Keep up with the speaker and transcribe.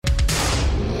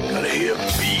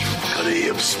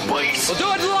spice. We'll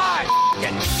do it live.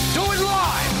 Do it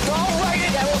live. We'll write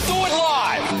it and we'll do it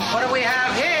live. What do we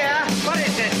have here? What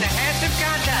is this? The handsome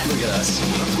contest. Look at us.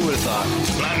 Who would have thought?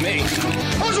 Not me.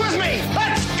 Who's with me?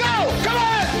 Let's go! Come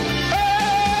on!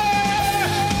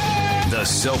 The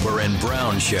Soper and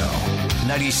Brown Show.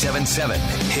 97.7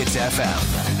 Hits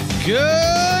FM.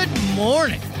 Good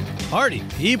morning, party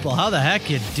people. How the heck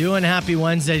you doing? Happy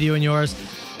Wednesday to you and yours.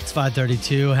 It's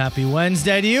 5:32. Happy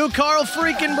Wednesday to you, Carl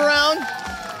freaking Brown.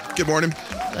 Good morning.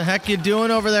 The heck you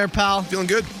doing over there, pal? Feeling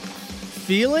good.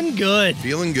 Feeling good.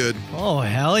 Feeling good. Oh,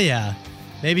 hell yeah.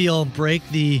 Maybe you'll break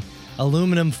the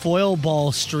aluminum foil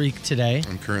ball streak today.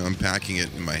 I'm currently unpacking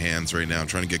it in my hands right now. I'm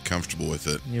trying to get comfortable with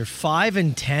it. You're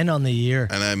 5-10 on the year.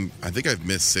 And I think I've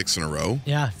missed 6 in a row.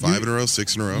 Yeah. 5 in a row,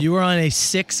 6 in a row. You were on a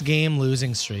 6-game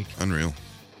losing streak. Unreal.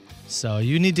 So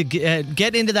you need to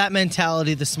get into that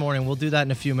mentality this morning. We'll do that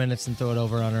in a few minutes and throw it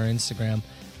over on our Instagram.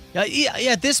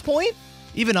 Yeah, at this point,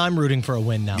 even I'm rooting for a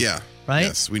win now. Yeah. Right?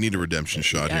 Yes, we need a redemption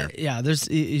shot here. Yeah, there's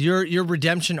your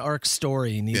redemption arc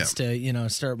story needs to,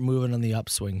 start moving on the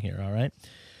upswing here, all right?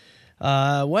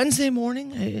 Wednesday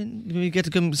morning, we get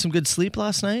to get some good sleep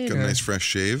last night? Got a nice fresh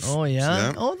shave. Oh, yeah? See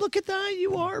that? Oh, look at that.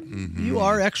 You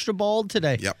are extra bald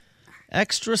today. Yep.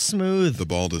 Extra smooth. The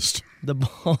baldest. The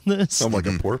baldest. I'm like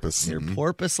a porpoise. You're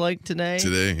porpoise-like today?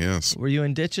 Today, yes. Were you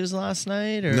in ditches last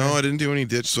night? Or? No, I didn't do any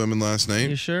ditch swimming last night.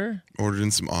 You sure? Ordered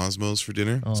in some Osmos for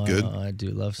dinner. It's good. I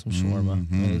do love some shawarma.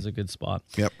 That is a good spot.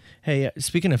 Yep. Hey,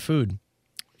 speaking of food,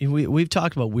 we've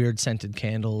talked about weird scented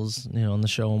candles, on the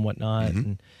show and whatnot,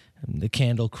 and the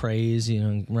candle craze,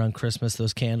 around Christmas,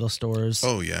 those candle stores.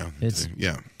 Oh, yeah. It's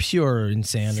yeah. pure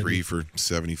insanity. 3 for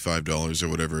 $75 or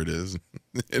whatever it is.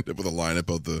 End up with a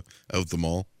lineup out the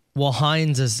mall. Well,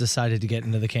 Heinz has decided to get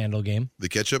into the candle game. The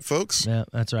ketchup folks? Yeah,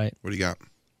 that's right. What do you got?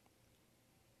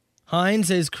 Heinz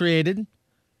has created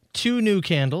 2 new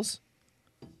candles.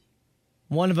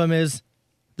 One of them is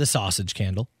the sausage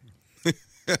candle.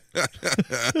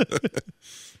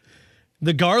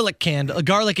 The garlic candle, a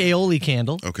garlic aioli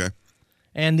candle. Okay.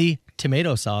 And the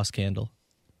tomato sauce candle.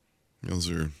 Those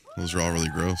are all really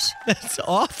gross. That's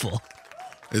awful.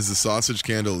 Is the sausage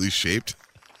candle at least shaped?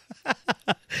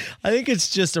 I think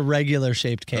it's just a regular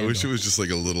shaped candle. I wish it was just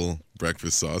like a little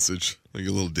breakfast sausage, like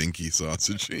a little dinky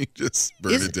sausage. You just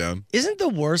burn it down. Isn't the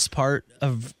worst part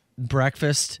of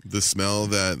breakfast the smell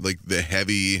that, like the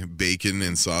heavy bacon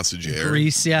and sausage air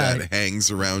grease, that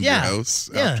hangs around your house?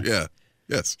 Yeah.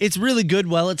 Yes. It's really good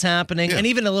while it's happening. Yeah. And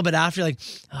even a little bit after, you're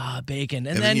like, bacon.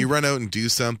 And then you run out and do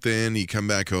something, you come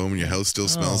back home and your house still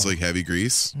smells like heavy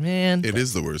grease. Man. It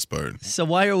is the worst part. So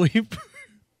why are we...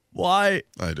 Why?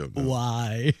 I don't know.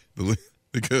 Why?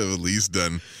 They could have at least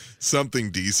done something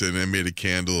decent and made a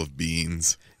candle of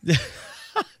beans.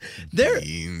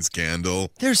 Beans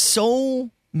candle. There's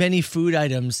so many food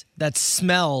items that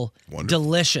smell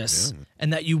delicious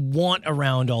and that you want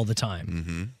around all the time.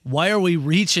 Mm-hmm. Why are we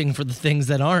reaching for the things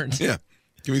that aren't? Yeah.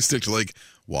 Can we stick to like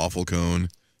waffle cone,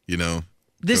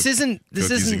 This isn't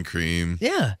cookies and cream.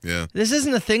 Yeah. Yeah. This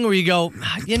isn't a thing where you go,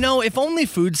 if only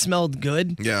food smelled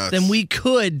good, then we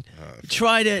could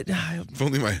try to. If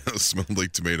only my house smelled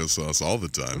like tomato sauce all the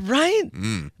time. Right?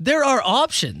 There are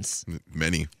options.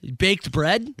 Many. Baked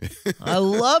bread. I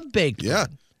love baked bread. Yeah.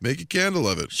 Make a candle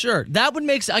of it. Sure. That would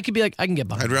make I could be like, I can get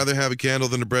behind I'd rather have a candle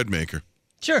than a bread maker.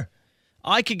 Sure.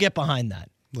 I could get behind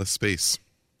that. Less space.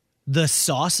 The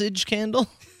sausage candle?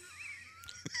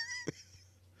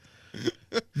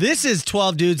 This is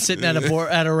 12 dudes sitting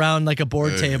at around like a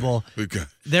board table.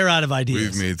 They're out of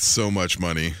ideas. We've made so much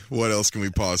money. What else can we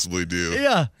possibly do?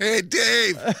 Yeah. Hey,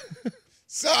 Dave!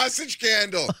 Sausage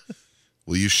candle!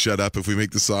 Will you shut up if we make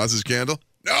the sausage candle?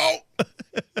 No!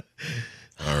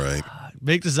 All right.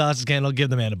 Make the sausage candle,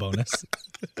 give the man a bonus.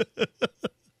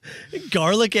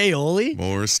 Garlic aioli?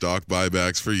 More stock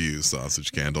buybacks for you,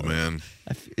 sausage candle man.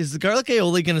 Is the garlic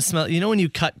aioli going to smell... when you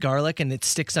cut garlic and it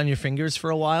sticks on your fingers for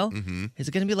a while? Mm-hmm. Is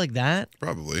it going to be like that?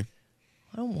 Probably.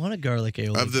 I don't want a garlic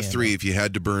aioli Of the candle. 3, if you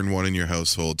had to burn one in your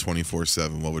household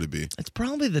 24/7, what would it be? It's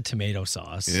probably the tomato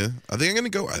sauce. Yeah. I think I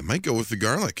might go with the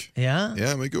garlic. Yeah?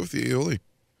 Yeah, I might go with the aioli.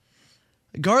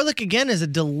 Garlic, again, is a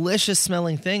delicious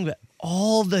smelling thing, but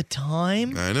all the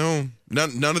time? I know.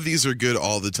 None of these are good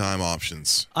all the time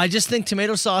options. I just think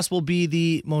tomato sauce will be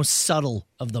the most subtle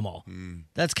of them all.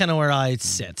 That's kind of where I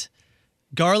sit.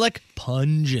 Garlic,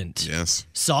 pungent. Yes.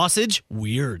 Sausage,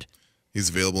 weird. He's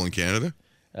available in Canada?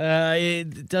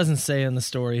 It doesn't say in the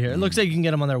story here. It looks like you can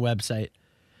get them on their website.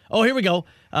 Oh, here we go.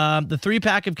 The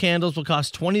 3-pack of candles will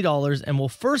cost $20 and will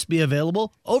first be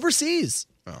available overseas.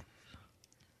 Oh.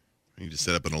 I need to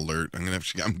set up an alert. I'm going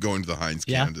to I'm going to the Heinz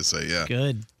can to say,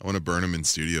 Good. I want to burn them in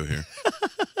studio here.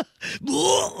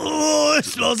 Oh, it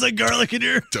smells like garlic in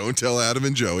here. Don't tell Adam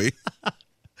and Joey.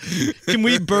 Can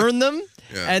we burn them?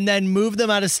 Yeah. And then move them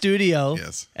out of studio.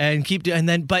 Yes. And keep doing. And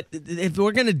then, but if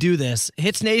we're gonna do this,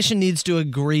 Hits Nation needs to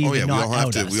agree. Oh to yeah, not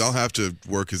out us. we all have to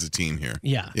work as a team here.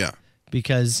 Yeah. Yeah.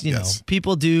 Because you know Yes.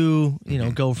 people do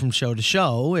go from show to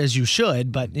show as you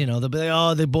should, but they'll be like,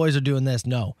 oh, the boys are doing this.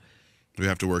 No. We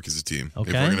have to work as a team. Okay.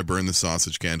 If we're going to burn the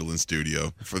sausage candle in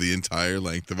studio for the entire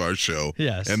length of our show,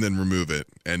 Yes. and then remove it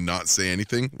and not say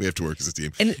anything, we have to work as a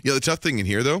team. And- the tough thing in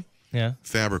here though, Yeah.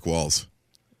 fabric walls.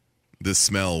 The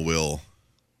smell will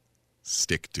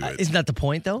stick to it. Isn't that the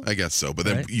point though? I guess so. But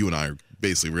then Right. you and I are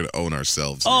basically, we're going to own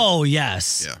ourselves. here. Oh,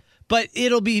 yes. Yeah. But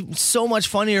it'll be so much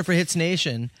funnier for Hits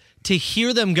Nation to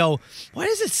hear them go, why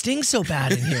does it sting so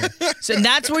bad in here? And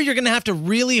that's where you're going to have to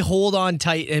really hold on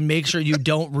tight and make sure you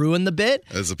don't ruin the bit.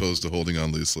 As opposed to holding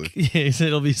on loosely. Yes,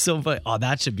 it'll be so funny. Oh,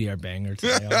 that should be our banger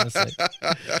today, honestly.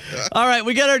 All right,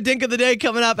 we got our Dink of the Day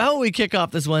coming up. How about we kick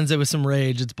off this Wednesday with some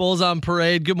rage? It's Bulls on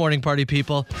Parade. Good morning, party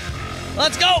people.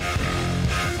 Let's go!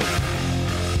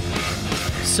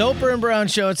 Soper and Brown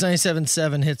Show. It's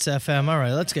 97.7 Hits FM. All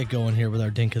right, let's get going here with our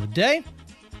Dink of the Day.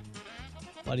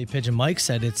 Buddy Pigeon Mike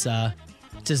said it's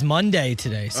his Monday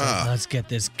today, so let's get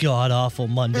this god-awful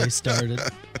Monday started.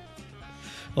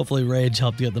 Hopefully Rage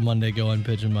helped get the Monday going,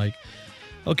 Pigeon Mike.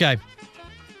 Okay.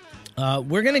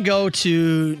 We're going to go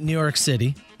to New York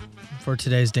City for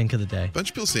today's Dink of the Day. A bunch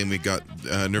of people saying we got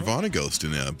Nirvana Ghost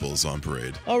in Bulls on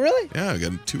Parade. Oh, really? Yeah, I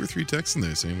got 2 or 3 texts in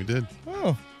there saying we did.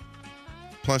 Oh,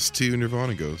 +2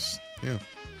 Nirvana Ghosts. Yeah.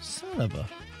 son of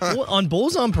a... What, on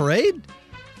Bulls on Parade?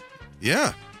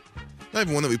 Yeah. Not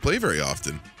even one that we play very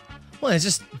often. Well, it's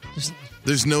just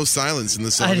There's no silence in the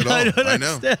song at all. I don't I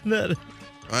know. understand that.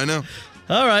 I know.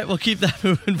 All right, we'll keep that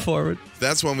moving forward.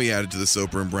 That's one we added to the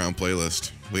Soper and Brown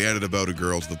playlist. We added About a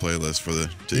Girl to the playlist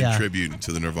to Yeah. tribute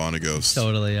to the Nirvana Ghost.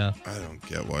 Totally, yeah. I don't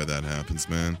get why that happens,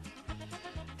 man.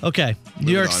 Okay, New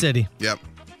Moving York on. City. Yep.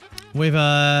 We have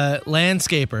a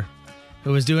landscaper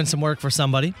who was doing some work for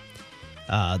somebody.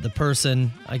 The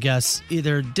person, I guess,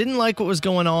 either didn't like what was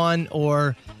going on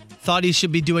or thought he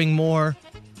should be doing more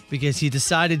because he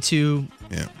decided to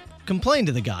Yeah. complain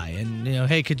to the guy and,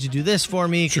 hey, could you do this for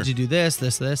me? Sure. Could you do this?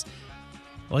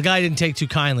 Well, the guy didn't take too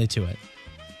kindly to it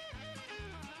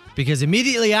because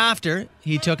immediately after,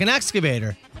 he took an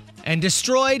excavator and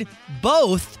destroyed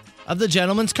both of the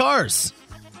gentleman's cars.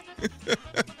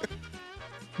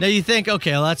 Now you think,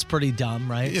 okay, well, that's pretty dumb,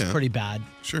 right? Yeah. It's pretty bad.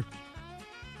 Sure.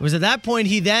 It was at that point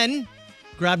he then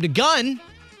grabbed a gun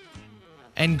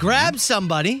and grabbed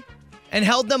somebody and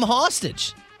held them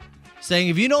hostage, saying,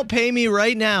 if you don't pay me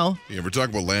right now, Yeah, we're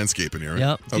talking about landscaping here, right?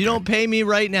 yep, if you don't pay me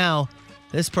right now,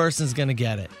 this person's going to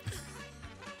get it.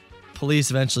 Police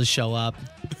eventually show up,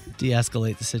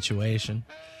 de-escalate the situation.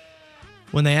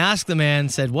 When they asked the man,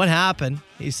 said, what happened?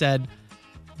 He said,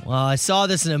 well, I saw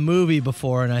this in a movie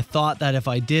before, and I thought that if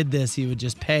I did this, he would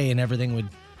just pay and everything would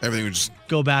Everything was just,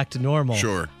 go back to normal.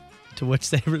 sure. To which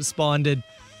they responded,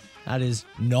 that is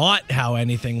not how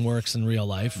anything works in real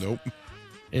life. Nope.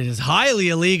 It is highly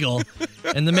illegal,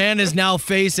 and the man is now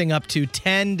facing up to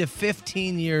 10 to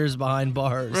 15 years behind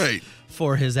bars Right.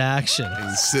 for his actions.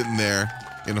 He's sitting there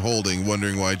in holding,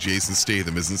 wondering why Jason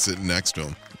Statham isn't sitting next to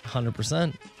him.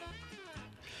 100%.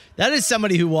 That is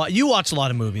somebody who you watch a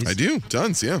lot of movies. I do.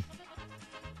 Tons, yeah.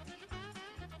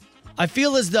 I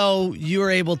feel as though you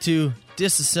are able to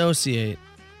disassociate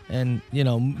and,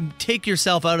 take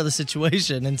yourself out of the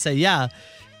situation and say, yeah,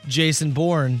 Jason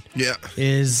Bourne Yeah.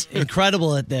 is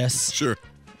incredible at this. Sure.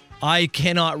 I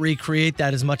cannot recreate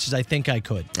that as much as I think I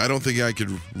could. I don't think I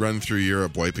could run through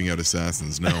Europe wiping out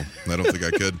assassins. No, I don't think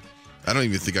I could. I don't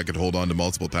even think I could hold on to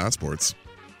multiple passports.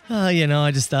 I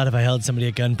just thought if I held somebody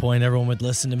at gunpoint, everyone would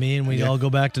listen to me and we'd all go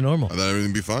back to normal. I thought everything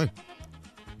would be fine.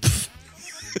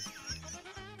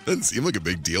 Doesn't seem like a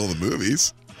big deal in the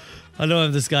movies. I don't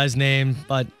have this guy's name,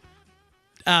 but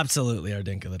absolutely our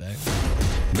Dink of the Day.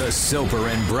 The Soper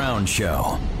and Brown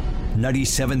Show.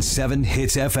 97.7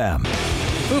 Hits FM.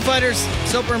 Foo Fighters,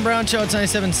 Soper and Brown Show, it's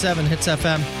 97.7 Hits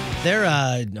FM.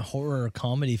 Their horror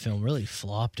comedy film really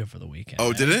flopped over the weekend.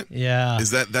 Oh, did it? Yeah. Is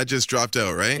that just dropped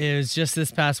out, right? It was just this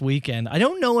past weekend. I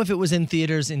don't know if it was in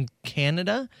theaters in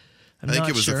Canada. I'm I think not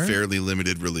it was sure. a fairly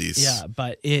limited release. Yeah,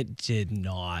 but it did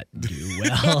not do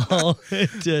well. It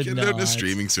did Get not. it out in a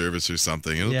streaming service or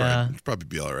something. It'll Yeah. probably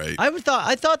be all right. I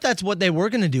thought that's what they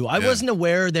were going to do. I Yeah. wasn't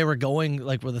aware they were going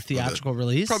with a theatrical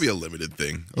release. Probably a limited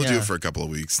thing. I'll do Yeah. it for a couple of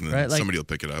weeks and then Right, like- somebody will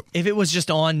pick it up. If it was just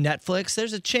on Netflix,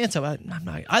 there's a chance I'm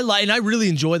not. I really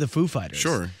enjoy the Foo Fighters.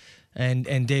 Sure.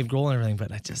 and Dave Grohl and everything,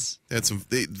 but I just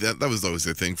that was always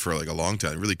their thing for like a long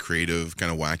time. Really creative,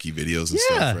 kind of wacky videos and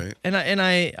stuff, right? And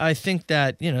I think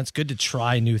that it's good to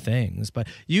try new things. But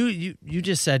you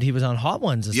just said he was on Hot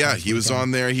Ones. He was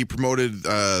on there. He promoted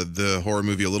the horror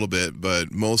movie a little bit,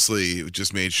 but mostly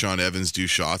just made Sean Evans do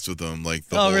shots with him like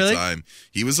the whole time.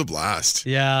 He was a blast.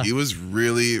 Yeah, he was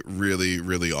really, really,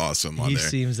 really awesome on there. He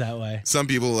seems that way. Some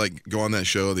people like go on that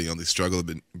show. They struggle a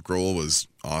bit. Grohl was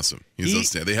awesome. He was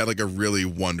outstanding. They had like a really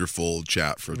wonderful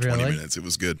chat for 20 minutes. It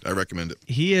was good. I recommend it.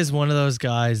 He is one of those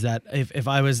guys that if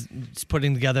I was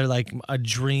putting together like a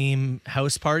dream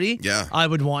house party, I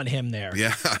would want him there.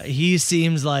 Yeah. He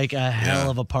seems like a hell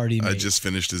of a party mate. I just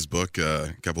finished his book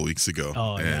a couple weeks ago.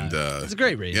 Oh, and it's a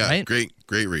great read, right?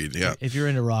 Great read, yeah. If you're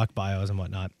into rock bios and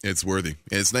whatnot. It's worthy.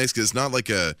 And it's nice because it's not like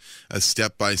a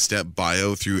step-by-step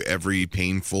bio through every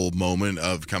painful moment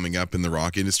of coming up in the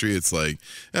rock industry. It's like,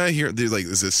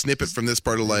 there's a snippet from this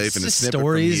part of life and a snippet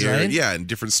stories, from here. right? Yeah, and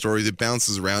different stories. It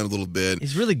bounces around a little bit.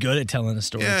 He's really good at telling a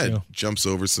story, too. It jumps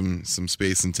over some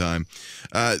space and time.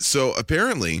 So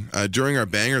apparently, during our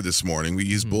banger this morning, we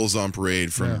used Bulls on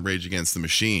Parade from Rage Against the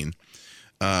Machine.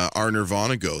 Our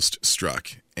Nirvana ghost struck.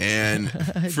 And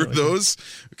for those,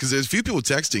 because there's a few people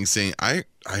texting saying, I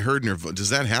heard Nirvana. Does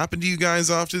that happen to you guys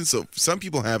often? So some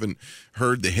people haven't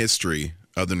heard the history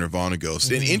of the Nirvana ghost.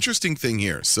 An interesting thing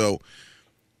here. So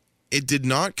it did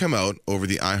not come out over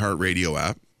the iHeartRadio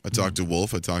app. I talked to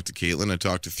Wolf. I talked to Caitlin. I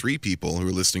talked to 3 people who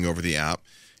were listening over the app.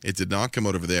 It did not come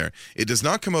out over there. It does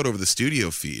not come out over the studio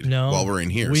feed while we're in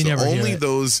here. We never only hear it.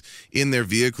 Those in their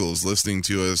vehicles listening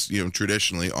to us,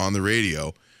 traditionally on the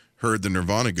radio, heard the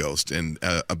Nirvana ghost. And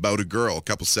About a Girl, a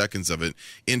couple seconds of it,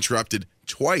 interrupted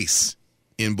twice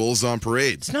in Bulls on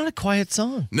Parade. It's not a quiet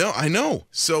song. No, I know.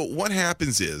 So what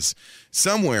happens is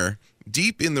somewhere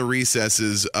deep in the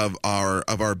recesses of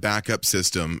our backup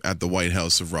system at the White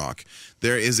House of Rock,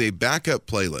 there is a backup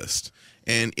playlist.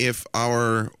 And if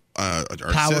our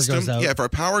power system goes out. if our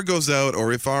power goes out,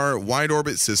 or if our wide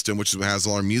orbit system, which has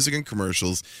all our music and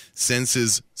commercials,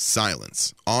 senses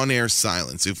silence, on-air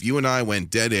silence, if you and I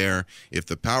went dead air, if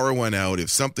the power went out,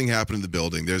 if something happened in the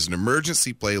building, there's an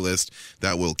emergency playlist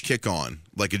that will kick on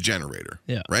like a generator.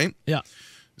 Yeah. Right? Yeah.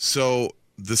 So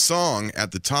the song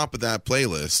at the top of that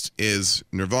playlist is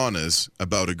Nirvana's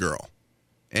About a Girl.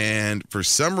 And for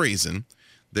some reason,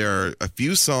 there are a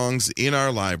few songs in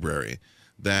our library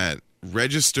that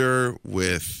register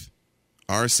with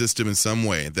our system in some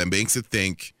way that makes it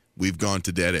think we've gone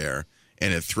to dead air,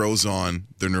 and it throws on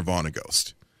the Nirvana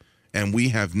ghost. And we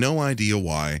have no idea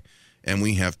why, and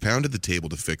we have pounded the table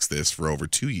to fix this for over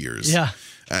 2 years. Yeah.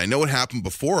 I know it happened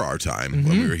before our time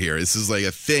when we were here. This is like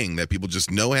a thing that people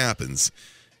just know happens,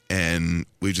 and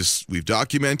we've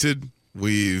documented,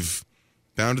 we've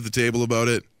pounded the table about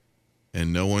it,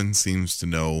 and no one seems to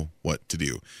know what to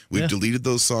do. We've deleted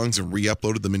those songs and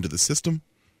re-uploaded them into the system,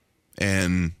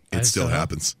 and it still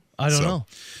happens. I don't know.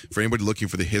 For anybody looking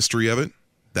for the history of it,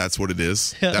 that's what it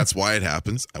is. Yeah. That's why it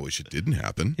happens. I wish it didn't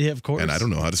happen. Yeah, of course. And I don't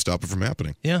know how to stop it from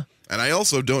happening. Yeah. And I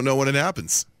also don't know when it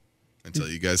happens until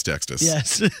you guys text us.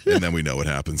 Yes. And then we know what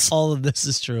happens. All of this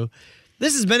is true.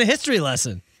 This has been a history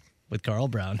lesson with Carl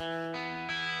Brown.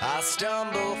 I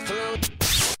stumble through.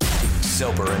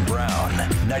 Soper and Brown,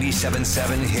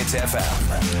 97.7 Hits FM.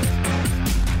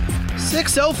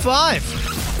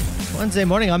 6:05. Wednesday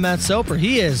morning, I'm Matt Soper.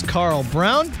 He is Carl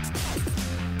Brown.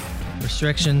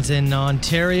 Restrictions in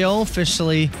Ontario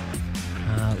officially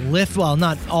lift. Well,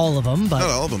 not all of them, but not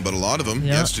all of them, but a lot of them.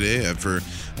 Yeah. Yesterday for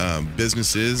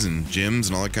businesses and gyms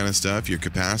and all that kind of stuff. Your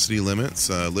capacity limits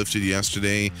lifted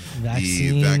yesterday.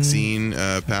 The vaccine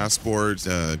passport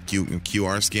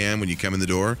QR scan when you come in the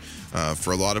door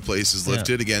for a lot of places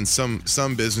lifted. Again, some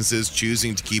businesses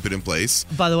choosing to keep it in place.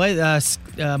 By the way,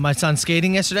 my son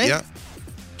skating yesterday. Yeah.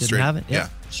 Didn't have it. Yeah.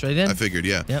 Straight in. I figured,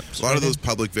 yeah. Yep, a lot of those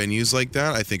public venues like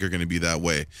that, I think, are going to be that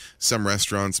way. Some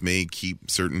restaurants may keep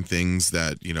certain things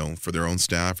that, for their own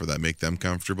staff or that make them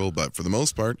comfortable. But for the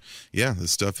most part, yeah, this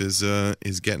stuff is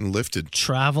getting lifted.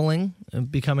 Traveling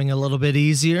becoming a little bit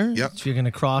easier. Yep. If you're going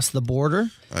to cross the border.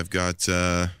 I've got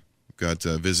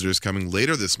visitors coming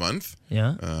later this month.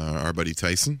 Yeah. Our buddy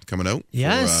Tyson coming out.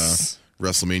 Yes. For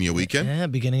WrestleMania weekend. Yeah,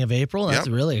 beginning of April. That's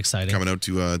really exciting. Coming out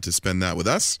to spend that with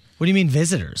us. What do you mean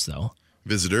visitors, though?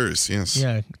 Visitors, yes.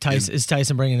 Yeah, is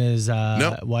Tyson bringing his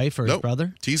wife or his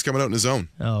brother? T's coming out on his own.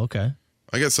 Oh, okay.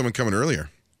 I got someone coming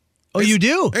earlier. Oh, you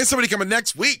do? I got somebody coming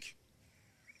next week.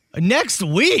 Next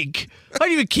week? How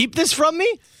do you keep this from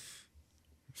me?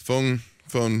 Phone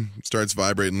starts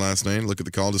vibrating last night. Look at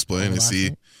the call display and I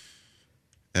see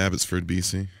Abbotsford,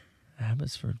 BC.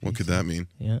 Abbotsford, BC. What could that mean?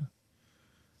 Yeah.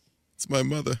 It's my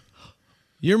mother.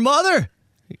 Your mother?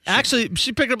 Actually,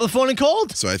 she picked up the phone and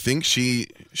called. So I think she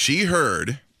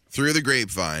heard through the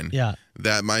grapevine Yeah.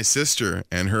 that my sister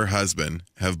and her husband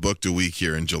have booked a week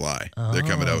here in July. They're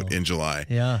coming out in July.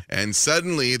 Yeah. And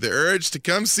suddenly the urge to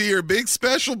come see her big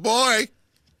special boy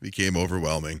became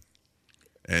overwhelming.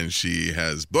 And she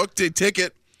has booked a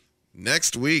ticket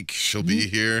next week. She'll be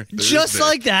here Thursday. Just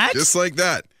like that? Just like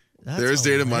that. That's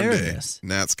Thursday to Monday. hilarious.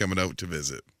 Nat's coming out to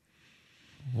visit.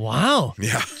 Wow.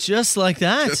 Yeah. Just like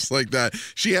that. Just like that.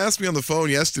 She asked me on the phone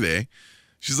yesterday.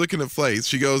 She's looking at flights.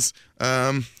 She goes,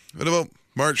 what about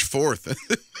March 4th?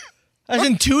 As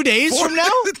in 2 days from now?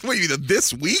 What, you mean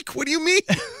this week? What do you mean?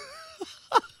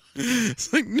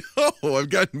 It's like, no, I've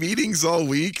got meetings all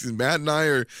week. Matt and I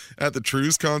are at the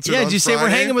Trues concert Yeah, on did you say we're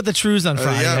Friday. hanging with the Trues on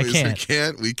Friday? Yeah, I we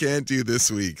can't. We can't do this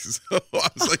week. So I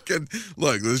was like,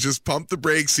 look, let's just pump the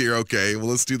brakes here, okay? Well,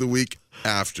 let's do the week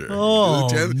after. Oh, We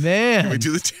do the 10th man. We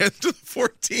do the 10th to the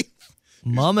 14th.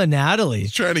 Mama Natalie.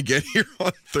 Trying to get here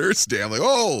on Thursday. I'm like,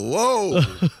 whoa.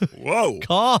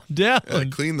 Calm down. Gotta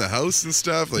clean the house and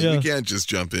stuff. Like, Yeah. we can't just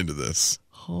jump into this.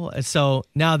 Oh, so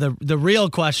now the real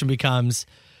question becomes,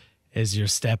 is your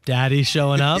stepdaddy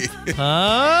showing up?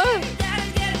 Huh?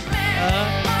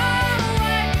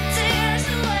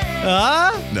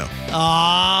 No.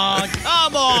 Oh,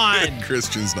 come on.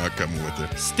 Christian's not coming with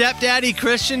her. Stepdaddy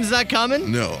Christian's not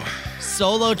coming? No.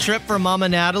 Solo trip for Mama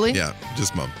Natalie? Yeah,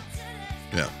 just mom.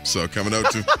 Yeah. So coming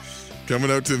out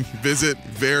to visit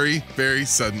very, very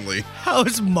suddenly.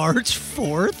 How's March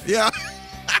 4th? Yeah.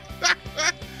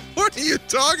 What are you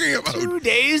talking about? 2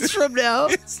 days from now?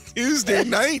 It's Tuesday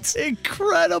night.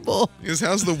 Incredible. Because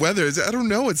how's the weather? I don't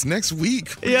know. It's next week.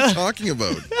 What are you talking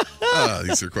about?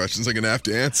 These are questions I'm going to have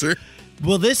to answer.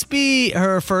 Will this be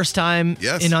her first time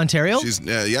Yes. in Ontario?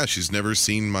 She's never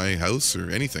seen my house or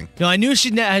anything. No, I knew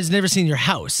she has never seen your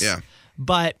house. Yeah.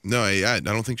 But No, I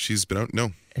don't think she's been out.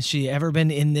 No, has she ever been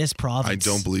in this province? I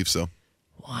don't believe so.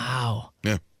 Wow.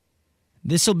 Yeah.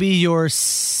 This will be your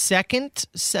second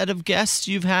set of guests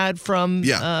you've had from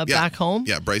back home?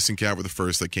 Yeah, Bryce and Kat were the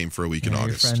first that came for a week in Your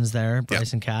August. friends there,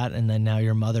 Bryce and Kat, and then now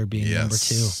your mother being number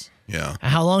two. Yeah.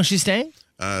 How long is she staying?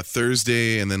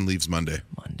 Thursday and then leaves Monday.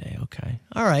 Monday, okay.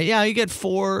 All right, yeah, you get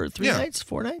 4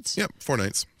 nights? Yep, 4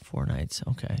 nights. 4 nights,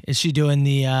 okay. Is she doing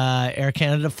the Air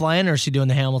Canada flying or is she doing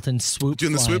the Hamilton swoop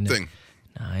Doing the flying? swoop thing.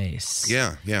 Nice.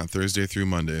 Yeah, Thursday through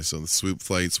Monday. So the swoop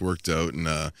flights worked out, and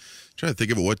trying to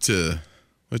think of what do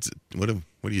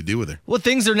you do with her? What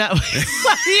things are not...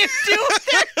 What do you do with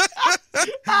it?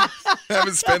 I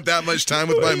haven't spent that much time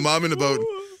with my mom in about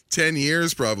 10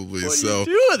 years, probably. What do so you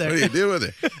do with her? What do you do with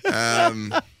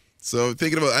her? So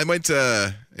thinking about, I might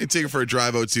take her for a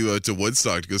drive out to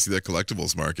Woodstock to go see that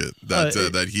collectibles market,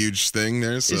 that huge thing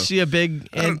there. So Is she a big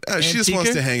she just wants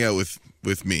antiquer? to hang out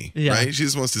with me, Yeah. right? She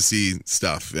just wants to see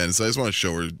stuff, and so I just want to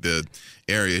show her the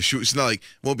area. She's not like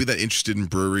won't be that interested in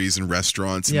breweries and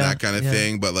restaurants and that kind of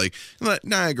thing, but like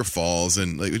Niagara Falls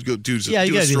and like go do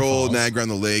a stroll Niagara on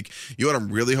the lake. You know what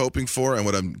I'm really hoping for, and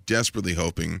what I'm desperately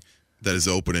hoping that is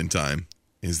open in time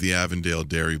is the Avondale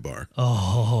Dairy Bar.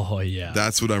 Oh, yeah.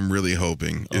 That's what I'm really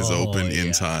hoping is open in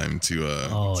yeah. time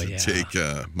to take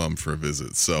Mom for a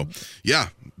visit. So yeah,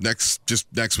 next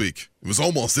week. It was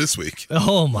almost this week.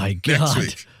 Oh, my God. Next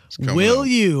week. It's coming Will up.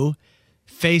 you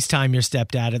FaceTime your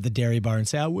stepdad at the dairy bar and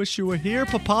say, I wish you were here,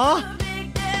 Papa?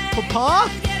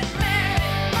 Papa?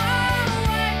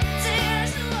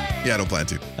 Yeah, I don't plan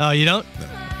to. Oh, you don't? No.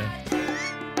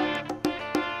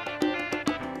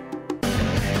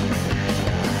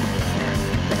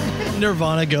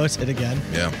 Nirvana goes it again.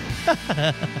 Yeah.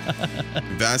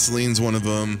 Vaseline's one of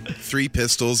them. Three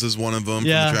Pistols is one of them.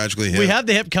 Yeah. From the Tragically Hip. We have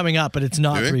the hip coming up, but it's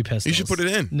not Do we? Three Pistols. You should put it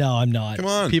in. No, I'm not. Come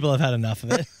on. People have had enough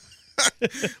of it.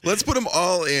 Let's put them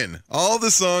all in. All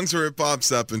the songs where it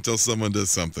pops up until someone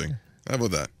does something. How about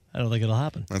that? I don't think it'll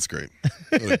happen. That's great.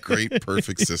 What a great,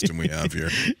 perfect system we have here.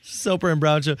 Soper and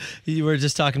Brown Show. You were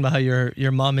just talking about how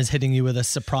your mom is hitting you with a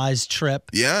surprise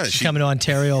trip. Yeah. She's coming to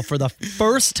Ontario for the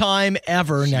first time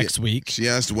ever next week. She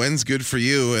asked, when's good for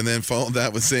you? And then followed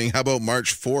that with saying, how about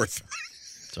March 4th?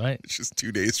 That's right. It's just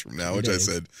 2 days from now, 2 which days.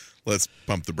 I said, let's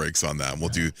pump the brakes on that. And we'll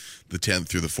do the 10th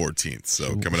through the 14th.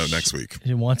 So coming out next week.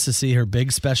 She wants to see her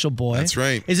big special boy. That's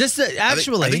right. Is this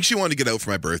actually? I think she wanted to get out for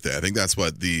my birthday. I think that's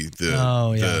what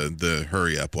the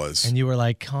hurry up was. And you were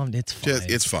like, "Calm, it's fine."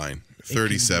 It's fine.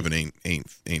 37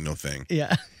 ain't no thing.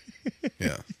 Yeah.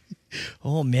 Yeah.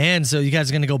 Oh man, so you guys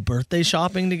are gonna go birthday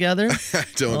shopping together? I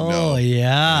don't know. Oh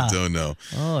yeah. I don't know.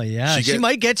 Oh yeah. She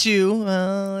might get you.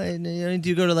 Do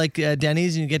you go to like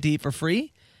Denny's and you get to eat for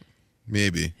free?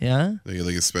 Maybe. Yeah?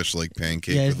 Like a special like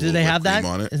pancake. Yeah, with a do little they whipped have that?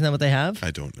 cream on it. Isn't that what they have? I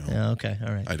don't know. Yeah, okay.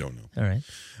 All right. I don't know. All right.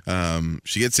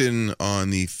 She gets in on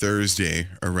the Thursday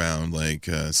around like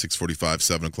 6:45,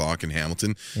 7 o'clock in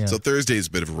Hamilton. Yeah. So Thursday is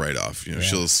a bit of a write-off. You know, Yeah.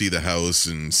 she'll see the house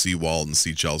and see Walt and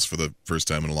see Chelsea for the first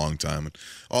time in a long time and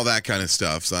all that kind of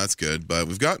stuff. So that's good. But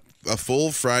we've got a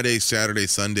full Friday, Saturday,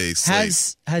 Sunday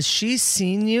slate. Has she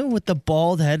seen you with the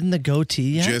bald head and the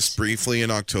goatee yet? Just briefly in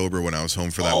October when I was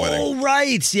home for that wedding. Oh,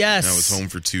 right. Yes. I was home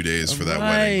for 2 days for that Right.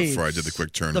 wedding before I did the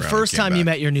quick turnaround. The first and came time you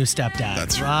back. met your new stepdad.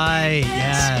 That's right.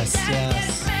 Yes.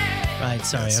 Right.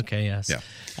 Sorry. Yes. Okay. Yes.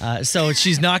 Yeah. So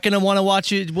she's not going to want to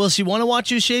watch you. Will she want to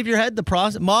watch you shave your head? The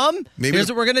process, Mom. Maybe here's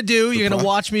what we're gonna do. You're gonna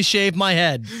watch me shave my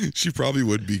head. She probably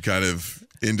would be kind of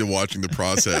into watching the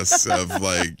process of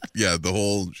like, the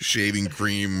whole shaving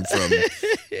cream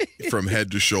from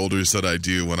head to shoulders that I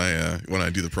do when I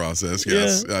do the process.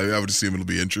 Yes, I would assume it'll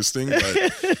be interesting.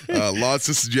 But lots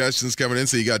of suggestions coming in.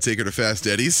 So you got to take her to Fast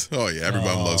Eddie's. Oh yeah,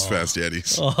 everyone loves Fast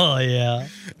Eddie's. Oh yeah.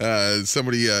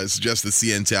 Somebody suggested the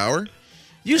CN Tower.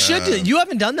 You should do it. You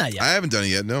haven't done that yet. I haven't done it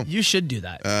yet. No. You should do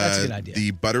that. That's a good idea.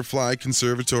 The Butterfly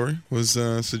Conservatory was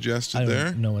suggested I don't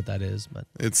there. know what that is, but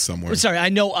It's somewhere. sorry, I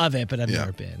know of it, but I've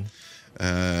never been.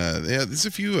 There's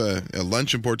a few. A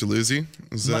lunch in Port Dalhousie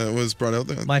was brought out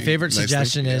there. My favorite Nice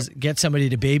suggestion thing. is get somebody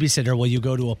to babysit her while you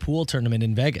go to a pool tournament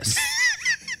in Vegas.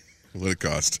 What it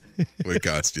cost? What it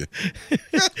cost you?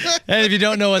 And if you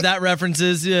don't know what that reference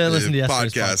is, listen to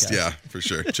yesterday's podcast. Yeah, for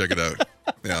sure. Check it out.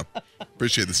 Yeah,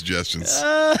 appreciate the suggestions.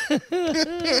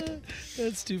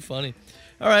 That's too funny.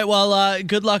 All right, well,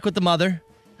 good luck with the mother.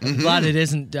 I'm glad it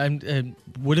isn't.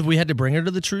 What if we had to bring her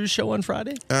to the True show on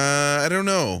Friday? I don't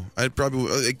know. I'd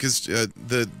probably because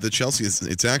the Chelsea is.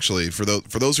 It's actually for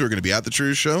those who are going to be at the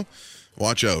True show.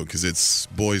 Watch out because it's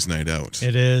boys' night out.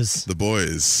 It is. The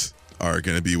boys are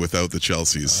going to be without the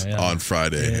Chelseas on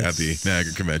Friday at the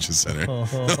Niagara Convention Center.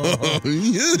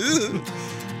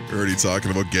 We're already talking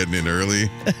about getting in early,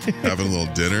 having a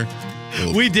little dinner.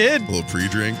 We did. A little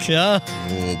pre-drink. Yeah.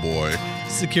 Oh, boy.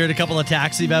 Secured a couple of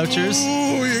taxi vouchers.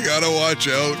 Oh, you got to watch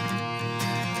out.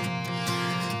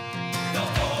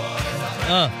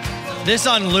 This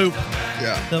on loop.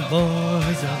 Yeah. The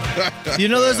boys are... You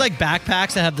know those like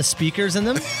backpacks that have the speakers in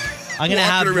them? I'm going to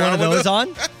have Walking one around of with those them? on.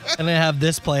 I'm going to have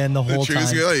this playing the whole time.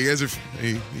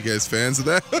 You guys fans of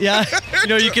that? Yeah. You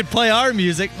know, you could play our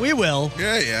music. We will.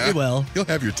 Yeah. We will. You'll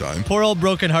have your time. Poor old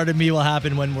broken-hearted me will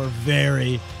happen when we're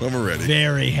When we're ready.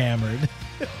 very hammered.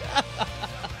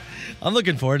 I'm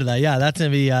looking forward to that. Yeah, that's going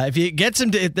to be, if you get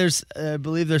some, I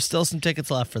believe there's still some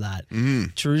tickets left for that.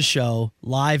 True show,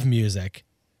 live music.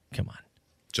 Come on.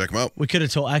 Check them out. We could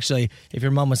have told, actually, if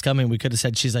your mom was coming, we could have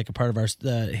said she's like a part of our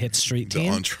Hit Street The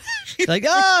team. entourage. Like,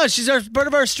 she's part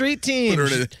of our street team. Put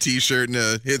her in a t-shirt and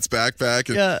a Hits backpack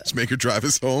and just make her drive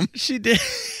us home. She did.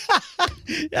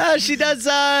 Yeah, she does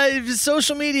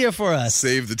social media for us.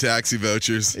 Save the taxi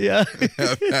vouchers. Yeah.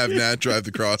 have Nat drive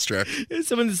the cross-track.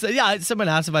 Someone said, someone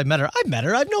asked if I met her. I've met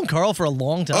her. I've known Carl for a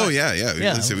long time. Oh, yeah.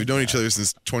 Listen, we've known each other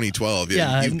since 2012.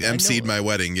 Yeah, You've I emceed know. my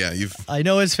wedding. Yeah, I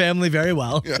know his family very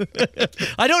well.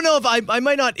 I don't know if I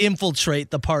might not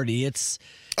infiltrate the party.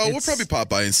 we'll probably pop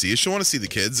by and see you. She'll want to see the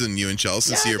kids and you and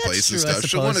Chelsea, see your that's place and true, I stuff.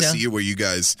 She'll want to suppose, see you where you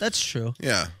guys. That's true.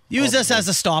 Yeah. Use us as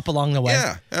a stop along the way.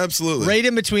 Yeah, absolutely. Right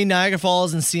in between Niagara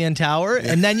Falls and CN Tower,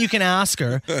 and then you can ask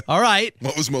her, all right,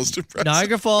 What was most impressive?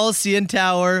 Niagara Falls, CN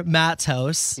Tower, Matt's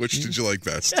house. Which did you like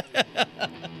best?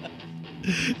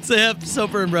 It's the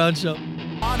Soper and Brown Show.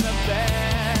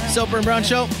 Soper and Brown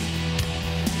Show.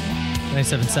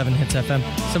 97.7 Hits FM.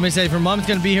 Somebody said if your mom's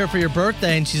going to be here for your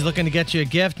birthday and she's looking to get you a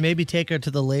gift, maybe take her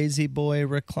to the Lazy Boy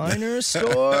recliner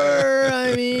store.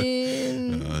 I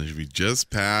mean... Should be just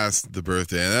past the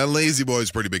birthday. And that Lazy Boy's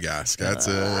a pretty big ask. That's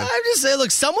I'm just saying,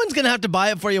 look, someone's going to have to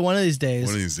buy it for you one of these days.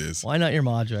 one of these days. Why not your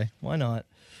Madre? Why not?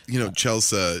 You know,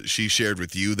 Chelsea, she shared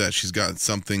with you that she's got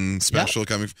something special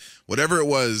coming. Whatever it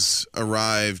was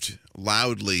arrived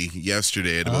loudly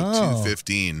yesterday at about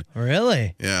 2:15.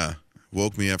 Really? Yeah.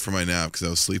 Woke me up from my nap because I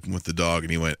was sleeping with the dog,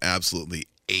 and he went absolutely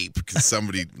ape because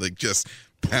somebody like just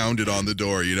pounded on the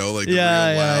door, you know, like the real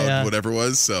loud whatever it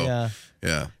was. So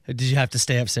yeah. Did you have to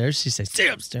stay upstairs? She said, stay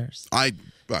upstairs. I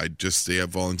just stay up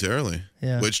voluntarily,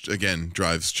 which again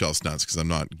drives Chelsea nuts because I'm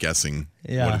not guessing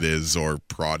what it is or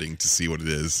prodding to see what it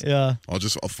is. Yeah. I'll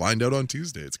find out on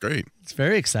Tuesday. It's great. It's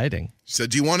very exciting. She said,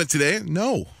 do you want it today?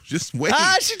 No, just wait.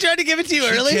 She tried to give it to you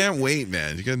early? She can't wait,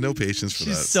 man. You got no patience for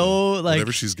She's that. so, like...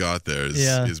 whatever she's got there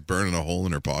is burning a hole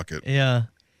in her pocket. Yeah.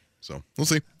 So we'll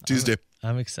see. Tuesday.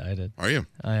 I'm excited. Are you?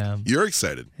 I am. You're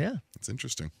excited. Yeah. That's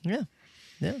interesting. Yeah.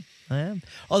 I am.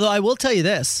 Although I will tell you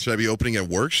this. Should I be opening at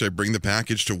work? Should I bring the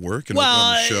package to work and open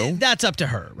on the show? That's up to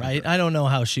her, right? I don't know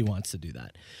how she wants to do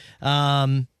that.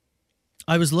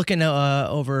 I was looking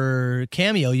over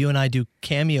Cameo. You and I do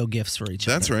Cameo gifts for each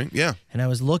other. That's right, yeah. And I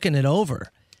was looking it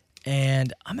over,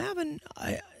 and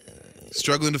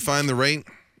Struggling to find the right...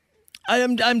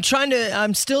 I'm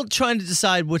still trying to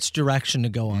decide which direction to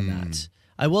go on that.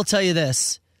 I will tell you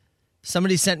this.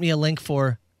 Somebody sent me a link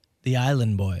for The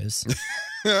Island Boys.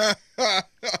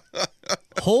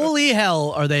 Holy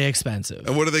hell, are they expensive?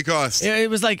 And what do they cost? It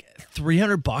was like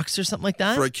 $300 or something like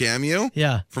that. For a cameo?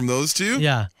 Yeah. From those two?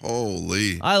 Yeah.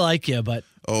 Holy. I like you, but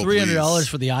 $300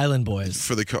 for The Island Boys.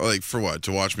 For what?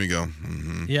 To watch me go?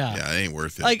 Yeah. Yeah, it ain't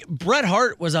worth it. Like Bret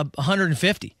Hart was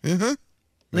 $150. Uh-huh.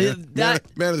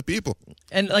 Man of the people.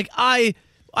 And like I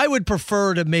would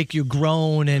prefer to make you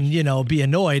groan and, be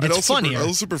annoyed. It's funnier. I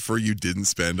also prefer you didn't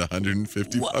spend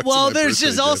 $150. Well, there's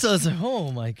just also,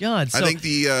 oh my God. So, I think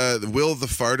the Will the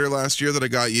Farter last year that I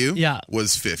got you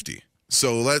was $50.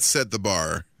 So let's set the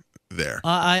bar there.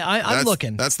 I'm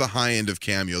looking. That's the high end of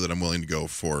Cameo that I'm willing to go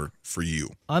for you.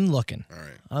 I'm looking. All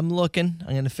right. I'm looking.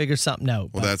 I'm going to figure something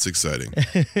out. Well, that's exciting.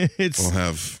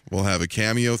 We'll have a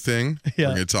Cameo thing. Yeah.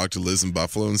 We're going to talk to Liz in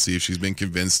Buffalo and see if she's been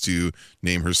convinced to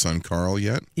name her son Carl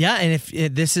yet. Yeah, and if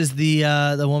this is the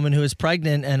woman who is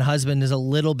pregnant and husband is a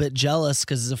little bit jealous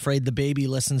because he's afraid the baby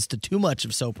listens to too much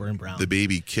of Soper and Brown. The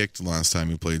baby kicked last time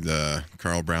we played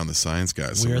Carl Brown, the Science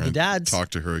Guy. So we are the dads. Talk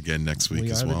to her again next week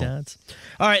as well. We are the dads.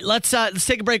 All right, let's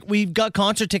take a break. We've got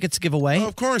concert tickets to give away. Oh,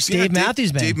 of course. Yeah, Dave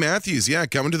Matthews Band. Dave Matthews,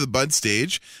 coming to the Bud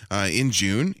Stage in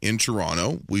June in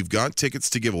Toronto. We've got tickets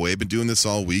to give away. Been doing this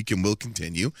all week and we'll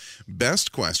continue.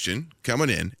 Best question coming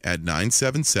in at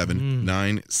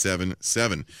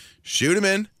 977-977. Shoot him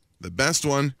in. The best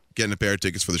one, getting a pair of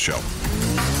tickets for the show.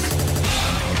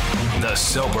 The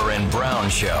Soper and Brown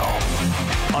Show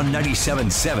on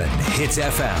 97.7 Hits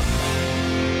FM.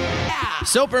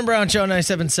 Soper and Brown Show,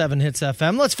 97.7 Hits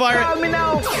FM. Let's fire it. Let me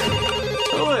know.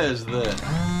 Who is this?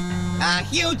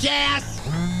 Huge ass.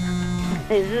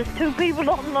 Is this two people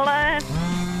on the line?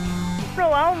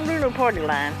 No, I don't do no party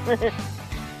line.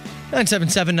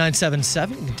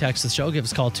 977-977. You can text the show. Give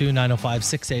us a call, too,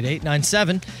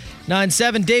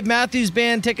 905-688-9797. Dave Matthews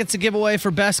Band tickets to give away for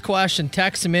best question.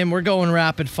 Text him in. We're going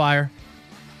rapid fire.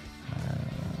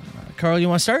 Carl, you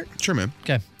want to start? Sure, man.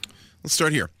 Okay. Let's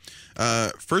start here.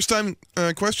 First time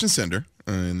question sender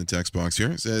in the text box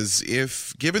here says,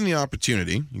 if given the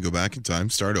opportunity, you go back in time,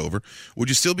 start over, would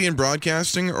you still be in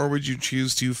broadcasting or would you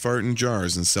choose to fart in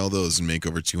jars and sell those and make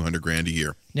over $200,000 a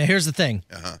year? Now, here's the thing.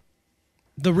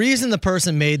 The reason the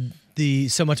person made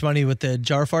so much money with the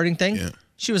jar farting thing,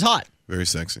 she was hot. Very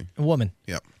sexy. A woman.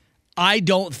 Yep. I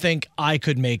don't think I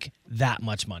could make that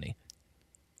much money.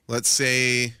 Let's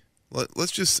say,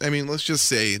 let's just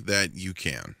say that you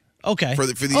can. Okay.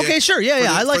 Okay, sure. Yeah.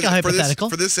 I like a hypothetical.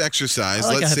 For this exercise, I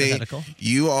like let's a say hypothetical.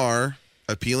 you are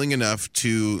appealing enough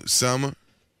to some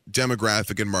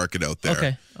demographic and market out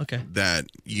there that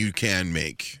you can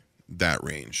make that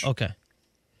range. Okay.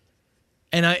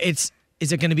 And is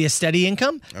it going to be a steady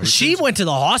income? She went to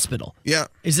the hospital. Yeah.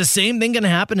 Is the same thing going to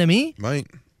happen to me? Might.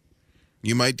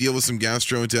 You might deal with some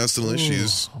gastrointestinal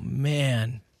issues. Oh,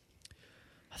 man.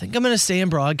 I think I'm going to stay in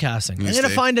broadcasting. I'm going to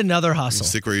find another hustle.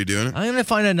 Stick where you're doing it? I'm going to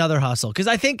find another hustle because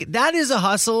I think that is a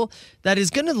hustle that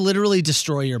is going to literally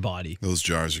destroy your body. Those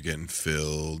jars are getting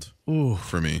filled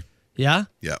for me. Yeah?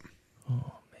 Yeah.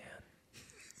 Oh, man.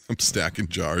 I'm stacking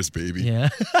jars, baby. Yeah.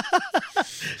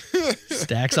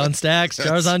 Stacks on stacks,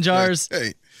 jars on jars.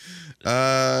 Hey.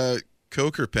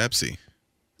 Coke or Pepsi?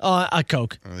 Oh, a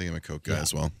Coke. I think I'm a Coke guy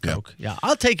as well. Coke. Yeah.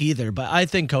 I'll take either, but I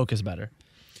think Coke is better.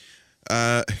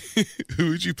 Who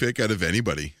would you pick out of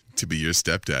anybody to be your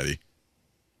stepdaddy?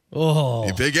 Oh.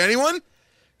 You pick anyone?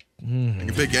 You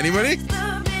can pick anybody?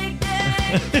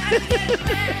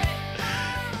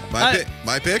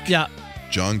 My pick? Yeah.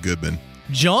 John Goodman.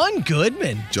 John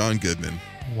Goodman? John Goodman.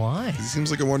 Why? He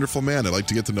seems like a wonderful man. I'd like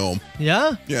to get to know him.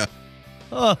 Yeah? Yeah.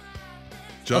 Oh.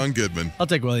 John Goodman. I'll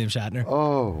take William Shatner.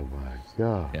 Oh, my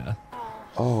God. Yeah.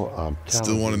 Oh, I'm telling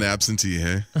Still want you. an absentee,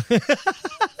 hey?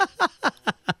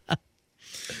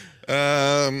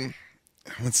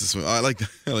 What's this one? I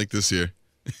like this here.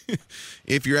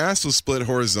 If your ass was split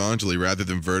horizontally rather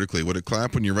than vertically, would it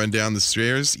clap when you run down the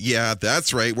stairs? Yeah,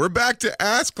 that's right. We're back to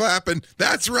ass clapping.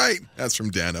 That's right. That's from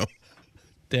Dano.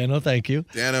 Dano, thank you.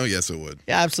 Dano, yes, it would.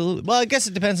 Yeah, absolutely. Well, I guess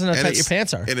it depends on how tight your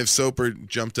pants are. And if Soper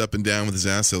jumped up and down with his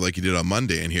ass out like he did on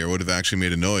Monday in here, it would have actually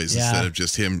made a noise instead of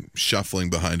just him shuffling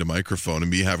behind a microphone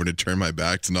and me having to turn my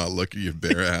back to not look at your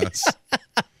bare ass.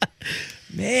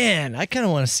 Man, I kind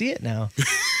of want to see it now.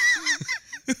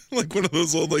 Like one of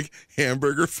those old like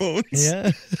hamburger phones.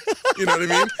 Yeah. You know what I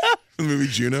mean? From the movie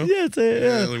Juno.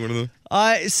 Yeah, Like one of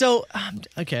those. So,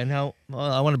 okay, now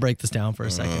I want to break this down for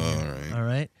a second. All here. right. All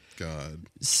right. God.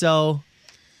 So,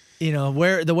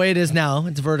 where the way it is now,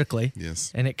 it's vertically.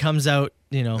 Yes. And it comes out,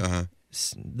 the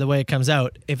way it comes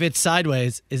out. If it's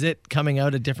sideways, is it coming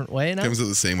out a different way now? Comes out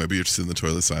the same way, but you're just in the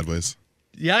toilet sideways.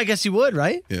 Yeah, I guess you would,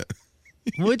 right? Yeah.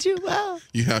 Would you? Well,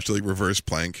 You have to like reverse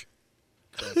plank.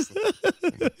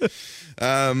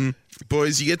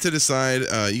 Boys, you get to decide.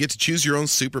 You get to choose your own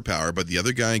superpower, but the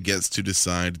other guy gets to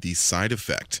decide the side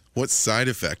effect. What side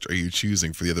effect are you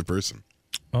choosing for the other person?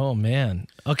 oh man.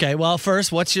 Okay, well,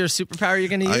 first, what's your superpower you're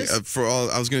going to use?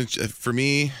 For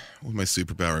me, what would my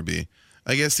superpower be?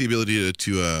 I guess the ability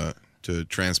to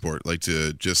transport, like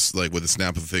to just like with a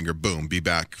snap of a finger, boom, be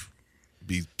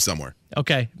somewhere.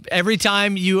 Okay. Every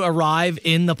time you arrive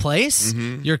in the place,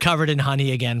 you're covered in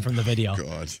honey again from the video.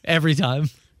 God. Every time.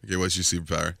 Okay, what's your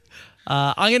superpower?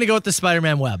 I'm going to go with the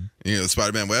Spider-Man web. You know, the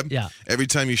Spider-Man web? Yeah. Every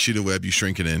time you shoot a web, you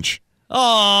shrink an inch.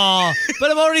 Oh,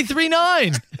 but I'm already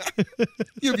 3'9".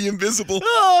 You'll be invisible.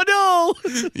 Oh,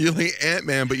 no. You're like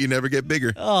Ant-Man, but you never get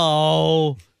bigger.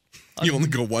 Oh, You only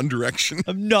go one direction.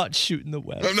 I'm not shooting the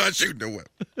web. I'm not shooting a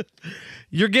web.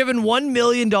 You're given $1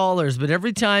 million, but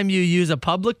every time you use a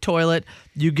public toilet,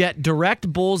 you get direct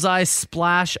bullseye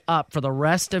splash up for the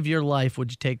rest of your life.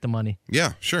 Would you take the money?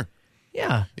 Yeah, sure.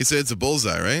 Yeah. You said it's a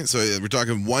bullseye, right? So we're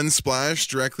talking one splash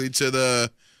directly to the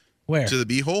Where? to the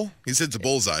beehole. He said it's a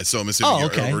bullseye, so I'm assuming Oh,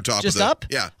 you're okay. over top Just of the up?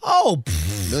 Yeah. Oh,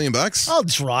 $1 million I'll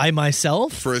dry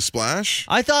myself. for a splash?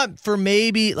 I thought for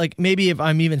maybe if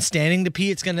I'm even standing to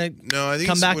pee, it's going to No, I think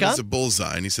come back up. it's a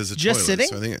bullseye, and he says a Just toilet. sitting?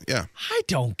 So I think yeah, I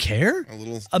don't care. a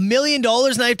little $1 million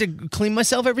and I have to clean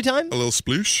myself every time?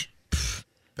 sploosh.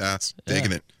 Pass.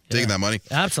 Taking it. Taking that money.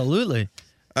 Absolutely.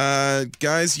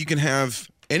 Guys, you can have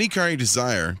any car you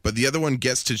desire, but the other one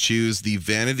gets to choose the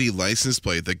vanity license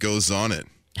plate that goes on it.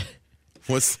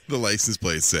 What's the license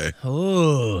plate say?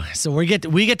 Oh, so we get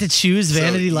to choose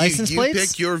vanity So license you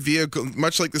plates? pick your vehicle,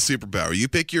 much like the superpower. You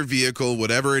pick your vehicle,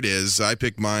 whatever it is. I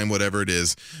pick mine, whatever it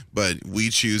is. But we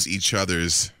choose each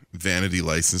other's vanity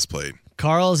license plate.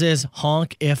 Carl's is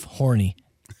honk if horny.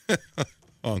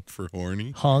 Honk for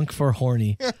horny. Honk for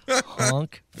horny.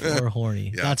 Honk for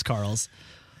horny. Yeah. That's Carl's.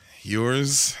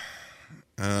 Yours,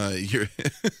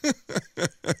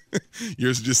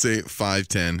 yours just say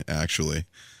 5'10", actually.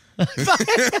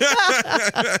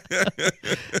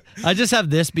 I just have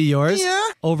this be yours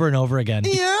over and over again.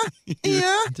 Just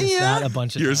that a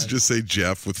bunch of Yours times. just say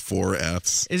Jeff with 4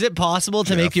 Fs. Is it possible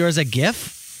to make yours a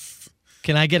GIF?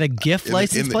 Can I get a GIF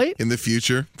license plate? In the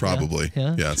future, probably.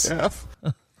 Yeah. Yes.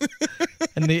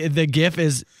 And the GIF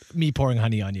is me pouring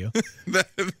honey on you.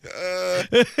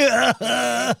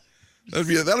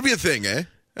 That'll be a thing, eh?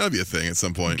 That'll be a thing at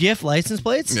some point. GIF license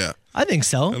plates? Yeah. I think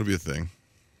so. That'll be a thing.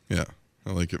 Yeah,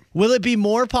 I like it. Will it be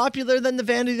more popular than the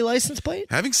vanity license plate?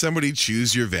 Having somebody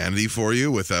choose your vanity for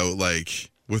you without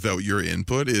your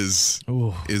input is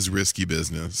risky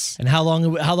business. And how long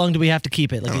do we have to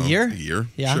keep it? Like a year? A year?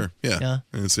 Yeah. Sure. Yeah. Yeah.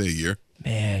 I'd say a year.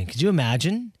 Man, could you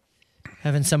imagine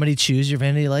having somebody choose your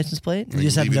vanity license plate? You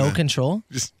just have leaving no that- control.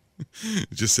 It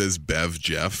just says Bev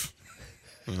Jeff.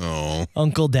 Oh.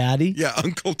 Uncle Daddy. Yeah,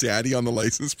 Uncle Daddy on the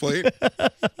license plate.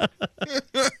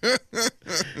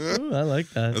 Ooh, I like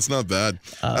that. That's not bad.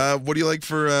 What do you like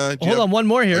for Hold on, one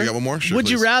more here. Oh, you got one more? Sure, Would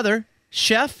you please. rather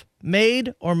chef,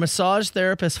 maid, or massage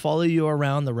therapist follow you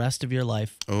around the rest of your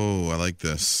life? Oh, I like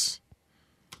this.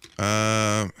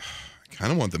 I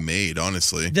kind of want the maid,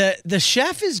 honestly. The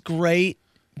chef is great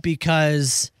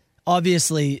because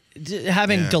obviously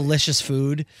having delicious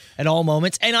food at all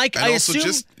moments, and I also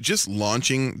assume just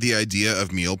launching the idea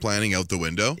of meal planning out the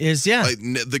window is like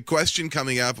the question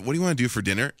coming up. What do you want to do for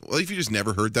dinner? Well, if you just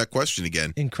never heard that question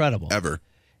again, incredible ever.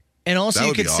 And also That you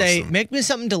would be could say, awesome. make me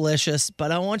something delicious,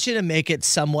 but I want you to make it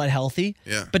somewhat healthy.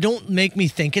 Yeah. But don't make me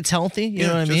think it's healthy. You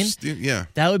know what I mean? Yeah,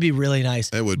 That would be really nice.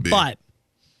 That would be. But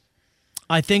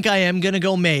I think I am going to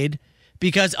go maid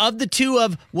because of the two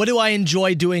of what do I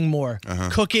enjoy doing more,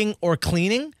 cooking or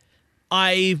cleaning,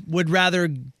 I would rather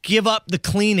give up the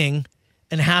cleaning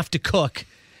and have to cook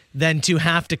than to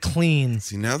have to clean.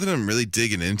 See, now that I'm really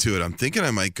digging into it, I'm thinking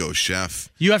I might go chef.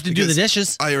 You have to do the Because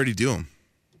dishes. I already do them.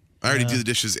 I already do the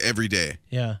dishes every day.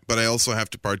 Yeah. But I also have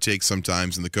to partake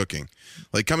sometimes in the cooking.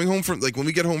 Like coming home from, like when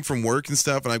we get home from work and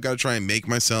stuff, and I've got to try and make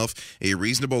myself a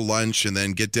reasonable lunch and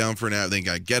then get down for an hour. Then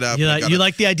I get up. You and I like- gotta- you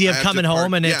like the idea I of have to coming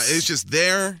home and it's- it's just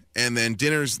there, and then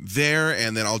dinner's there,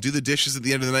 and then I'll do the dishes at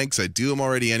the end of the night because I do them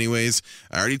already anyways.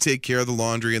 I already take care of the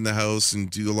laundry in the house and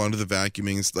do a lot of the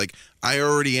vacuuming. It's like I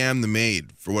already am the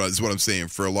maid for what is what I'm saying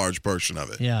for a large portion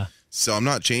of it. Yeah. So I'm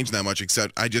not changing that much,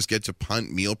 except I just get to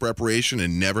punt meal preparation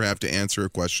and never have to answer a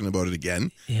question about it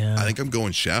again. Yeah. I think I'm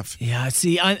going chef. Yeah,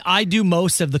 see, I do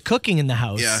most of the cooking in the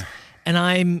house. Yeah. And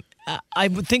I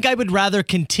would think I would rather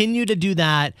continue to do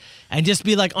that and just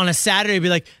be like on a Saturday, be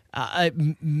like,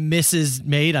 Mrs.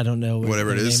 Maid, I don't know. Whatever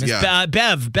her it is, name yeah.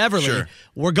 Beverly, Sure.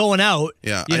 we're going out.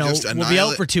 Yeah, we'll be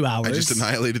out for 2 hours. I just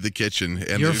annihilated the kitchen,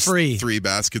 and You're there's free. 3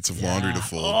 baskets of laundry to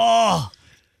fold. Oh,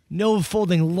 no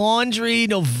folding laundry,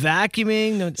 no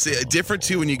vacuuming. No. See, different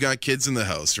too when you got kids in the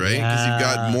house, right? Because you've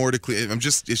got more to clean.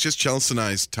 It's just Chelsea and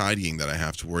I's tidying that I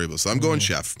have to worry about. So I'm going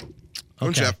chef.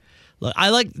 Going chef. Look, I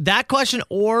like that question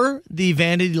or the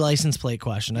vanity license plate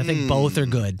question. I think both are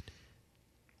good.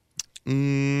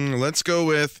 Let's go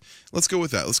with that. Let's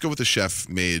go with the chef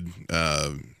made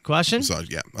Question? massage.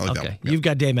 Yeah, I like that one. Yeah. You've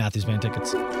got Dave Matthews Band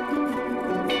tickets.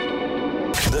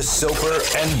 The Soper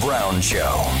and Brown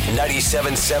Show.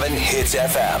 97.7 Hits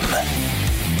FM.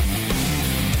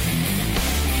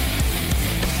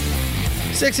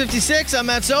 6:56. I'm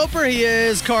Matt Soper. He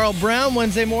is Carl Brown.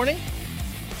 Wednesday morning.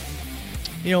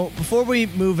 You know, before we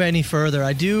move any further,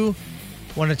 I do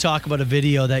want to talk about a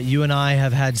video that you and I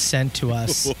have had sent to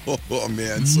us. Oh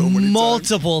man, so many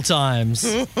multiple times.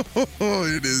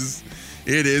 It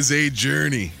is a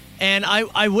journey. And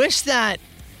I wish that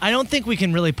I don't think we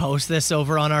can really post this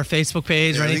over on our Facebook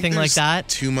page or I think anything like there's that.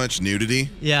 Too much nudity.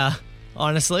 Yeah,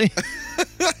 honestly.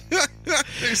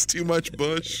 There's too much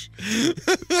bush.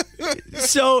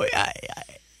 So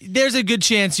there's a good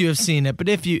chance you have seen it, but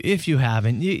if you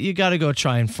haven't, you got to go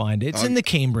try and find it. It's in the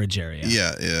Cambridge area.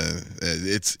 Yeah.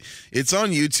 It's on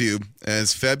YouTube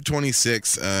as Feb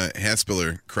 26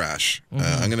 Hespeler crash.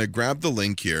 I'm gonna grab the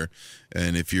link here,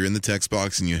 and if you're in the text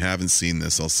box and you haven't seen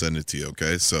this, I'll send it to you.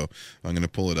 Okay, so I'm gonna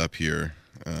pull it up here,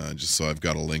 just so I've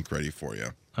got a link ready for you.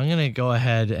 I'm gonna go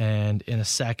ahead and in a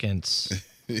second,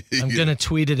 I'm gonna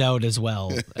tweet it out as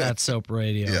well at Soap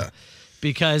Radio. Yeah,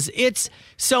 because it's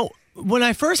so. When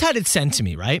I first had it sent to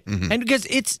me, right? And because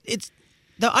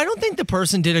I don't think the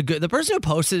person who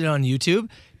posted it on YouTube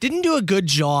didn't do a good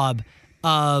job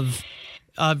of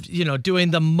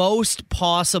doing the most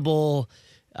possible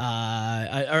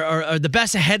or the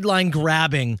best headline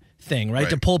grabbing thing, right?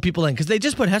 To pull people in, because they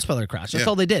just put Hespeler crash. That's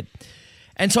all they did.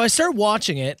 And so I started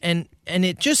watching it, and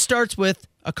it just starts with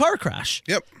a car crash.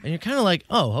 Yep. And you're kind of like,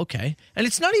 oh, okay. And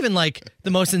it's not even like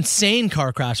the most insane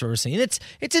car crash I've ever seen. It's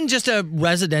in just a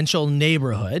residential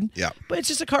neighborhood. Yeah. But it's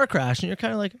just a car crash, and you're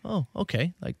kind of like, oh,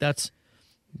 okay. Like, that's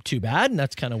too bad, and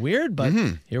that's kind of weird, but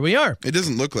here we are. It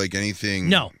doesn't look like anything.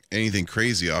 No. Anything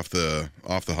crazy off the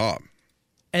hop.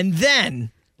 And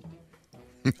then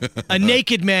a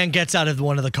naked man gets out of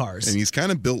one of the cars. And he's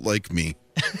kind of built like me.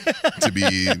 to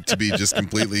be just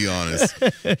completely honest,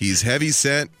 he's heavy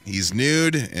set, he's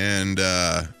nude, and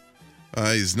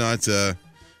he's not. He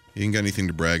ain't got anything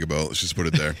to brag about. Let's just put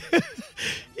it there.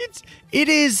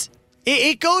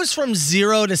 It goes from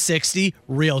 0 to 60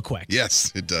 real quick.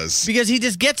 Yes, it does. Because he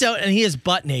just gets out and he is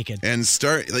butt naked. And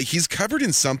he's covered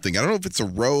in something. I don't know if it's a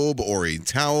robe or a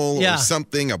towel or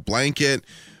something, a blanket.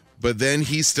 But then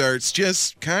he starts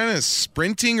just kind of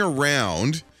sprinting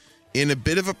around in a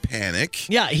bit of a panic.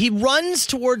 Yeah, he runs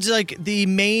towards like the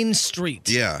main street.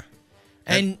 Yeah.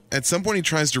 And at some point he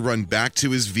tries to run back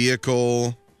to his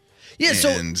vehicle. Yeah, so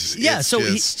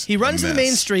he runs to the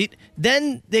main street,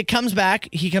 then he comes back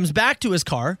to his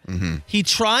car. He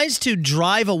tries to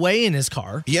drive away in his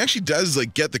car. He actually does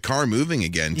get the car moving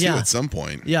again too at some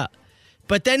point. Yeah.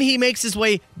 But then he makes his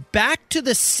way back to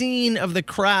the scene of the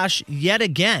crash yet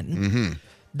again.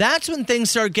 That's when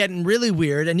things start getting really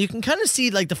weird, and you can kind of see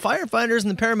the firefighters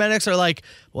and the paramedics are like,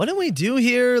 what do we do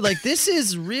here? This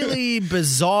is really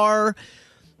bizarre.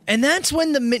 And that's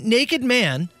when the naked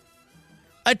man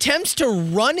attempts to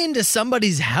run into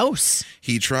somebody's house.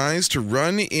 He tries to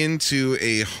run into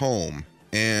a home,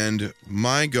 and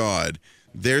my God,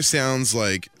 there sounds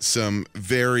like some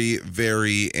very,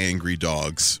 very angry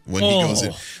dogs when he goes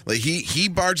in. He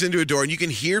barges into a door, and you can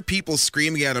hear people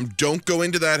screaming at him, "Don't go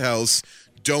into that house.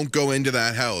 Don't go into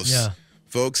that house." Yeah.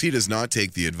 Folks, he does not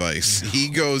take the advice. He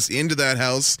goes into that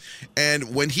house,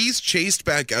 and when he's chased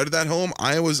back out of that home,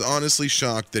 I was honestly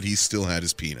shocked that he still had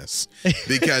his penis.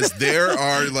 Because there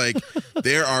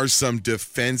are some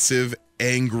defensive,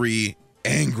 angry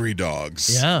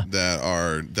dogs that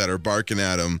are barking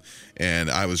at him,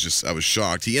 and I was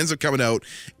shocked. He ends up coming out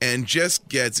and just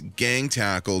gets gang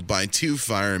tackled by 2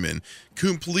 firemen,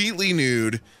 completely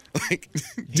nude.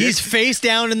 He's face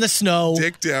down in the snow.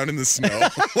 Dick down in the snow.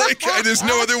 There's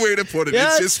no other way to put it. Yeah,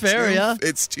 it's just fair,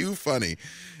 it's too funny.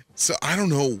 So I don't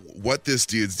know what this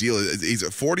dude's deal is. He's a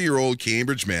 40-year-old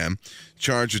Cambridge man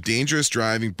charged with dangerous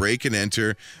driving, break and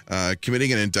enter,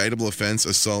 committing an indictable offense,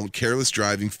 assault, careless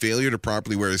driving, failure to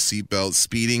properly wear a seatbelt,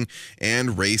 speeding,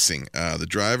 and racing. The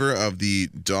driver of the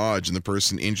Dodge and the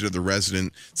person injured of the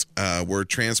resident were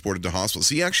transported to hospital.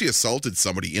 So he actually assaulted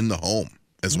somebody in the home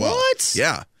as well. What?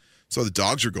 Yeah. So the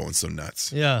dogs are going so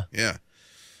nuts. Yeah. Yeah.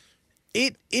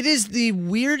 It is the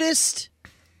weirdest,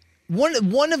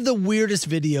 one of the weirdest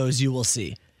videos you will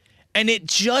see. And it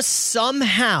just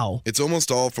somehow... It's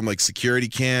almost all from like security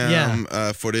cam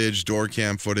footage, door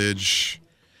cam footage.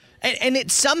 And it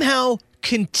somehow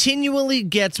continually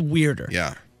gets weirder.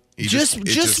 Yeah. It just when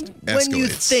you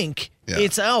escalates. think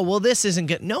it's, oh, well, this isn't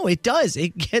good. No, it does.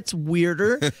 It gets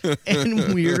weirder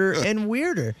and weirder and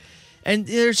weirder. And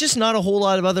there's just not a whole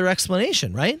lot of other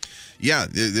explanation, right? Yeah,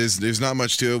 there's not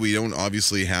much to it. We don't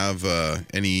obviously have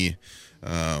any...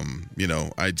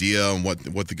 idea on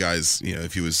what the guy's,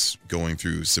 if he was going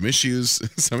through some issues.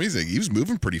 Somebody's like, he was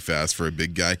moving pretty fast for a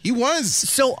big guy. He was.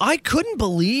 So I couldn't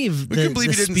believe the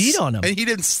speed on him. And he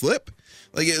didn't slip.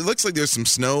 Like, it looks like there's some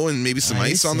snow and maybe some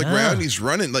ice on the ground. He's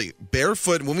running like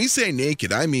barefoot. When we say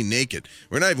naked, I mean naked.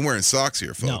 We're not even wearing socks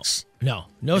here, folks.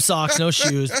 No socks, no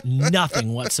shoes,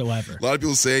 nothing whatsoever. A lot of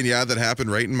people saying, yeah, that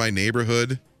happened right in my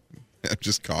neighborhood. I'm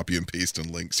just copy and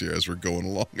pasting links here as we're going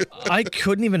along. I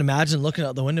couldn't even imagine looking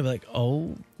out the window and be like,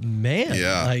 oh, man.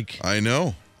 Yeah, I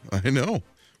know.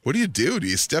 What do? Do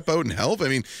you step out and help? I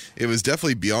mean, it was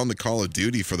definitely beyond the call of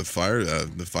duty for the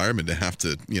firemen to have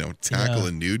to, tackle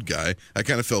a nude guy. I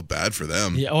kind of felt bad for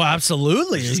them. Yeah, oh,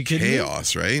 absolutely. It's just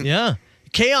chaos, right? Yeah.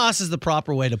 Chaos is the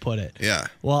proper way to put it. Yeah.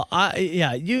 Well,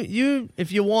 you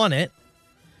if you want it,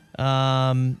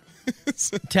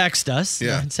 text us.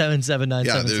 Yeah.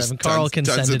 77977. Carl can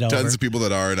send it over. Tons of people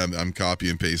that are, and I'm copy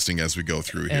and pasting as we go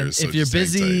through here. And so if you're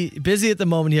busy at the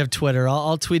moment, you have Twitter.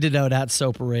 I'll tweet it out at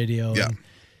Soper Radio. Yeah.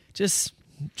 Just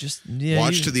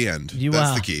watch to the end.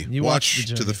 That's the key. You watch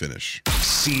to the finish.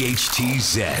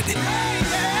 CHTZ.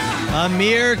 A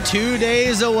mere 2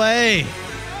 days away.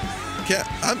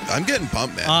 I'm getting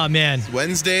pumped, man. Oh, man. It's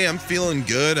Wednesday. I'm feeling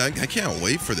good. I can't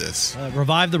wait for this.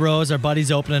 Revive the Rose. Our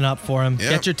buddy's opening up for him. Yeah.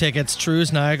 Get your tickets.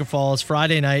 Trues, Niagara Falls,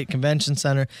 Friday night, Convention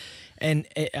Center. And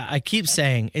I keep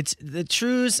saying, it's the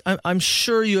Trues. I'm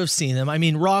sure you have seen them. I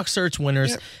mean, Rock Search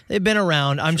winners, they've been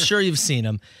around. I'm sure you've seen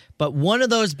them. But one of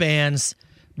those bands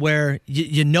where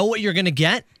you know what you're going to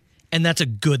get, and that's a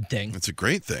good thing. It's a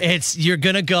great thing. You're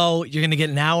going to get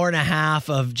an hour and a half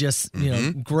of just,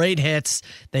 great hits.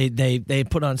 They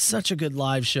put on such a good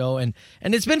live show, and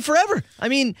it's been forever. I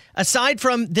mean, aside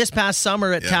from this past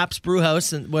summer at Taps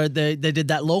Brewhouse, where they did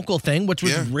that local thing, which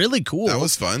was really cool. That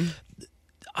was fun.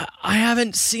 I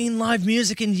haven't seen live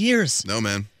music in years. No,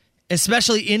 man.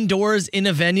 Especially indoors in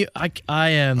a venue.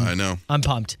 I know. I'm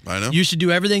pumped. I know. You should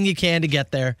do everything you can to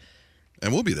get there.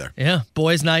 And we'll be there. Yeah,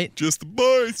 boys' night. Just the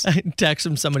boys. I texted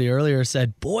him somebody earlier,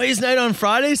 said, boys' night on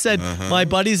Friday? Said, my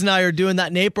buddies and I are doing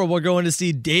that in April. We're going to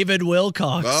see David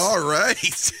Wilcox. All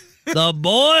right. The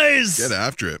boys. Get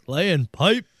after it. Playing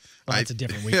pipe. Well, that's a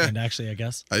different weekend, actually, I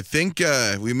guess. I think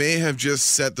we may have just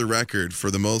set the record for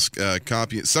the most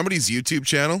copy. Somebody's YouTube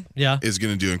channel is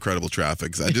going to do incredible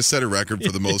traffic. I just set a record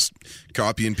for the most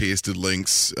copy and pasted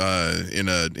links in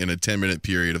a 10-minute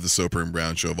period of the Soper and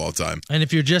Brown show of all time. And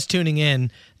if you're just tuning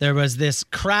in, there was this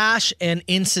crash and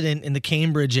incident in the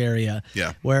Cambridge area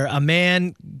where a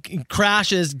man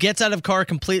crashes, gets out of car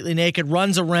completely naked,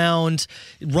 runs around,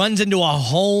 runs into a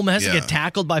home, has to get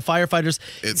tackled by firefighters.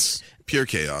 It's pure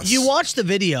chaos. You watch the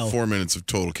video. 4 minutes of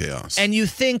total chaos. And you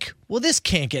think, well, this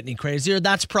can't get any crazier.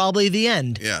 That's probably the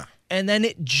end. Yeah. And then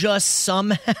it just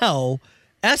somehow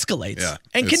escalates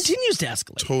and continues to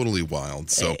escalate. Totally wild.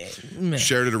 So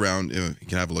shared it around. You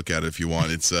can have a look at it if you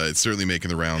want. It's certainly making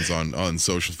the rounds on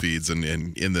social feeds and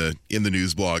in the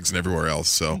news blogs and everywhere else.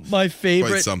 So quite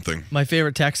something. My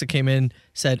favorite text that came in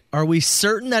said, "Are we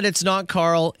certain that it's not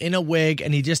Carl in a wig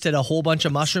and he just did a whole bunch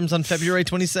of mushrooms on February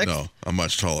 26th?" No, I'm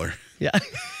much taller. Yeah.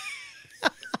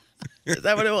 Is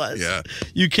that what it was? Yeah.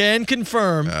 You can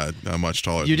confirm. I'm much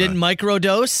taller. You didn't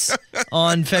microdose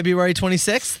on February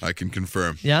 26th? I can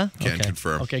confirm. Yeah? Can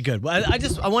confirm. Okay, good. Well,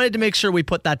 I wanted to make sure we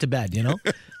put that to bed, I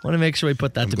want to make sure we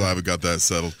put that to bed. I'm glad we got that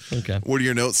settled. Okay. What do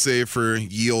your notes say for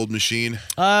Ye Old Machine?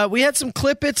 We had some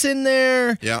Clip-Its in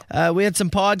there. Yeah. We had some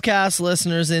podcast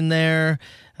listeners in there.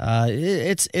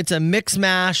 It's a mix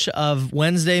mash of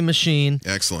Wednesday Machine.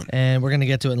 Excellent. And we're going to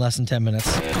get to it in less than 10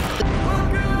 minutes.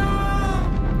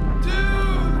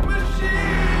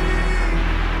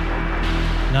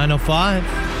 905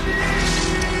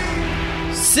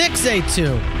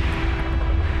 682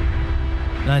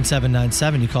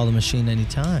 9797. You call the machine The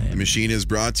anytime. machine is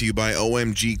brought to you by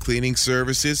OMG Cleaning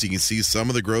Services. You can see some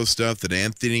of the gross stuff that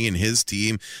Anthony and his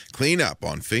team clean up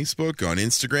on Facebook, on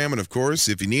Instagram, and of course,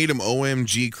 if you need them,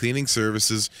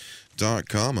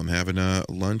 OMGCleaningservices.com. I'm having a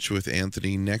lunch with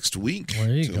Anthony next week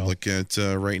There you to go. look at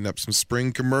writing up some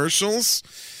spring commercials,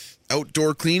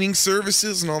 outdoor cleaning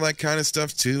services, and all that kind of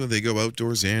stuff too. They go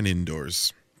outdoors and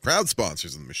indoors. Proud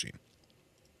sponsors of the machine.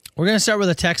 We're going to start with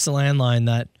a text landline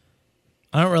that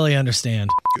I don't really understand.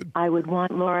 I would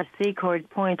want Laura Secord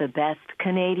point the best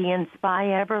Canadian spy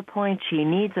ever point. She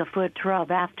needs a foot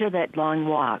rub after that long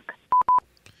walk.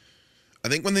 I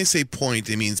think when they say point,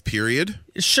 it means period.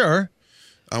 Sure.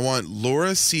 I want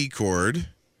Laura Secord,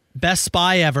 Best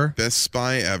spy ever. best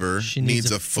spy ever, She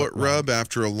needs a foot rub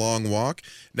after a long walk.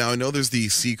 Now, I know there's the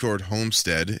Secord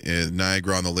Homestead in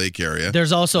Niagara on the Lake area.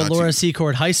 There's also Not Laura too-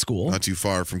 Secord High School. Not too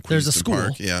far from There's a Queenston school.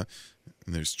 Park. Yeah.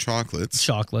 And there's chocolates.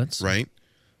 Chocolates. Right?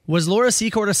 Was Laura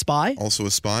Secord a spy? Also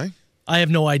a spy. I have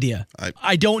no idea.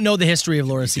 I don't know the history of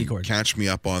Laura Secord. Catch me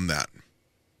up on that.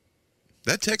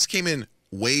 That text came in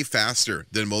way faster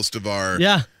than most of our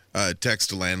text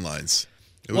to landlines.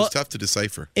 It was Well, tough to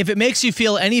decipher. If it makes you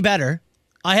feel any better,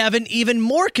 I have an even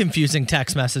more confusing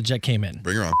text message that came in.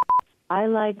 Bring her on. I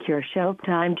like your show, but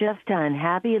I'm just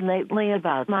unhappy lately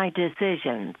about my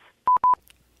decisions.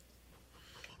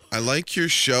 I like your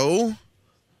show.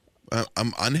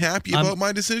 I'm unhappy about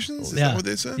my decisions. Is that what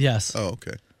they said? Yes. Oh,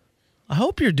 okay. I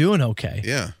hope you're doing okay.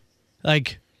 Yeah.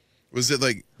 Like, was it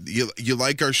like you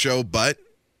like our show, but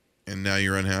and now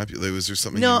you're unhappy? Like, was there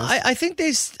something? no, you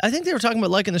missed? I think they were talking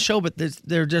about liking the show, but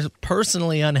they're just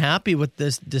personally unhappy with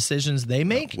this decisions they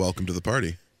make. Welcome to the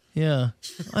party. Yeah.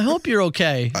 I hope you're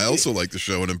okay. I also like the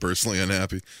show, and I'm personally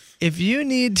unhappy. If you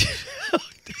need to,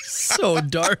 so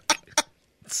dark.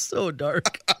 So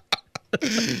dark.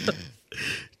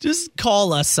 Just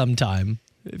call us sometime.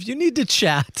 If you need to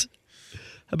chat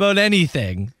about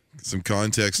anything. Some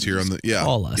context here on the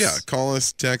call us. Yeah, call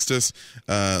us, text us.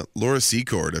 Laura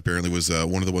Secord apparently was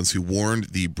one of the ones who warned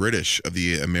the British of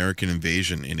the American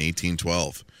invasion in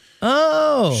 1812.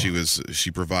 Oh.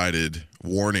 She provided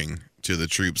warning to the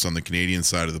troops on the Canadian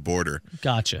side of the border.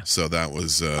 Gotcha. So that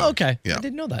was Okay. Yeah, I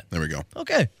didn't know that. there we go.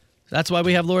 Okay. That's why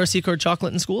we have Laura Secord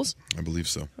chocolate in schools? I believe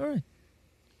so. All right.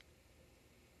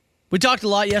 We talked a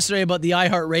lot yesterday about the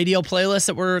iHeartRadio playlist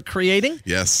that we're creating.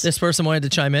 Yes. This person wanted to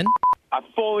chime in. I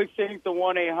fully think the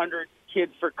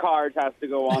 1-800-KIDS for Cars has to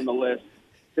go on the list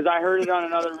because I heard it on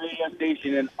another radio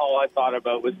station and all I thought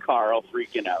about was Carl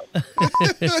freaking out.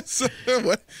 So,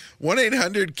 what?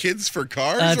 1-800-KIDS for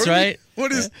Cars? That's right.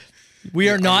 What is? We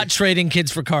are not trading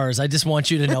kids for cars. I just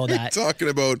want you to know that. Talking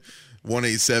about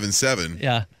 1-877.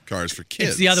 Yeah. Cars for kids.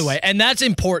 It's the other way. And that's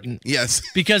important. Yes.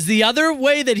 Because the other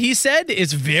way that he said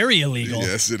is very illegal.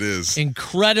 Yes, it is.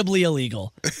 Incredibly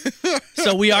illegal.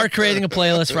 So we are creating a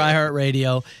playlist for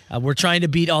iHeartRadio. We're trying to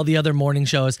beat all the other morning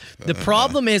shows. The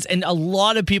problem is, and a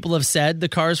lot of people have said the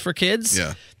Cars for Kids.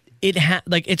 Yeah.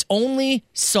 It's only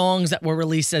songs that were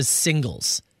released as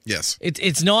singles. Yes.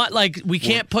 It's not like we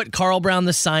can't put Carl Brown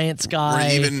the Science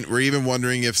Guy. We're even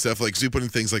wondering if stuff like, so we put in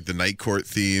things like the Night Court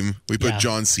theme. We put Yeah.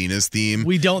 John Cena's theme.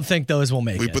 We don't think those will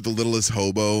make We it. put the Littlest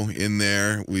Hobo in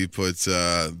there. We put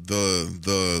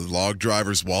the Log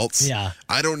Driver's Waltz. Yeah.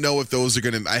 I don't know if those are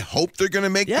gonna. I hope they're gonna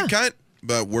make the cut,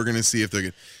 but we're gonna see if they're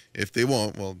gonna. If they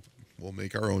won't, well, we'll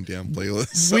make our own damn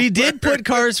playlist. We did put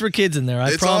Cars for Kids in there.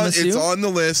 I promise you. It's on the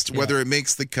list. Whether it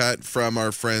makes the cut from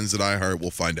our friends at iHeart,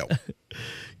 we'll find out.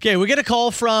 Okay, we get a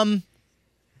call from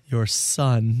your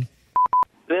son.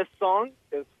 This song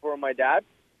is for my dad,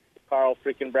 Carl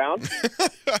freaking Brown.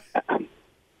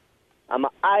 I'm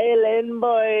an island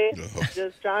boy,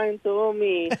 just trying to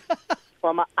me.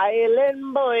 I'm an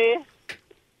island boy.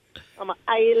 I'm an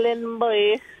island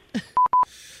boy.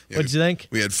 What'd you think?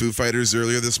 We had Foo Fighters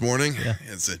earlier this morning. Yeah.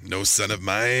 It's a No Son of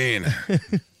Mine.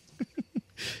 Do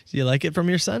you like it from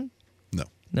your son? No.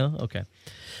 No? Okay.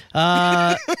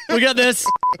 We got this.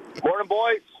 Morning,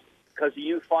 boys. Because of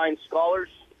you fine scholars,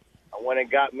 I went and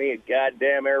got me a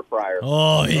goddamn air fryer.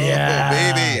 Oh,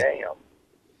 yeah. baby. Damn.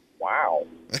 Wow.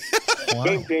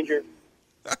 Game changer.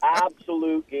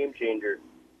 Absolute game changer.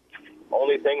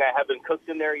 Only thing I haven't cooked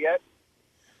in there yet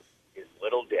is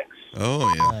little dicks.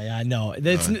 Oh, yeah. Yeah, no. It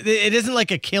isn't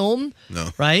like a kiln. No.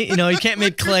 Right? You know, you can't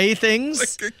make clay things.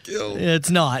 Like a kiln. It's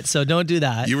not, so don't do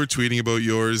that. You were tweeting about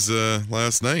yours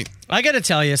last night. I got to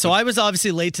tell you, so I was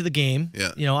obviously late to the game.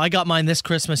 Yeah. You know, I got mine this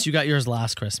Christmas. You got yours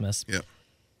last Christmas. Yeah.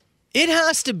 It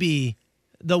has to be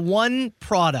the one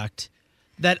product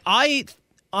that I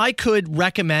could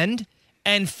recommend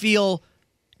and feel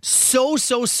so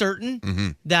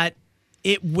certain that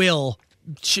it will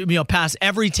pass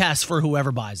every test for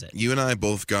whoever buys it. You and I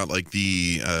both got like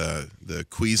the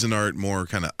Cuisinart more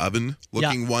kind of oven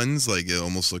looking ones. Like it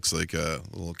almost looks like a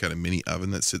little kind of mini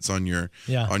oven that sits on your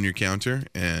counter.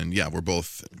 And yeah, we're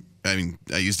both. I mean,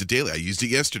 I used it daily. I used it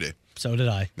yesterday. So did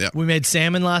I. Yeah. We made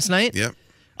salmon last night. Yep.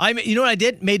 You know what I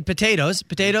did? Made potatoes.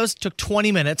 Potatoes took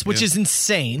 20 minutes, which is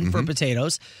insane for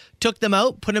potatoes. Took them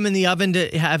out, put them in the oven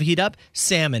to have heat up.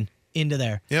 Salmon into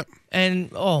there. Yep. And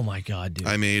oh my God, dude!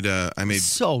 I made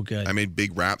so good. I made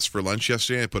big wraps for lunch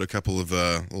yesterday. I put a couple of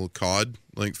little cod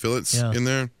like fillets in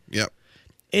there. Yep.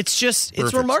 It's just Perfect.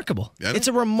 it's remarkable. Yeah, it's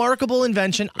a remarkable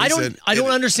invention. I don't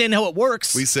understand how it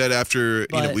works. We said after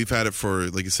we've had it for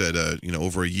like I said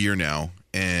over a year now,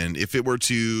 and if it were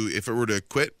to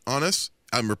quit on us,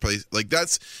 I'm replaced. Like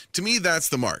that's to me that's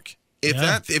the mark.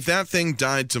 If that thing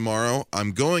died tomorrow,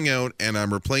 I'm going out and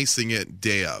I'm replacing it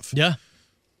day of. Yeah.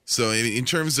 So in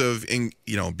terms of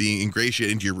being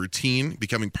ingratiated into your routine,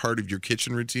 becoming part of your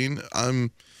kitchen routine,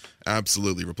 I'm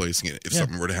absolutely replacing it if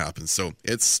something were to happen. So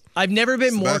I've never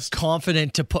been more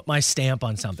confident to put my stamp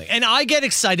on something. And I get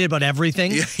excited about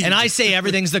everything. Yeah, and I say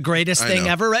everything's the greatest thing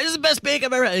ever. It's the best bake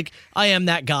I've ever had. Like, I am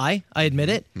that guy. I admit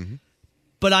it. Mm-hmm.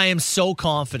 But I am so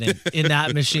confident in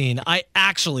that machine. I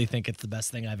actually think it's the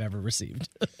best thing I've ever received.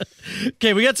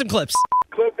 Okay, we got some clips.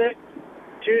 Clip it.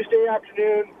 Tuesday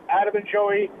afternoon, Adam and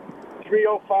Joey,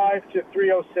 3:05 to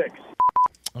 3:06.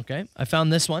 Okay, I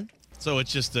found this one. So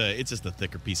it's just a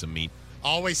thicker piece of meat.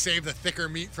 Always save the thicker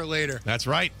meat for later. That's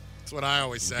right. That's what I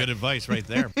always say. Good advice right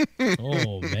there.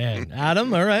 Oh, man.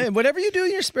 Adam, all right. Whatever you do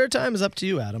in your spare time is up to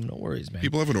you, Adam. No worries, man.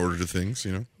 People have an order to things,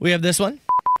 We have this one.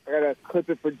 I got to clip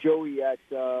it for Joey at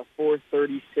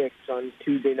 4:36 on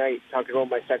Tuesday night, talking about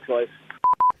my sex life.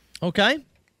 Okay.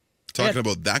 Talking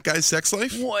about that guy's sex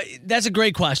life? Well, that's a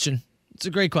great question. It's a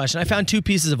great question. I found 2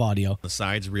 pieces of audio. The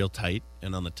side's real tight,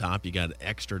 and on the top, you got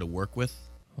extra to work with.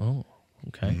 Oh,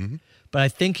 okay. Mm-hmm. But I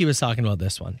think he was talking about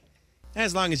this one.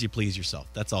 As long as you please yourself.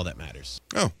 That's all that matters.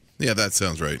 Oh, yeah, that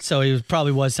sounds right. So he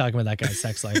probably was talking about that guy's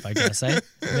sex life, I guess, eh?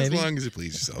 Maybe? As long as you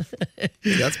please yourself.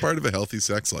 That's part of a healthy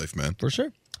sex life, man. For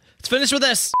sure. Let's finish with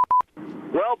this.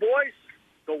 Well, boys,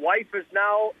 the wife is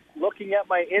now looking at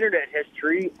my internet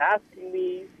history, asking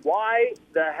me, why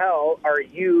the hell are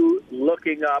you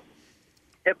looking up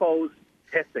hippos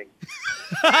pissing?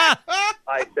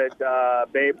 I said,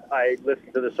 babe, I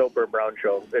listened to the Soper and Brown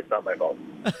show. It's not my fault.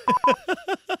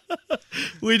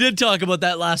 We did talk about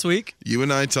that last week. You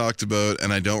and I talked about,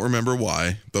 and I don't remember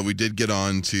why, but we did get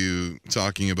on to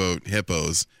talking about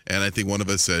hippos. And I think one of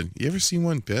us said, you ever seen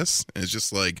one piss? And it's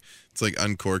just like, it's like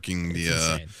uncorking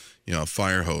the,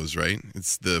 fire hose, right?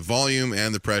 It's the volume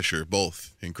and the pressure,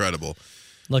 both incredible.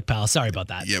 Look, pal, sorry about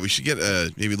that. Yeah, we should get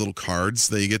maybe little cards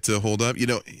that you get to hold up.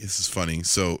 This is funny.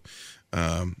 So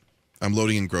I'm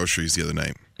loading in groceries the other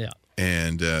night. Yeah.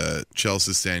 And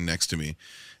Chelsea's standing next to me.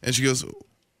 And she goes,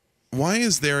 why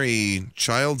is there a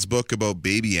child's book about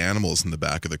baby animals in the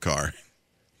back of the car?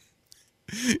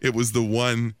 It was the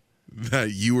one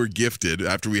that you were gifted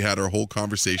after we had our whole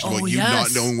conversation about you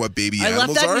not knowing what baby animals are. I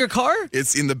left that in your car?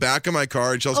 It's in the back of my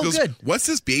car. And Chelsea goes, good. What's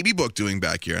this baby book doing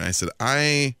back here? And I said,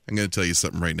 I'm going to tell you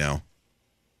something right now.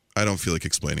 I don't feel like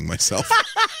explaining myself.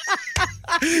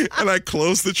 And I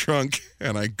closed the trunk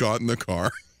and I got in the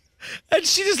car. And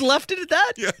she just left it at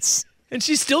that? Yes. And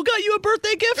she still got you a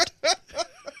birthday gift?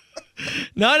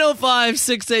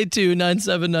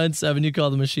 905-682-9797. You call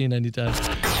the machine anytime.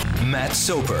 Matt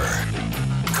Soper,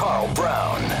 Carl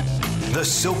Brown, The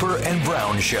Soper and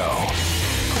Brown Show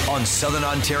on Southern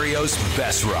Ontario's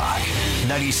best rock,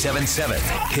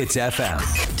 97.7 Hits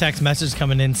FM. Text message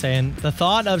coming in saying, the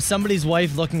thought of somebody's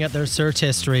wife looking at their search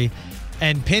history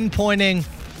and pinpointing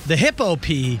the hippo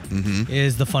pee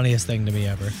is the funniest thing to me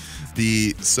ever.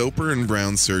 The Soper and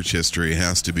Brown search history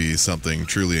has to be something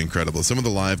truly incredible. Some of the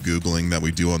live Googling that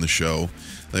we do on the show,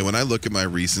 like when I look at my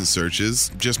recent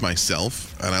searches, just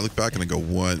myself, and I look back and I go,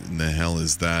 what in the hell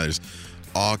is that? There's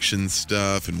auction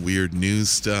stuff and weird news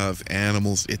stuff,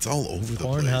 animals. It's all over the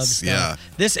place. Yeah.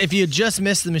 This, if you just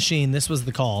missed the machine, this was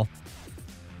the call.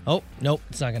 Oh, nope,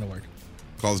 it's not going to work.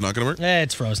 Call's not going to work?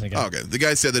 It's frozen again. Okay. The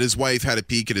guy said that his wife had a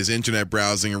peek at his internet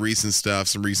browsing and recent stuff,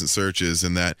 some recent searches,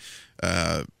 and that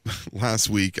last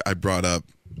week I brought up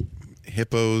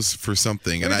hippos for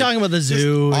something. We're talking about the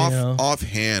zoo.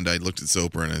 Offhand, I looked at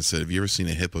Soper and I said, have you ever seen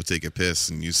a hippo take a piss?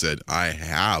 And you said, I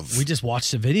have. We just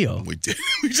watched a video. We did.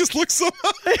 We just looked so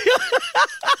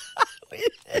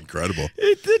incredible.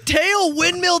 The tail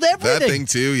windmilled everything. That thing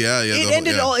too, yeah. It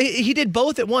ended all. He did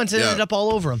both at once. It ended up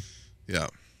all over him. Yeah.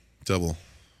 Double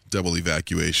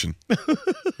evacuation.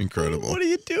 Incredible. What are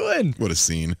you doing? What a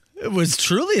scene. It was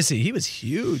truly a scene. He was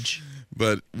huge.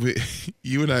 But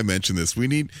you and I mentioned this. We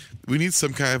need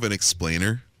some kind of an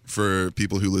explainer for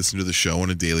people who listen to the show on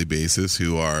a daily basis,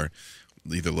 who are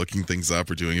either looking things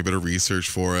up or doing a bit of research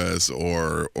for us,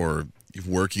 or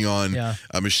working on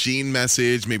a machine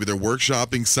message. Maybe they're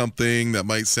workshopping something that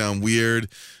might sound weird.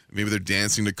 Maybe they're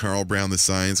dancing to Carl Brown, the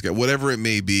Science Guy. Whatever it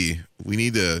may be, we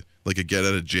need to like a get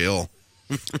out of jail.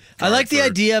 I like the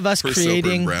idea of us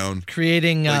creating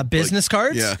business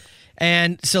cards. Yeah.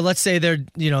 And so let's say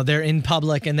they're in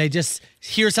public and they just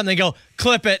hear something, go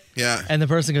clip it. Yeah. And the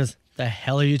person goes, "The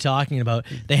hell are you talking about?"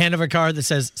 They hand over a card that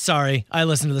says, "Sorry, I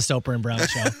listen to the Soper and Brown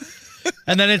show."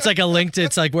 And then it's like a link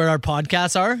to where our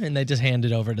podcasts are, and they just hand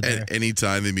it over to there.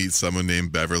 Anytime they meet someone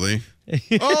named Beverly.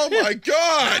 Oh my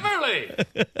God! Beverly!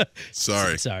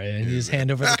 Sorry, and you just hand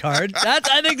over the card.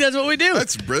 I think that's what we do.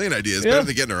 That's a brilliant idea. It's better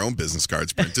than getting our own business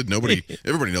cards printed.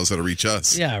 Everybody knows how to reach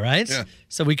us. Yeah, right? Yeah.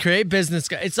 So we create business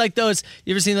cards. It's like those,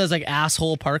 you ever seen those like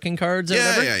asshole parking cards or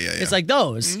whatever? Yeah. It's like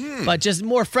those, but just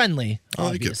more friendly,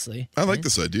 obviously. I like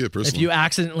this idea personally. If you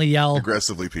accidentally yell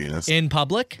aggressively penis in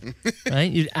public,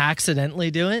 right? You accidentally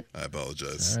do it. I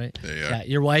apologize. All right. There you are. Yeah,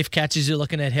 your wife catches you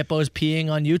looking at hippos peeing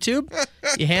on YouTube.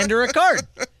 You hand her a card.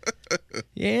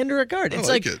 It's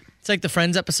like it. It's like the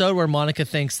Friends episode where Monica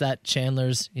thinks that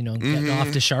Chandler's, getting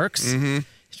off to sharks. Mm-hmm.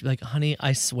 She'd be like, "Honey,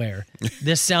 I swear,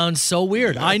 this sounds so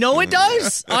weird. I know it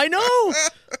does. I know,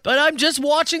 but I'm just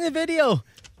watching the video."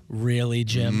 Really,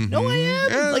 Jim? No, I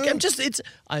am.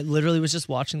 I literally was just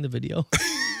watching the video.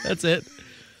 That's it.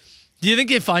 Do you think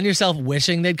you find yourself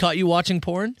wishing they'd caught you watching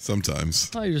porn? Sometimes.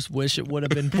 I just wish it would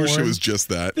have been porn. Wish it was just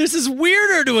that. This is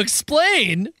weirder to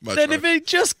explain than if it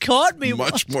just caught me.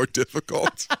 Much more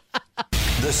difficult.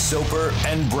 The Soper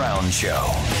and Brown Show.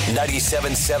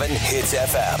 97.7 Hits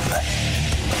FM.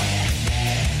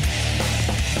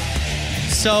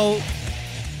 So,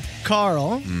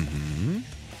 Carl,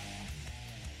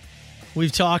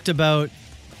 we've talked about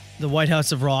the White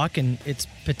House of Rock and its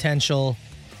potential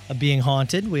of being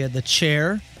haunted. We had the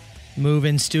Chair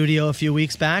move-in studio a few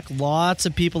weeks back. Lots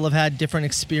of people have had different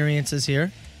experiences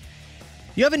here.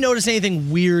 You haven't noticed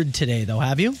anything weird today, though,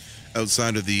 have you?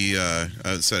 Outside of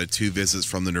two visits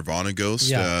from the Nirvana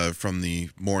Ghost, from the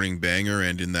Morning Banger,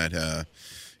 and in that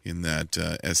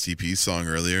STP song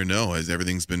earlier, no,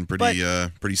 everything's been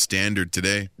pretty standard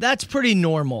today. That's pretty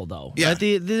normal, though. Yeah. Right?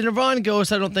 The Nirvana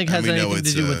Ghost, I don't think has anything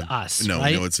to do with us. No,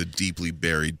 right? no, it's a deeply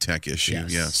buried tech issue.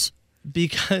 Yes.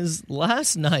 Because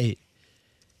last night,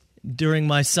 during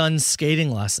my son's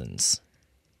skating lessons,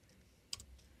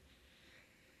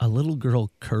 a little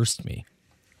girl cursed me.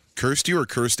 Cursed you or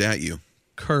cursed at you?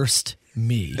 Cursed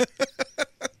me.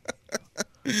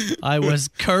 I was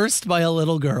cursed by a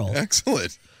little girl.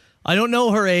 Excellent. I don't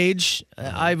know her age.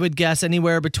 I would guess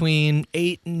anywhere between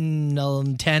 8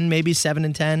 and 10, maybe 7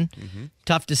 and 10. Mm-hmm.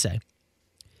 Tough to say.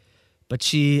 But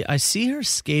I see her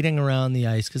skating around the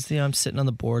ice because I'm sitting on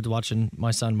the boards watching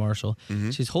my son Marshall. Mm-hmm.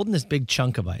 She's holding this big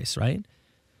chunk of ice, right?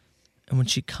 And when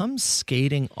she comes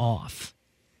skating off,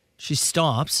 she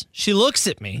stops. She looks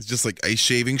at me. It's just like ice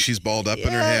shaving. She's balled up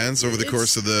in her hands over the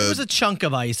course of the... It was a chunk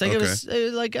of ice. Like It was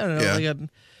like, I don't know, like a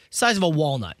size of a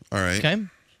walnut. All right. Okay?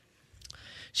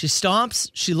 She stops.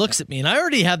 She looks at me. And I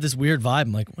already have this weird vibe.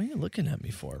 I'm like, what are you looking at me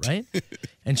for, right?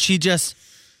 And she just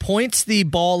points the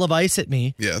ball of ice at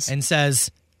me. Yes. And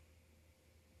says,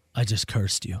 "I just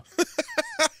cursed you."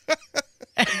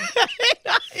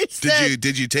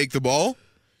 Did you take the ball?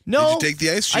 No. Did you take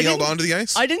the ice? She held on to the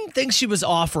ice? I didn't think she was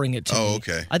offering it to me. Oh,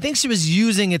 okay. I think she was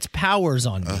using its powers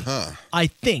on me. Uh-huh. I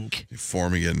think. You're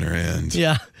forming it in her hand.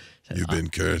 Yeah. You've been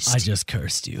cursed. I just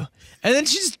cursed you. And then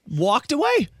she just walked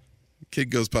away. Kid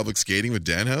goes public skating with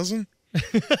Danhausen?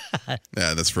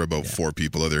 Yeah, that's for about 4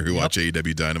 people out there who watch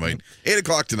AEW Dynamite. 8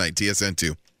 o'clock tonight, TSN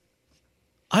 2.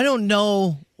 I don't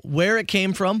know where it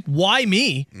came from. Why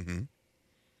me? Mm-hmm.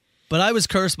 But I was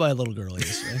cursed by a little girl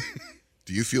yesterday.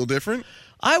 Do you feel different?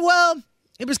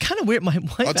 It was kind of weird. My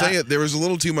wife, I'll tell you, there was a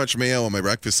little too much mayo on my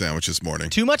breakfast sandwich this morning.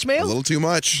 Too much mayo? A little too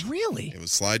much. Really? It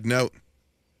was sliding out.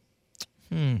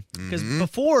 Because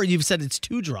before you've said it's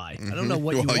too dry. I don't know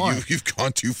what you want. You've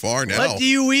gone too far now. What do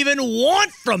you even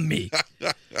want from me?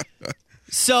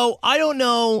 So I don't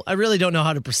know. I really don't know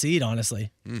how to proceed,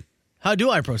 honestly. How do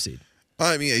I proceed?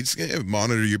 I mean, it's gonna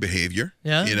monitor your behavior.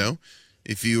 Yeah. You know,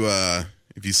 if you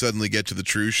suddenly get to the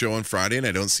True Show on Friday and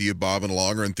I don't see you bobbing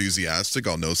along or enthusiastic,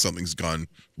 I'll know something's gone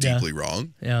deeply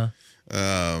wrong. Yeah.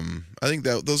 I think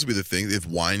that those would be the things. If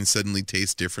wine suddenly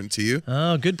tastes different to you.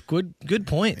 Oh, good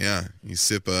point. Yeah. You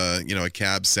sip a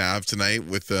Cab Sav tonight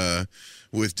with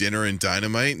dinner and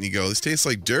Dynamite, and you go, this tastes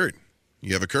like dirt.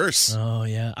 You have a curse. Oh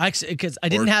yeah. Because I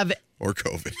didn't have or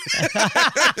COVID.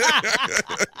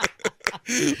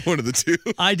 One of the two.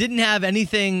 I didn't have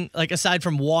anything like aside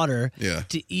from water Yeah.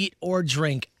 to eat or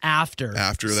drink after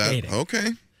skating. That.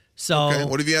 Okay. So Okay.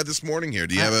 What have you had this morning here?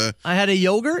 Do you have a? I had a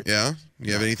yogurt. Yeah. Do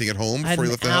you have anything at home I had before you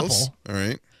an left the house? apple. All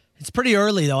right. It's pretty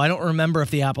early though. I don't remember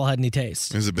if the apple had any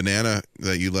taste. There's a banana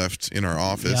that you left in our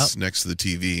office next to the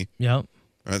TV. Yep.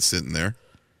 That's sitting there.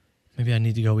 Maybe I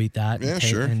need to go eat that Yeah,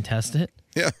 sure. and test it.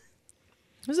 Yeah.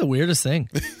 This is the weirdest thing.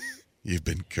 You've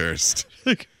been cursed.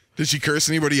 Did she curse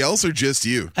anybody else or just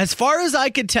you? As far as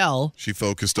I could tell, She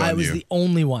focused on I was you. the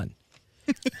only one.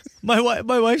 My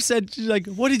wife said, she's like,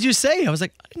 what did you say? I was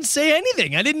like, I didn't say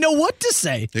anything. I didn't know what to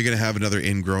say. You're going to have another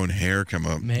ingrown hair come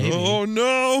up. Maybe. Oh,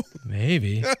 no.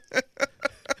 Maybe.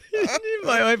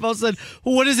 My wife also said,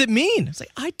 well, what does it mean? I was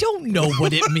like, I don't know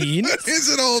what it means. What does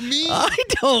it all mean? I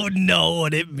don't know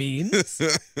what it means.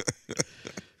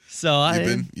 So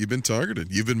You've been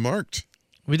targeted. You've been marked.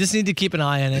 We just need to keep an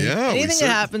eye on it. Yeah, anything that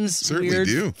happens weird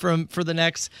for the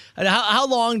next. And how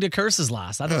long do curses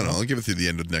last? I don't know. I'll give it through the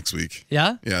end of next week.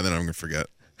 Yeah? Yeah, then I'm going to forget.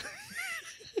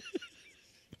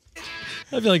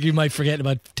 I feel like you might forget in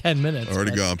about 10 minutes.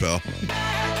 Already gone, pal.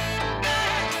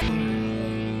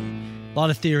 A lot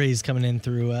of theories coming in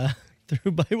through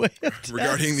by way of text.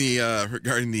 Regarding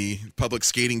the public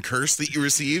skating curse that you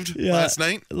received last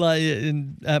night?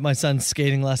 At my son's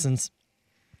skating lessons.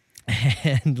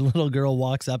 And the little girl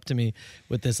walks up to me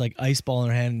with this like ice ball in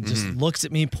her hand and just looks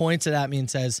at me, points it at me, and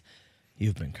says,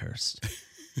 "You've been cursed."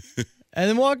 And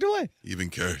then walked away. You've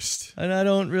been cursed. And I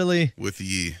don't really. With the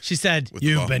E. She said,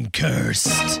 "You've been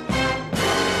cursed."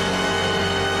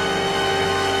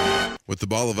 With the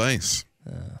ball of ice.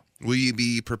 Will you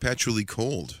be perpetually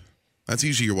cold? That's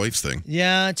usually your wife's thing.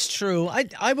 Yeah, it's true.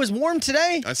 I was warm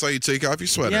today. I saw you take off your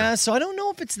sweater. Yeah, so I don't know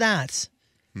if it's that.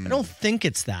 I don't think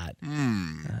it's that.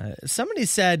 Somebody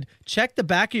said, check the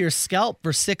back of your scalp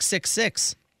for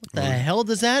 666. What the hell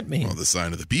does that mean? Well, the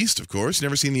sign of the beast, of course.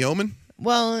 Never seen The Omen?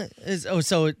 Well,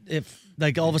 so if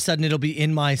like all of a sudden it'll be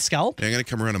in my scalp? Yeah, I'm going to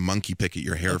come around and monkey pick at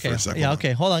your hair for a second. Yeah,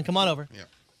 okay. Hold on. Come on over. Yeah.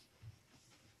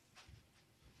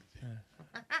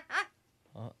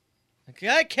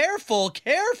 Okay, careful.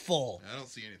 I don't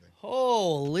see anything.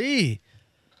 Holy.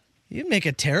 You'd make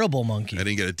a terrible monkey. I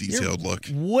didn't get a detailed look.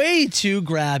 Way too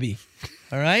grabby.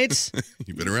 All right?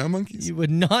 You been around monkeys? You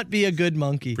would not be a good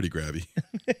monkey. Pretty grabby.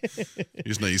 You're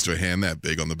just not used to a hand that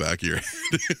big on the back of your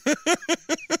head.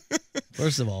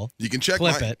 First of all, you can check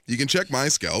it. You can check my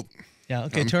scalp. Yeah,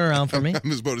 okay, turn around for me.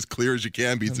 I'm about as clear as you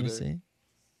can be today. See.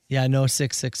 Yeah, no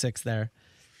 666 there.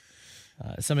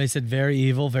 Somebody said very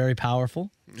evil, very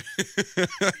powerful.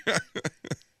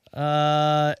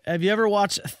 Have you ever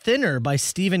watched Thinner by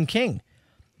Stephen King?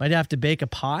 Might have to bake a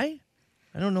pie?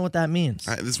 I don't know what that means.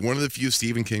 This is one of the few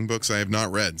Stephen King books I have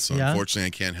not read, so unfortunately I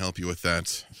can't help you with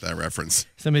that reference.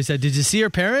 Somebody said, did you see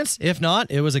her parents? If not,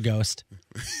 it was a ghost.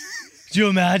 Could you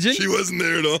imagine? She wasn't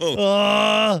there at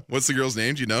all. What's the girl's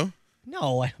name? Do you know?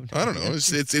 No, I don't know.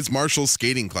 It's Marshall's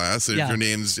skating class. Yeah. Her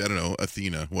name's, I don't know,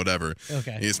 Athena, whatever.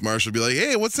 Okay. And it's Marshall be like,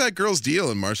 hey, what's that girl's deal?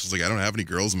 And Marshall's like, I don't have any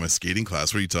girls in my skating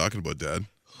class. What are you talking about, Dad?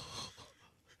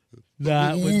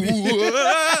 That would be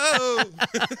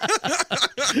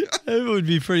it would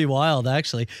be pretty wild,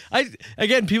 actually.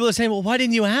 Again, people are saying, well, why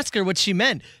didn't you ask her what she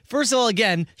meant? First of all,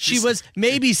 again, she was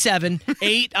maybe 7,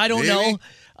 8, I don't know.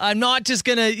 I'm not just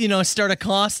going to, start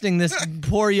accosting this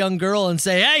poor young girl and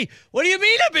say, hey, what do you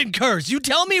mean I've been cursed? You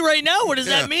tell me right now. What does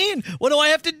that mean? What do I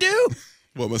have to do?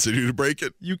 What must I do to break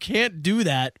it? You can't do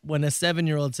that when a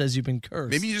 7-year-old says you've been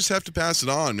cursed. Maybe you just have to pass it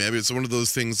on. Maybe it's one of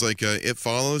those things like It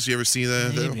Follows. You ever see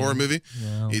the horror movie?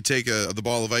 No. You take the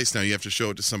ball of ice now. You have to show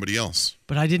it to somebody else.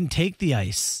 But I didn't take the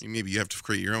ice. Maybe you have to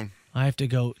create your own. I have to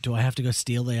go. Do I have to go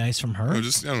steal the ice from her? No, I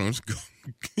don't know. Just go.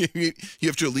 You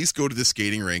have to at least go to the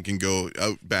skating rink and go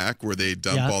out back where they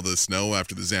dump all the snow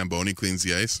after the Zamboni cleans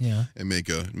the ice. Yeah. And make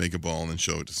a ball and then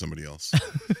show it to somebody else.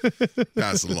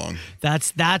 Pass it along.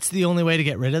 That's the only way to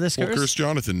get rid of this curse. We'll curse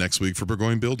Jonathan next week for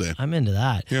Burgoyne Bill Day. I'm into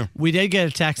that. Yeah. We did get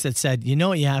a text that said, you know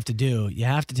what you have to do? You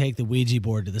have to take the Ouija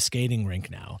board to the skating rink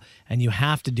now, and you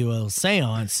have to do a little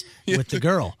seance with the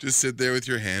girl. Just sit there with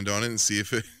your hand on it and see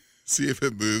if it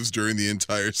moves during the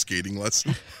entire skating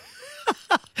lesson.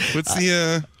 What's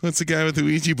the guy with the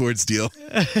Ouija board's deal?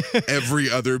 Every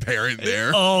other parent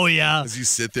there. Oh yeah. As you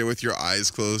sit there with your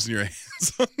eyes closed and your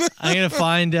hands on them. I'm gonna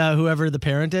find whoever the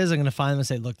parent is. I'm gonna find them and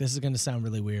say, look, this is gonna sound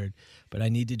really weird, but I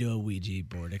need to do a Ouija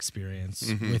board experience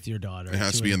with your daughter. It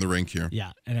has to be in the rink here.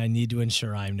 Yeah, and I need to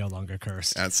ensure I'm no longer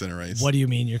cursed. At Center Ice. What do you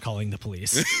mean you're calling the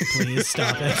police? Please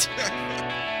stop it.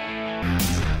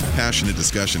 Passionate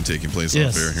discussion taking place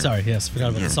on fair here. Sorry,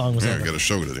 forgot about the song was over. I got a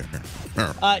show to do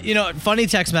here. Funny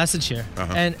text message here.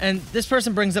 Uh-huh. And this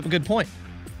person brings up a good point.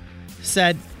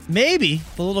 Said, maybe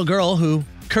the little girl who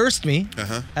cursed me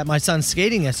Uh-huh. at my son's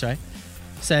skating yesterday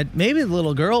said maybe the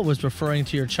little girl was referring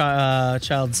to your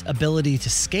child's ability to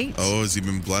skate. Oh, has he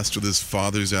been blessed with his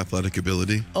father's athletic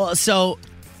ability? Oh, so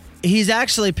he's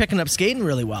actually picking up skating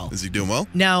really well. Is he doing well?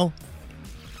 Now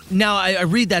I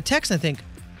read that text and I think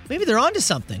maybe they're onto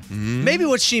something. Maybe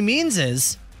what she means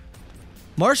is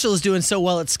Marshall is doing so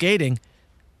well at skating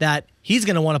that he's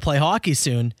going to want to play hockey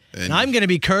soon, and I'm going to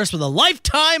be cursed with a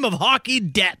lifetime of hockey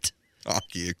debt.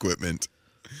 Hockey equipment.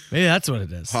 Maybe that's what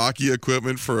it is. Hockey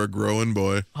equipment for a growing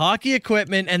boy. Hockey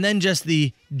equipment, and then just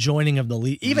the joining of the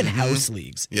league, even house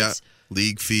leagues. Yeah.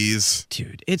 League fees.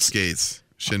 Dude, it's skates,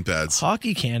 shin pads.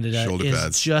 Hockey Canada shoulder is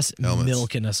pads, just helmets.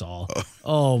 milking us all.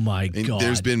 Oh my And God.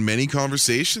 there's been many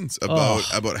conversations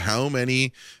about how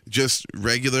many just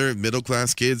regular middle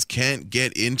class kids can't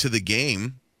get into the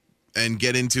game and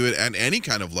get into it at any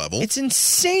kind of level. It's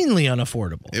insanely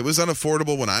unaffordable. It was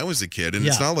unaffordable when I was a kid, and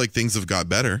it's Yeah. not like things have got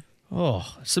better.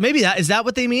 Oh, so maybe is that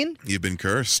what they mean? You've been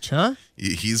cursed. Huh?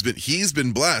 He's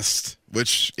been blessed,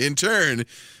 which in turn,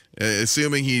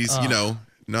 assuming he's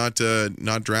not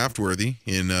draft worthy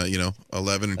in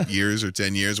 11 years or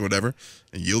 10 years, whatever,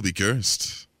 you'll be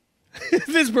cursed.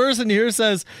 This person here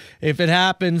says if it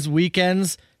happens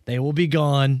weekends, they will be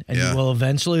gone, and Yeah. you will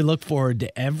eventually look forward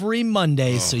to every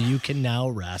Monday so you can now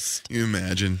rest. You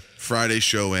imagine Friday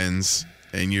show ends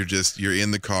and you're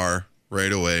in the car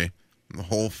right away, the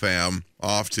whole fam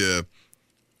off to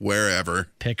wherever.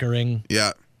 Pickering.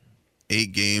 Yeah.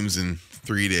 8 games in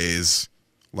 3 days.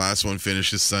 Last one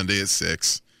finishes Sunday at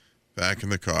 6. Back in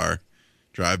the car.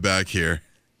 Drive back here.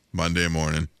 Monday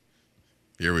morning.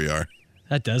 Here we are.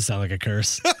 That does sound like a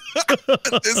curse.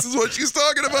 This is what she's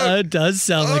talking about. It does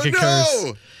sound like a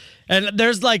curse. And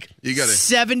there's like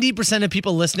 70% of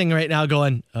people listening right now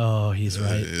going, oh, he's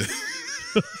right.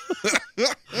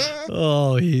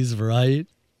 Oh, he's right.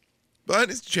 But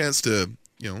it's a chance to,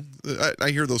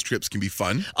 I hear those trips can be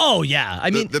fun. Oh, yeah.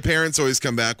 I mean, the parents always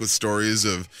come back with stories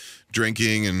of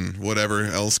drinking and whatever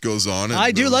else goes on.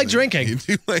 I do like drinking. You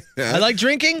do like that. I like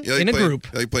drinking You like in a playing- group.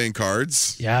 You like playing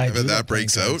cards. Yeah, I bet do that like playing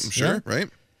breaks out, cards. I'm sure, Yeah. right?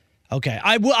 Okay.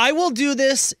 I will do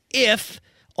this if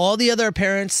all the other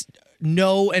parents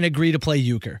know and agree to play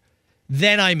euchre.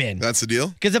 Then I'm in. That's the deal?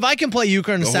 Because if I can play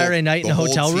euchre on a Saturday night in a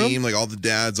hotel whole room, team, like all the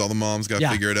dads, all the moms got to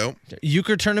figure it out.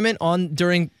 euchre tournament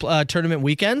during tournament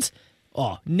weekends.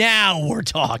 Oh, now we're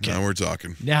talking. Now we're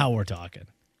talking. Now we're talking.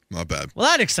 Not bad. Well,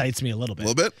 that excites me a little bit. A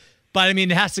little bit? But I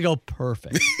mean, it has to go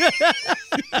perfect.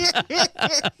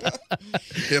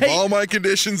 If all my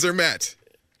conditions are met.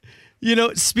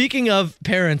 Speaking of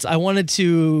parents, I wanted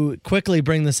to quickly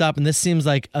bring this up, and this seems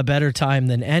like a better time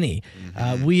than any.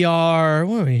 We are,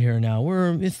 what are we here now?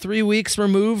 We're 3 weeks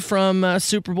removed from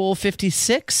Super Bowl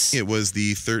 56. It was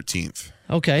the 13th.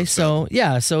 Okay, so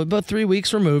about 3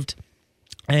 weeks removed.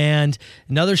 And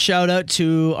another shout out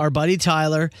to our buddy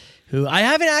Tyler, who I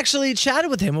haven't actually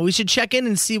chatted with him. We should check in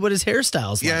and see what his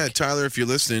hairstyle's like. Yeah, Tyler, if you're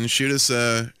listening, shoot us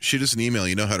an email.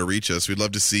 You know how to reach us. We'd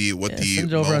love to see what the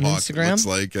send it over on mohawk Instagram. looks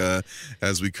like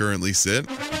as we currently sit.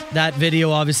 That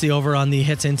video obviously over on the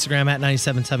Hits Instagram at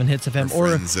 97.7 Hits FM. Our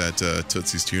friends at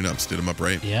Tootsie's Tune-Ups did them up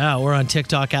right. Yeah, or on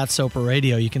TikTok at Soper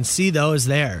Radio. You can see those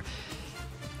there.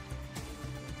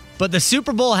 But the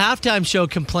Super Bowl halftime show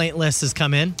complaint list has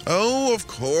come in. Oh, of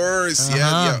course.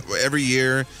 Yeah. Every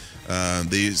year,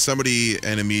 somebody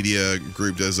in a media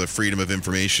group does a Freedom of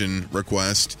Information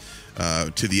request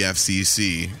to the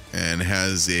FCC and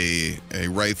has a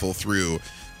rifle through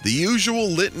the usual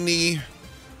litany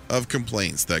of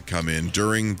complaints that come in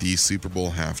during the Super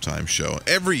Bowl halftime show.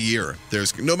 Every year,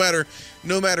 there's no matter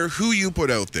who you put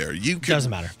out there, doesn't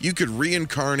matter. You could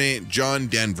reincarnate John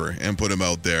Denver and put him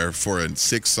out there for a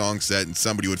 6-song set, and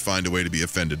somebody would find a way to be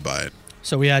offended by it.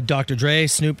 So we had Dr. Dre,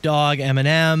 Snoop Dogg,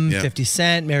 Eminem, 50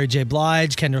 Cent, Mary J.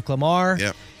 Blige, Kendrick Lamar.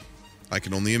 Yeah, I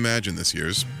can only imagine this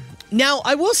year's. Now,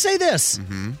 I will say this.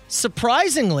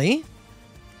 Surprisingly,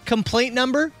 complaint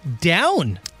number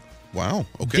down. Wow.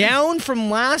 Okay. Down from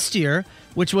last year,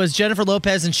 which was Jennifer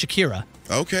Lopez and Shakira.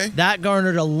 Okay. That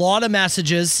garnered a lot of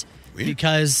messages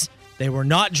because they were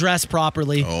not dressed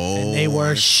properly and they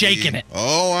were shaking it.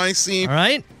 Oh, I see. All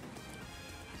right.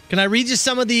 Can I read you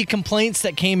some of the complaints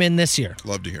that came in this year?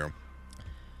 Love to hear them.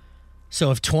 So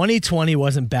if 2020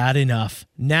 wasn't bad enough,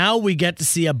 now we get to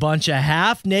see a bunch of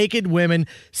half-naked women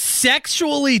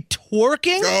sexually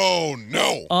twerking? Oh,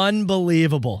 no.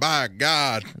 Unbelievable. My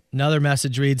God. Another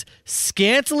message reads,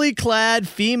 scantily clad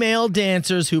female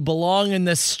dancers who belong in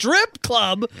the strip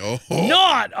club,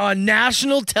 not on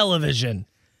national television.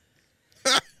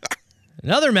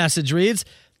 Another message reads,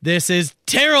 this is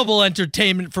terrible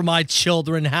entertainment for my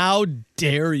children. How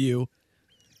dare you?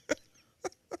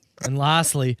 And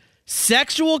lastly,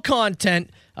 sexual content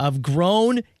of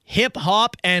grown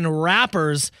hip-hop and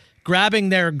rappers grabbing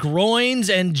their groins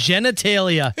and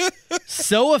genitalia.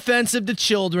 So offensive to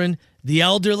children, the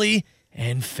elderly,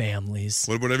 and families.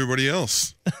 What about everybody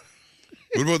else?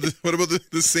 What about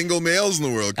the single males in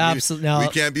the world? Absolutely. No. We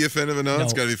can't be offended enough. No.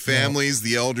 It's got to be families,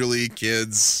 the elderly,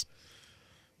 kids.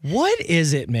 What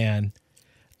is it, man,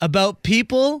 about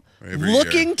people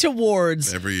looking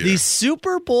towards the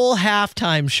Super Bowl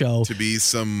halftime show to be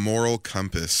some moral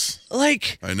compass?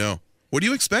 Like, I know. What are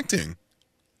you expecting?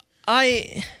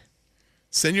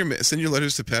 Send your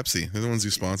letters to Pepsi. They're the ones who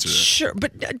sponsor it. Sure,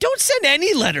 but don't send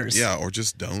any letters. Yeah, or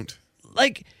just don't.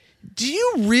 Like, do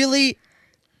you really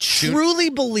truly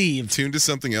believe? Tune to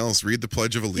something else. Read the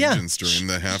Pledge of Allegiance during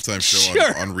the halftime show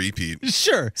on repeat.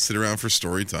 Sure. Sit around for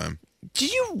story time. Do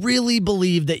you really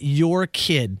believe that your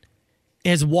kid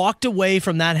has walked away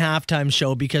from that halftime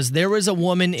show because there was a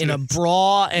woman in a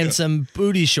bra and some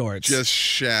booty shorts? Just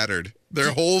shattered.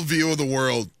 Their whole view of the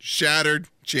world shattered,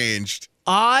 changed.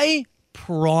 I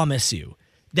promise you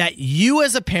that you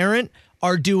as a parent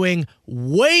are doing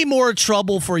way more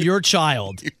trouble for your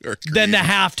child than the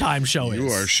halftime show is. You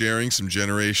are sharing some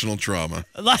generational trauma.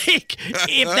 Like,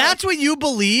 if that's what you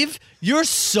believe, you're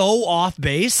so off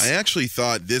base. I actually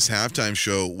thought this halftime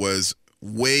show was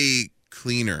way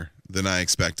cleaner than I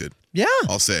expected. Yeah.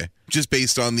 I'll say. Just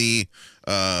based on the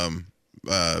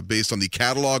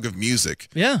catalog of music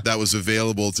that was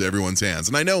available to everyone's hands.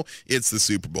 And I know it's the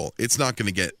Super Bowl. It's not going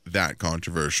to get that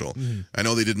controversial. Mm-hmm. I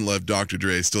know they didn't love Dr.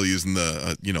 Dre still using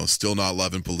the, still not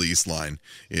loving police line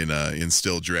in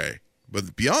Still Dre.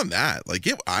 But beyond that,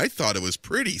 I thought it was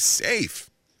pretty safe.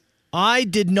 I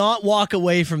did not walk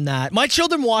away from that. My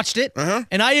children watched it,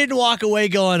 and I didn't walk away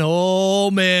going, oh,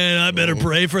 man, I better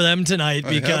pray for them tonight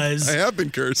because I have been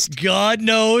cursed. God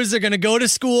knows they're going to go to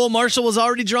school. Marshall was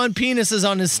already drawing penises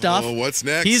on his stuff. Oh, what's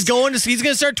next? He's going to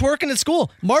start twerking at school.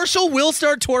 Marshall will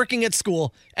start twerking at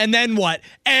school. And then what?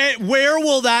 And where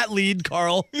will that lead,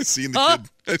 Carl? I've seen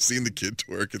the kid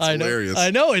twerk. It's hilarious. I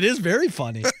know. It is very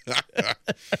funny.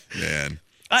 Man.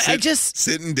 I just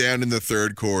sitting down in the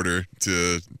third quarter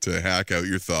to hack out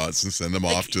your thoughts and send them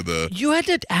off to the. You had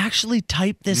to actually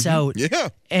type this out,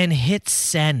 and hit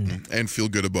send, and feel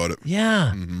good about it.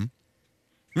 Yeah.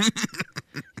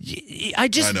 I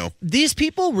know these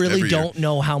people really don't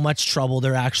know how much trouble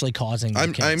they're actually causing. I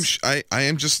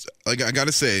am just like I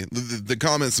gotta say the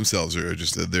comments themselves are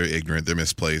just they're ignorant, they're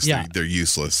misplaced, they're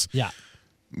useless. Yeah.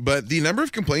 But the number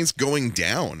of complaints going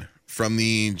down from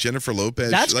the Jennifer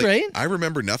Lopez. That's great. I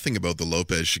remember nothing about the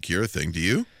Lopez Shakira thing. Do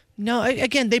you? No,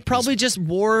 again, they probably just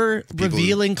wore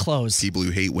revealing clothes. People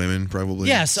who hate women, probably.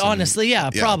 Yes, honestly,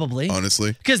 probably.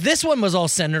 Honestly. Because this one was all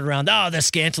centered around, the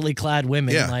scantily clad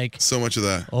women. Yeah, so much of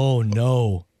that. Oh,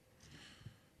 no.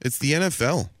 It's the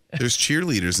NFL. There's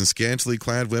cheerleaders and scantily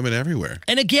clad women everywhere.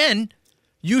 And again,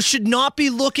 you should not be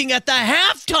looking at the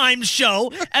halftime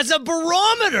show as a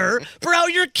barometer for how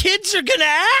your kids are going to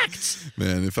act.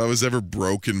 Man, if I was ever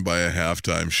broken by a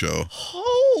halftime show.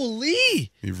 Holy.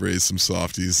 You've raised some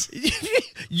softies.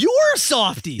 You're a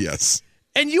softie. Yes.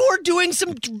 And you're doing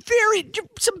some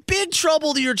big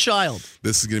trouble to your child.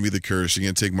 This is going to be the curse. You're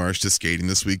going to take Marsh to skating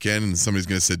this weekend, and somebody's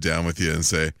going to sit down with you and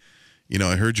say,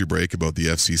 I heard your break about the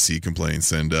FCC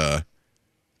complaints, and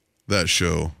that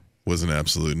show was an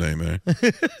absolute nightmare.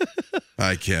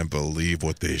 I can't believe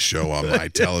what they show on my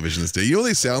television this day. You know what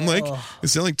they sound like? They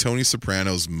sound like Tony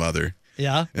Soprano's mother.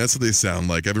 Yeah? That's what they sound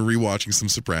like. I've been rewatching some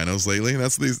Sopranos lately, and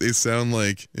that's what they sound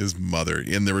like his mother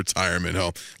in the retirement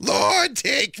home. Lord,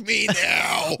 take me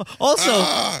now.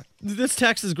 Also, this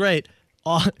text is great.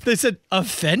 They said,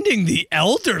 offending the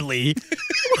elderly.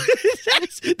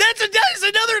 That's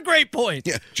another great point.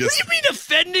 Yeah, what do you mean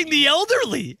offending the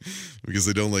elderly? Because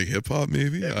they don't like hip-hop,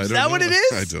 maybe? Is that what it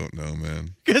is? I don't know,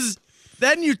 man. Because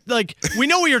then you, we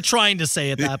know what you're trying to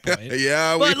say at that point.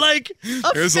 Yeah. But,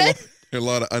 there's a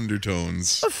lot of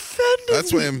undertones.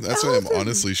 Offending That's why I'm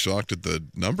honestly shocked at the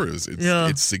numbers.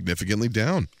 It's significantly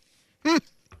down.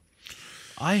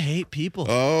 I hate people.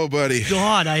 Oh, buddy.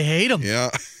 God, I hate them.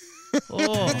 Yeah.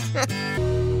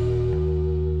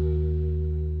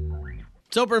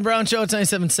 Soper and Brown Show, it's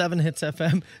 97.7 Hits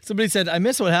FM. Somebody said, I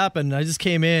miss what happened. I just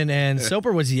came in and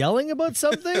Soper was yelling about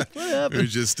something. What happened? We're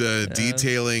just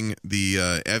detailing the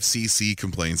FCC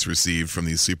complaints received from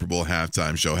the Super Bowl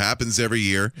halftime show. Happens every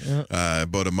year.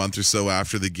 About a month or so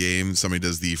after the game, somebody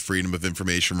does the Freedom of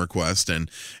Information request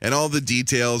and all the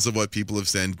details of what people have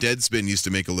said. Deadspin used to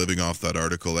make a living off that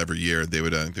article every year. They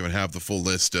would have the full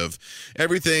list of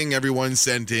everything everyone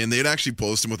sent in. They'd actually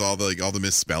post them with all the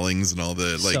misspellings and all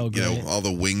the all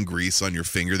all the wing grease on your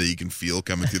finger that you can feel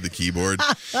coming through the keyboard.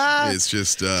 It's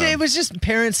just it was just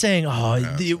parents saying,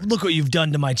 look what you've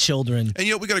done to my children.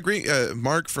 And we got a great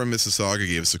Mark from Mississauga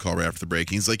gave us a call right after the break.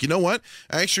 He's like, you know what?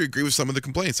 I actually agree with some of the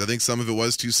complaints. I think some of it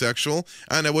was too sexual,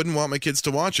 and I wouldn't want my kids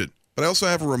to watch it. But I also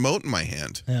have a remote in my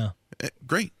hand. Yeah.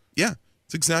 Great. Yeah,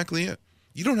 that's exactly it.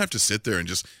 You don't have to sit there and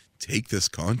just take this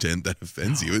content that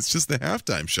offends you. It's just the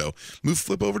halftime show.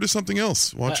 Flip over to something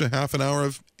else. Watch a half an hour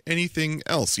of anything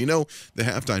else. The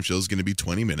halftime show is going to be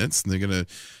 20 minutes, and they're going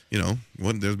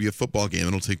to, there'll be a football game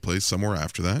that'll take place somewhere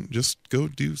after that. Just go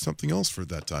do something else for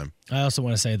that time. I also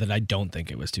want to say that I don't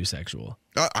think it was too sexual.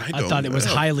 I thought it was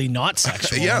highly not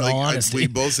sexual. Yeah, in all honesty. we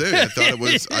both said it.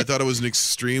 I thought it was an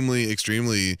extremely,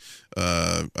 extremely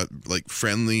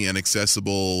friendly and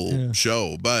accessible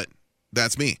show. But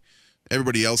that's me.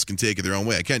 Everybody else can take it their own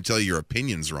way. I can't tell you your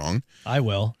opinion's wrong. I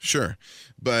will. Sure,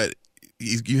 but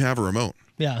you have a remote.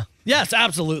 Yeah. Yes,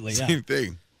 absolutely. Yeah. Same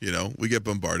thing. We get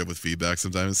bombarded with feedback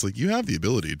sometimes. It's like you have the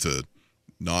ability to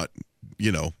not,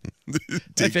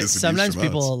 take this. Sometimes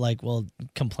people will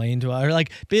complain to us, or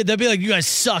they'll be like, "You guys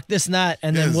suck," this and that,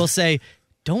 and then we'll say,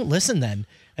 "Don't listen then."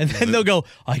 And then they'll go,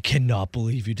 "I cannot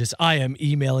believe you just, I am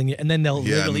emailing you." And then they'll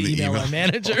literally email our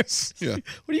managers. Yeah.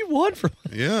 What do you want from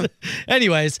us? Yeah.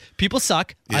 Anyways, people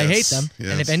suck. I hate them.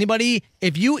 Yes. And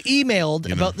if you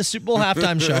emailed about the Super Bowl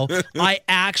halftime show, I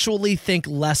actually think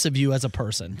less of you as a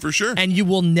person. For sure. And you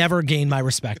will never gain my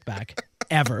respect back.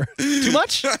 Ever. Too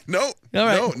much? No. All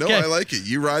right. No, Okay. I like it.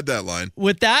 You ride that line.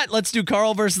 With that, let's do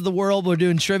Carl versus the world. We're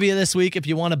doing trivia this week. If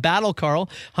you want to battle Carl,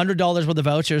 $100 worth of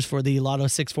vouchers for the Lotto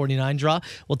 649 draw.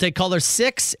 We'll take caller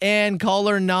 6 and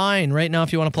caller 9 right now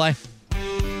if you want to play.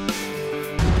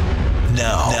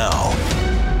 Now,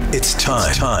 it's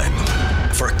time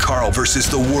for Carl versus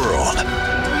the world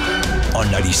on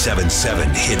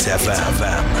 97.7 Hits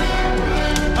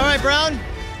FM. All right, Brown.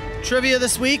 Trivia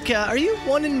this week. Are you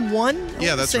 1-1?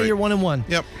 Yeah, that's say right. You're 1-1.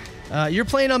 Yep. You're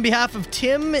playing on behalf of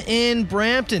Tim in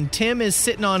Brampton. Tim is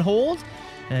sitting on hold.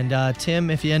 And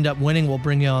Tim, if you end up winning, we'll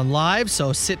bring you on live.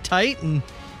 So sit tight and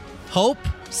hope,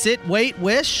 sit, wait,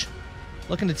 wish.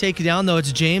 Looking to take you down, though,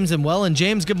 it's James and Welland.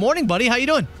 James, good morning, buddy. How you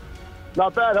doing?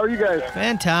 Not bad. How are you guys?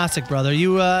 Fantastic, brother.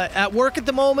 You at work at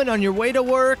the moment, on your way to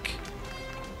work?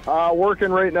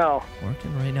 Working right now.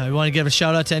 Working right now. You want to give a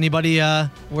shout out to anybody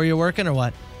where you're working or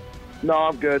what? No,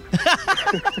 I'm good.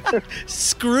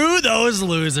 Screw those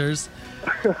losers.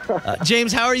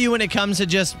 James, how are you when it comes to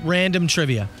just random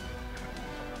trivia?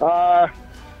 I'd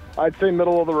say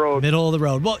middle of the road. Middle of the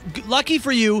road. Well, lucky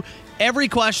for you, every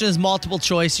question is multiple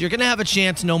choice. You're going to have a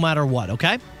chance no matter what,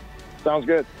 okay? Sounds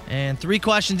good. And 3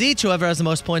 questions each. Whoever has the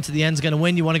most points at the end is going to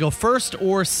win. You want to go first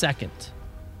or second?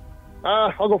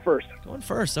 I'll go first. Going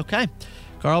first, okay.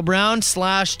 Carl Brown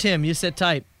 / Tim, you sit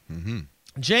tight. Mm-hmm.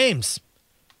 James,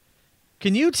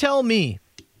 can you tell me,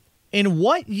 in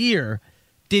what year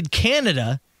did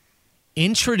Canada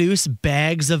introduce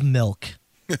bags of milk?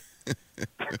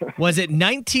 Was it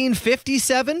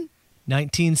 1957,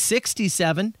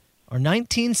 1967, or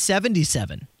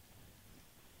 1977?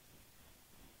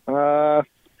 Total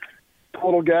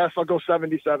guess, I'll go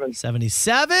 77.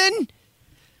 77?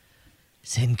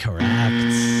 It's incorrect.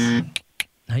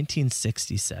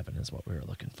 1967 is what we were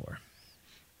looking for.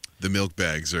 The milk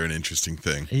bags are an interesting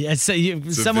thing. Yeah, so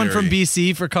someone from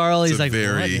BC for Carl. He's like,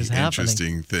 very what is happening?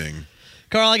 interesting thing.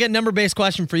 Carl, I got a number-based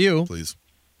question for you. Please.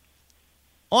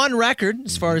 On record,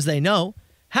 as far as they know,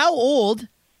 how old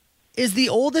is the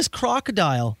oldest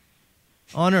crocodile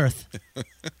on Earth?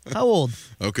 How old?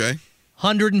 Okay.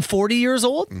 140 years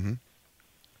old? Mm-hmm.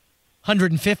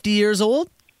 150 years old?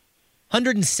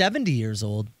 170 years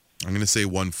old? I'm going to say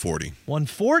 140.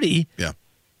 140? Yeah.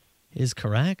 Is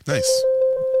correct. Nice.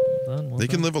 Well done, well they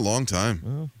can done. live a long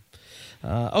time.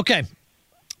 Okay.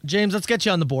 James, let's get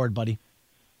you on the board, buddy.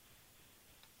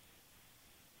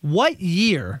 What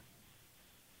year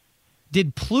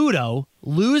did Pluto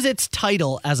lose its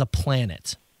title as a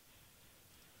planet?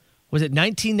 Was it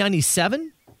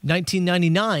 1997,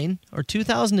 1999, or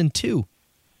 2002?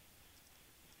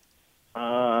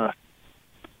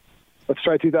 Let's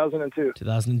try 2002.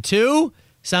 2002?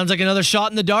 Sounds like another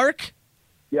shot in the dark?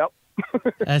 Yep.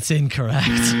 That's incorrect.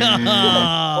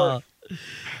 All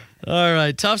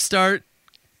right, tough start.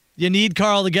 You need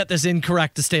Carl to get this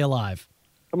incorrect to stay alive.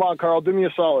 Come on, Carl, do me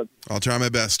a solid. I'll try my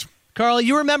best. Carl,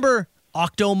 you remember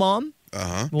Octomom?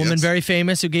 Uh-huh. A woman very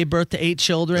famous who gave birth to 8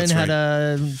 children, That's had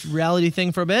right. a reality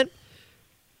thing for a bit.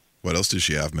 What else does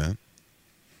she have, man?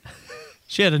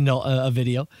 She had a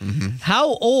video. Mm-hmm.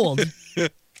 How old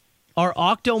are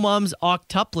Octomom's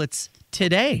octuplets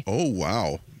today? Oh,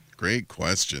 wow. Great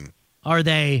question. Are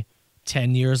they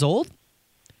 10 years old,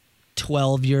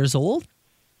 12 years old,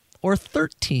 or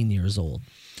 13 years old?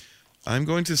 I'm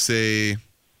going to say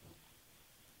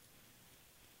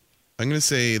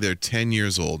they're 10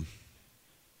 years old.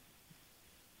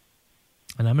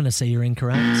 And I'm going to say you're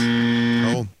incorrect.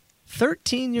 Oh.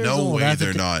 13 years No old. way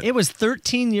they're not. It was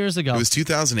 13 years ago. It was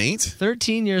 2008?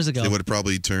 13 years ago. They would have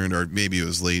probably turned, or maybe it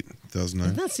was late 2009.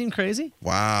 Doesn't that seem crazy?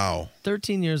 Wow.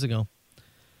 13 years ago.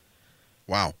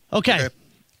 Wow. Okay.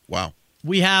 Wow.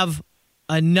 We have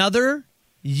another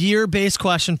year-based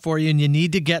question for you, and you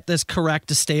need to get this correct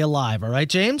to stay alive. All right,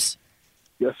 James?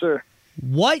 Yes, sir.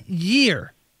 What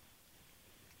year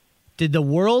did the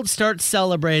world start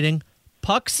celebrating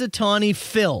Punxsutawney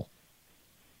Phil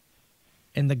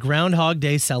in the Groundhog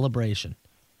Day celebration?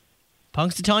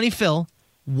 Punxsutawney Phil,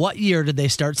 what year did they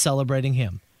start celebrating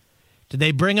him? Did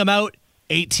they bring him out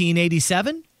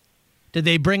 1887? Did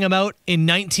they bring him out in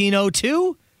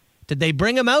 1902? Did they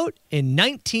bring him out in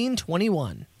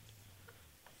 1921?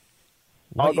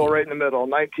 I'll go right in the middle,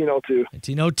 1902.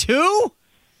 1902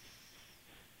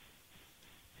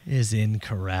 is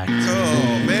incorrect.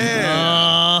 Oh,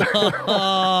 man.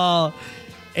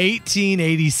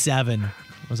 1887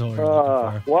 was what we were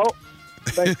looking for. Well,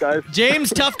 thanks, guys.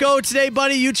 James, tough go today,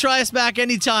 buddy. You try us back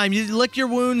anytime. You lick your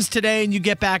wounds today and you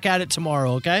get back at it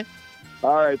tomorrow, okay?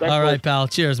 All right. Thanks, All right, pal.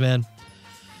 Cheers, man.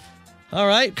 All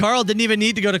right. Carl didn't even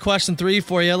need to go to question 3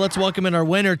 for you. Let's welcome in our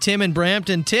winner, Tim in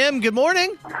Brampton. Tim, good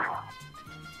morning.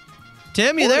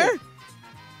 Tim, you there?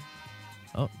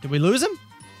 Oh, did we lose him?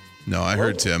 No, I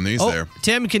heard Tim. He's there.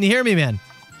 Tim, can you hear me, man?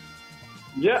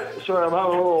 Yeah, sorry, I'm having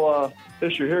a little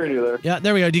issue hearing you there. Yeah,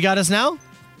 there we go. Do you got us now?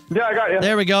 Yeah, I got you.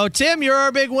 There we go. Tim, you're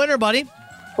our big winner, buddy.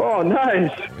 Oh,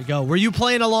 nice. There we go. Were you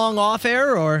playing along off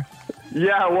air, or?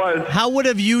 Yeah, I was. How would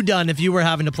have you done if you were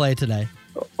having to play today?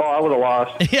 Oh, I would have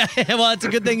lost. Yeah, well, it's a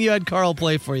good thing you had Carl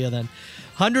play for you then.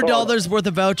 $100 worth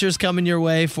of vouchers coming your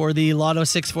way for the Lotto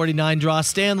 649 draw.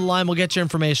 Stay on the line. We'll get your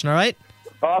information, all right?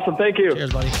 Awesome. Thank you.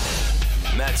 Cheers, buddy.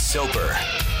 Matt Soper,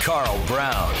 Carl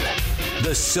Brown.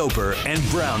 The Soper and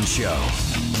Brown Show.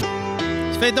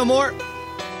 It's Faith No More.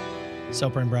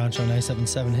 Soper and Brown Show,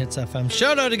 97.7 Hits FM.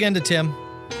 Shout out again to Tim.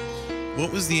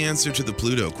 What was the answer to the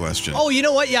Pluto question? Oh, you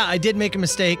know what? Yeah, I did make a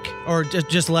mistake, or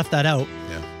just left that out.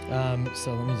 Yeah.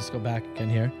 So let me just go back again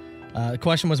here. The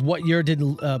question was, what year did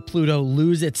Pluto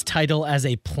lose its title as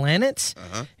a planet?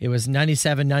 It was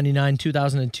 97, 99,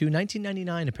 2002,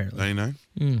 1999, apparently. 99?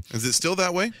 Is it still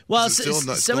that way? Well, Is it still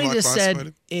not somebody just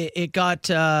classified? said it got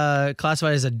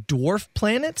classified as a dwarf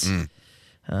planet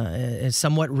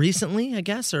somewhat recently, I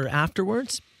guess, or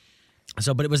afterwards.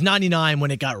 So, but it was 99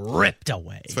 when it got ripped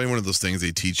away. It's funny, one of those things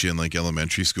they teach you in like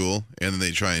elementary school, and then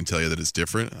they try and tell you that it's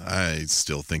different. I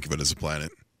still think of it as a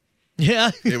planet.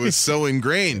 Yeah. It was so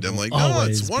ingrained. I'm like, no,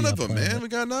 Always it's one be of a them, planet. man. We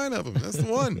got 9 of them. That's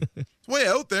the one. It's way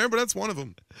out there, but that's one of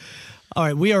them. All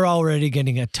right, we are already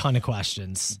getting a ton of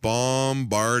questions.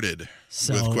 Bombarded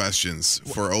with questions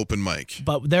for open mic.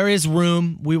 But there is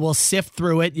room. We will sift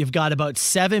through it. You've got about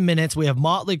 7 minutes. We have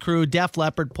Motley Crue, Def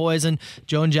Leppard, Poison,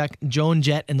 Joan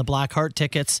Jett, and the Black Heart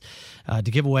tickets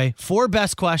to give away for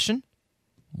best question.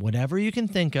 Whatever you can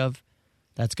think of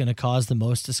that's going to cause the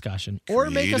most discussion or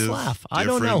make us Creative, laugh. I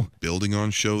don't know. Building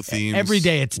on show themes. Every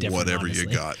day it's different. Whatever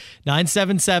honestly. you got.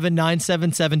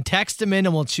 977-977. Text them in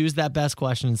and we'll choose that best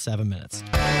question in 7 minutes.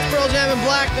 It's Pearl Jam and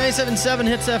Black, 97.7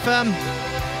 Hits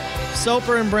FM.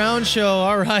 Soper and Brown Show.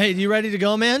 All right, you ready to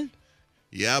go, man?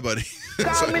 Yeah, buddy.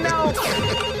 Call me now.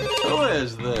 Who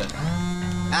is this?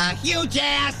 Huge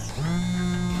ass.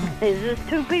 Is this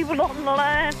 2 people on the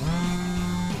line?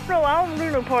 No, I don't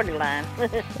do no party line.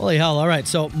 Holy hell. All right,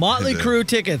 so Motley Crue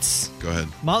tickets. Go ahead.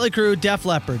 Motley Crue, Def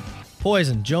Leppard,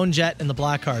 Poison, Joan Jett, and the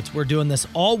Blackhearts. We're doing this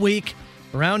all week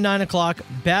around 9 o'clock.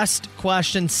 Best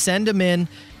question, send them in,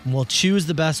 and we'll choose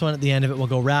the best one at the end of it. We'll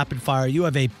go rapid fire. You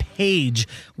have a page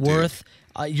worth.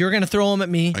 You're going to throw them at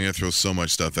me. I'm going to throw so much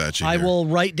stuff at you. I here. will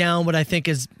write down what I think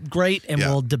is great, and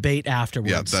we'll debate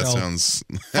afterwards. Yeah, that So, sounds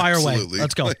fire away. absolutely.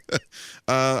 Let's go.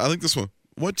 I like this one.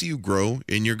 What do you grow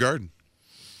in your garden?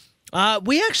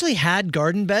 We actually had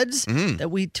garden beds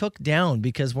that we took down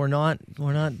because we're not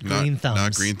green thumbs.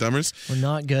 Not green thumbers. We're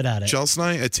not good at it. Chelsea and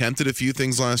I attempted a few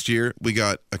things last year. We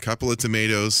got a couple of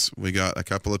tomatoes. We got a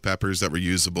couple of peppers that were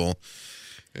usable.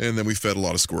 And then we fed a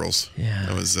lot of squirrels. Yeah.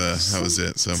 That was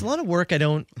it. So it's a lot of work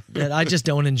that I just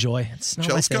don't enjoy. It's not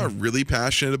Chelsea my thing. got really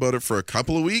passionate about it for a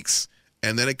couple of weeks.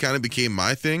 And then it kind of became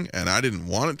my thing, and I didn't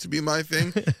want it to be my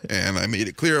thing. And I made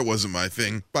it clear it wasn't my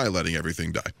thing by letting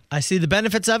everything die. I see the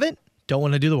benefits of it. Don't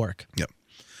want to do the work. Yep.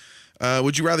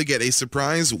 Would you rather get a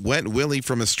surprise wet willy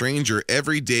from a stranger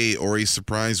every day or a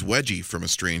surprise wedgie from a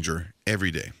stranger every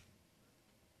day?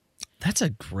 That's a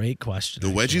great question. The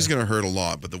wedgie's going to hurt a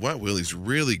lot, but the wet willy's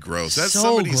really gross. That's So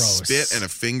somebody's gross. spit and a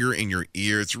finger in your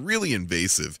ear. It's really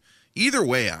invasive. Either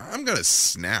way, I'm going to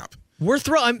snap. We're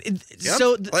throwing. Yep.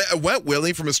 So Like, a wet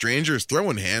willy from a stranger is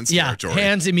throwing hands territory.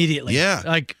 hands immediately. Yeah.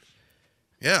 Like,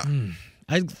 Yeah.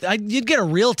 you'd get a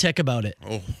real tick about it.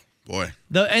 Oh, boy.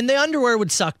 And the underwear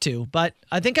would suck too, but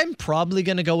I think I'm probably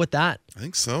going to go with that. I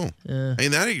think so. Yeah. I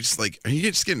mean, that are you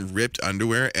just getting ripped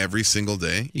underwear every single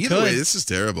day? Either could. way, this is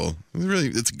terrible.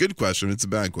 It's a good question. It's a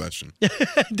bad question.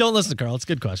 Don't listen to Carl. It's a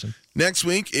good question. Next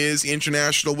week is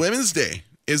International Women's Day.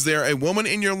 Is there a woman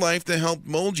in your life that helped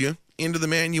mold you into the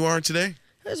man you are today?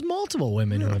 There's multiple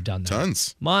women who have done that.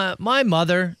 Tons. My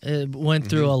mother went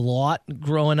through a lot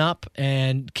growing up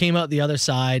and came out the other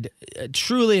side,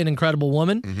 truly an incredible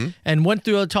woman, and went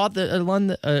through a ton, that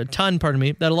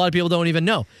a lot of people don't even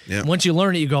know. Yeah. Once you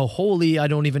learn it, you go, holy, I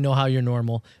don't even know how you're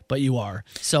normal, but you are.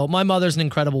 So my mother's an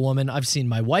incredible woman. I've seen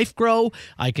my wife grow.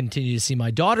 I continue to see my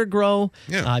daughter grow.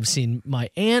 Yeah. I've seen my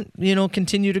aunt,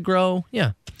 continue to grow.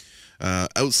 Yeah.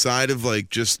 Outside of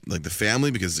just the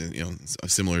family, because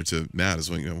similar to Matt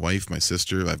as well, wife, my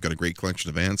sister. I've got a great collection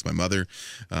of aunts. My mother.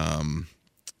 I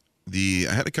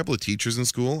had a couple of teachers in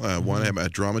school. One, I had a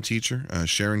drama teacher,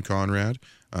 Sharon Conrad,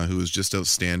 who was just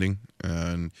outstanding,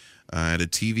 and I had a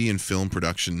TV and film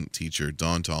production teacher,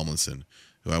 Dawn Tomlinson,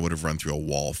 who I would have run through a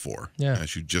wall for. Yeah.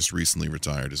 She just recently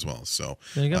retired as well. So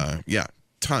there you go. yeah.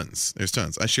 Tons. There's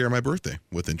tons. I share my birthday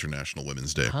with International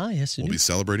Women's Day. Ah, yes, you We'll do. be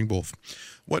celebrating both.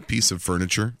 What piece of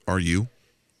furniture are you?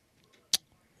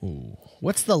 Ooh.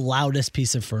 What's the loudest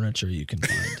piece of furniture you can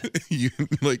find? You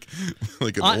like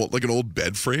an old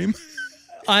bed frame?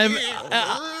 I'm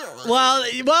well,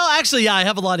 actually, yeah, I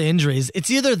have a lot of injuries. It's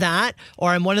either that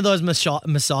or I'm one of those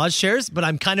massage chairs, but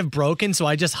I'm kind of broken, so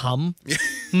I just hum. It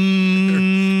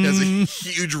has a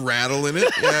huge rattle in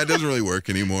it. Yeah, it doesn't really work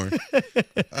anymore.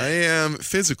 I am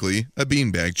physically a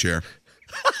beanbag chair.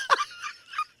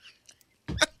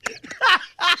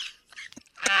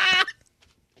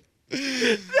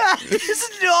 That is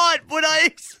not what I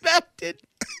expected.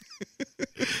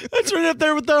 That's right up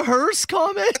there with the hearse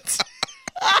comment.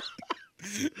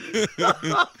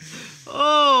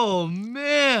 Oh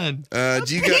man!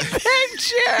 Do you got bag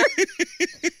chair?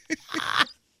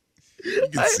 You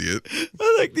can see it.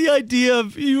 I like the idea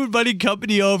of you inviting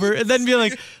company over and then being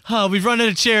like, "Oh, we've run out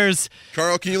of chairs."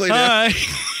 Carl, can you lay down?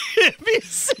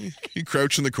 You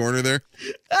crouch in the corner there.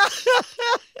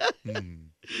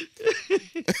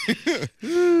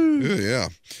 Yeah.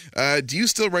 Do you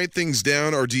still write things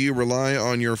down or do you rely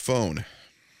on your phone?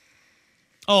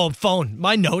 Oh, phone.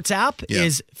 My notes app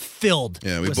is filled.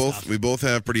 Yeah, with stuff. we both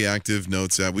have pretty active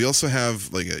notes app. We also have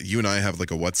you and I have a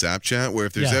WhatsApp chat where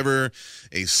if there's ever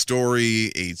a story,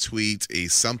 a tweet, a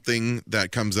something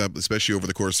that comes up, especially over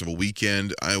the course of a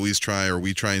weekend, we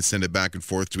try and send it back and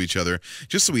forth to each other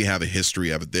just so we have a history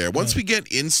of it there. Once we get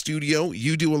in studio,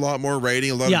 you do a lot more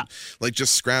writing, a lot of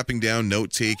just scrapping down,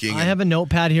 note taking. I have a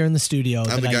notepad here in the studio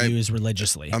that I use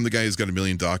religiously. I'm the guy who's got a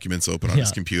million documents open on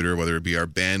his computer, whether it be our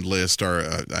band list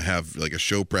or I have a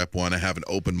show prep one. I have an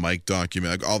open mic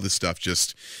document. All this stuff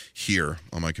just here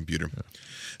on my computer.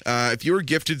 If you were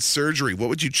gifted surgery, what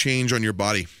would you change on your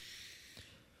body?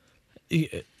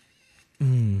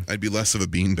 I'd be less of a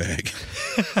beanbag.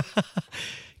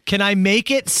 Can I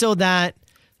make it so that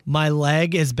my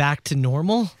leg is back to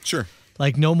normal? Sure.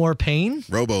 Like no more pain?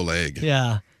 Robo leg.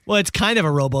 Yeah. Well, it's kind of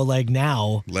a robo leg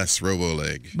now. Less robo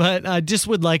leg. But I just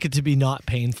would like it to be not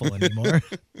painful anymore.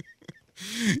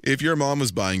 If your mom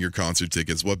was buying your concert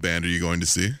tickets, what band are you going to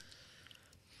see?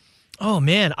 Oh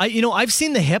man, I've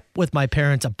seen The Hip with my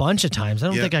parents a bunch of times. I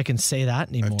don't think I can say that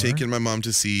anymore. I've taken my mom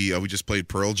to see. We just played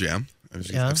Pearl Jam.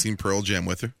 I've seen Pearl Jam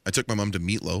with her. I took my mom to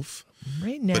Meatloaf.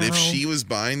 Right now, but if she was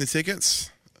buying the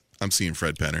tickets, I'm seeing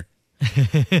Fred Penner.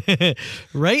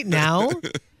 Right now,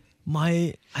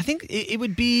 I think it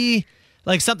would be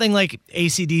like something like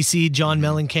AC/DC, John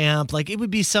Mellencamp. Like it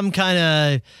would be some kind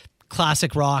of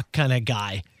classic rock kind of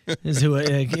guy. Is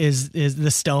the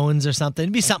Stones or something?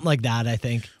 It'd be something like that, I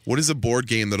think. What is a board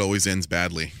game that always ends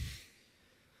badly?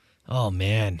 Oh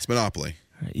man, it's Monopoly.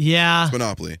 Yeah, it's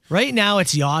Monopoly. Right now,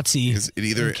 it's Yahtzee. Is it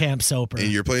either in Camp Soper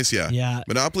in your place? Yeah, yeah.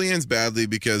 Monopoly ends badly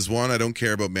because one, I don't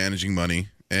care about managing money,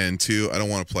 and two, I don't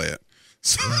want to play it.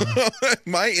 So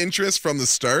my interest from the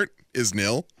start is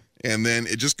nil, and then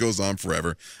it just goes on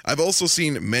forever. I've also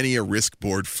seen many a Risk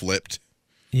board flipped.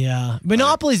 Yeah,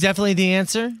 Monopoly is definitely the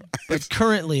answer, but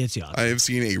currently it's Yahtzee. I have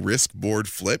seen a Risk board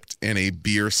flipped and a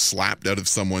beer slapped out of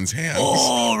someone's hands.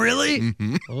 Oh, really?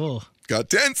 Mm-hmm. Oh, got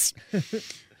tense.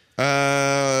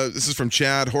 This is from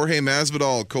Chad. Jorge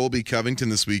Masvidal, Colby Covington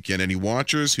this weekend. Any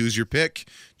watchers? Who's your pick?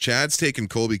 Chad's taking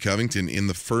Colby Covington in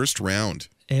the first round.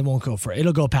 It won't go for it.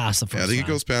 It'll go past the first Yeah, I think round.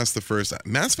 it goes past the first.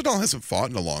 Masvidal hasn't fought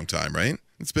in a long time, right?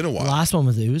 It's been a while. The last one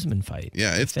was the Usman fight.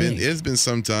 Yeah, it's been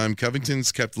some time.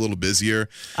 Covington's kept a little busier.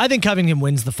 I think Covington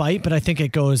wins the fight, but I think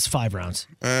it goes 5 rounds.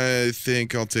 I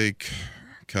think I'll take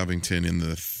Covington in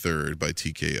the third by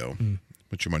TKO.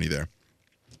 Put your money there.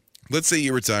 Let's say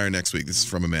you retire next week. This is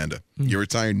from Amanda. You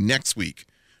retire next week.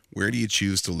 Where do you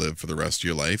choose to live for the rest of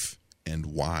your life, and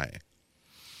why?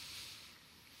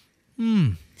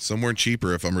 Somewhere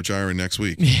cheaper if I'm retiring next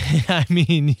week. I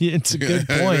mean, it's a good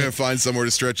I'm point. gonna find somewhere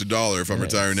to stretch $1 if I'm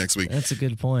retiring next week. That's a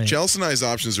good point. Chelsea and I's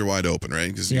options are wide open, right?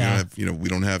 Because we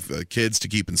don't have kids to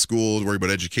keep in school, worry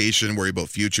about education, worry about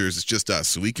futures. It's just us,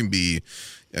 so we can be.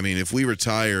 I mean, if we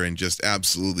retire and just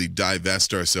absolutely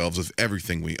divest ourselves of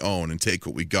everything we own and take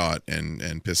what we got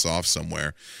and piss off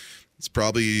somewhere, it's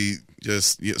probably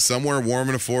just somewhere warm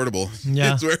and affordable.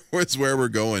 Yeah, it's where we're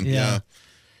going. Yeah.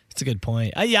 It's a good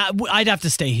point. I'd have to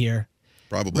stay here.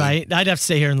 Probably. Right? I'd have to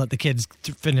stay here and let the kids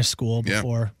finish school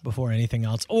before anything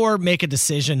else. Or make a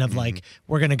decision of like,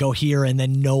 we're going to go here and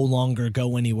then no longer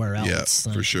go anywhere else.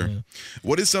 Yeah, for sure.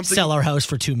 What is something... Sell our house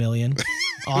for $2 million,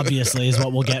 obviously, is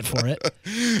what we'll get for it.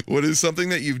 What is something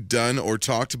that you've done or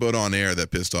talked about on air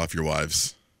that pissed off your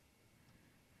wives?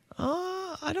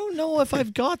 I don't know if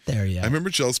I've got there yet. I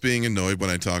remember Chelsea being annoyed when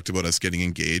I talked about us getting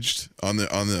engaged on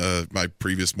the my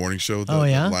previous morning show, the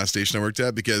last station I worked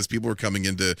at, because people were coming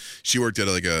into. She worked at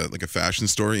like a fashion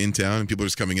store in town, and people were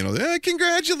just coming in. Like,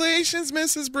 congratulations,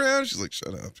 Mrs. Brown. She's like,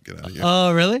 shut up, get out of here.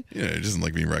 Oh, really? Yeah, it doesn't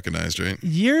like being recognized, right?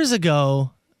 Years ago,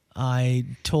 I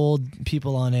told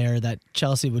people on air that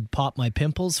Chelsea would pop my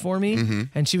pimples for me,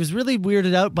 and she was really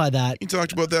weirded out by that. You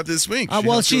talked about that this week.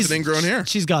 She's ingrown hair.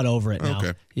 She's got over it now.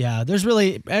 Okay. Yeah, there's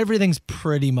really everything's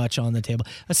pretty much on the table,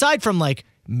 aside from like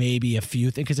maybe a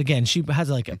few things. Because again, she has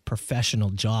like a professional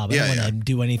job. I don't want to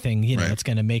do anything that's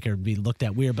going to make her be looked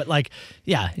at weird. But like,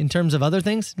 in terms of other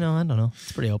things, no, I don't know.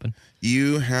 It's pretty open.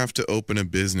 You have to open a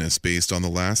business based on the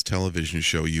last television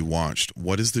show you watched.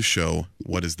 What is the show?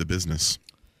 What is the business?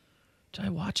 Did I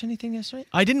watch anything yesterday?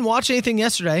 I didn't watch anything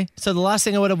yesterday, so the last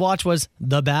thing I would have watched was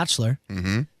The Bachelor.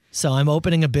 So I'm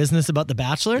opening a business about The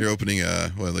Bachelor. You're opening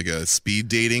a speed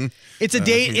dating? It's a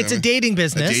date. It's a dating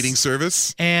business. A dating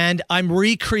service. And I'm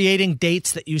recreating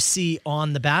dates that you see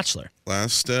on The Bachelor.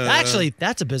 Actually,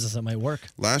 that's a business that might work.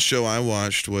 Last show I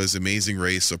watched was Amazing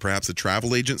Race, so perhaps a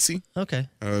travel agency. Okay.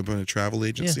 A travel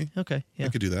agency. Yeah. Okay. Yeah. I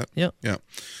could do that. Yep. Yeah.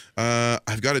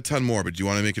 I've got a ton more, but do you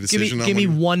want to make a decision on Give me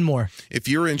one more. If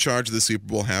you were in charge of the Super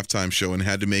Bowl halftime show and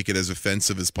had to make it as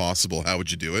offensive as possible, how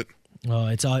would you do it? Oh,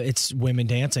 it's women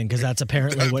dancing, because that's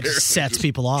apparently what sets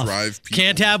people off. Drive people.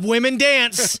 Can't have women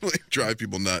dance. Drive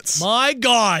people nuts. My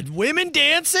God, women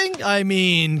dancing? I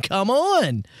mean, come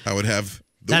on. I would have...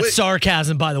 That's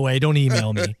sarcasm, by the way. Don't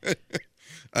email me.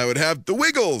 I would have the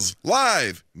Wiggles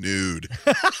live nude.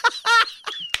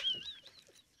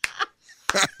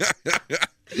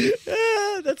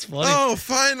 That's funny. Oh,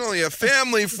 finally, a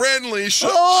family-friendly show.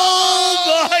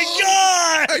 Oh, my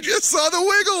God. I just saw the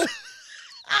Wiggle.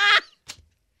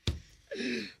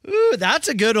 Ooh, that's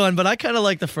a good one, but I kind of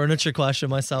like the furniture question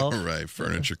myself. All right,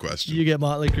 furniture question. You get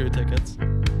Motley Crue tickets.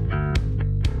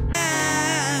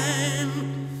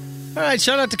 All right,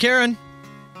 shout out to Karen.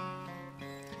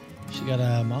 She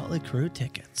got Motley Crue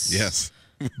tickets. Yes,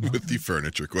 with the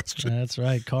furniture question. That's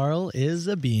right. Carl is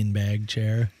a beanbag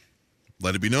chair.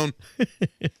 Let it be known.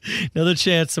 Another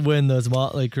chance to win those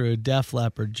Motley Crue, Def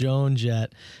Leppard, Joan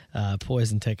Jett,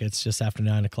 Poison tickets just after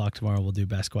 9 o'clock tomorrow. We'll do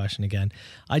Best Question again.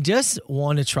 I just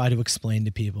want to try to explain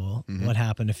to people what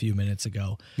happened a few minutes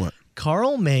ago. What?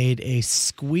 Carl made a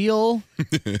squeal,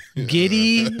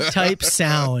 giddy type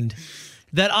sound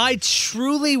that I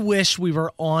truly wish we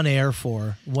were on air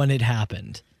for when it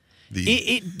happened.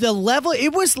 The level,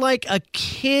 it was like a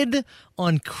kid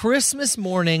on Christmas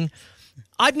morning.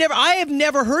 I have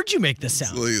never heard you make this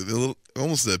sound. It's like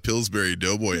almost a Pillsbury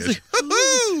Doughboy-ish.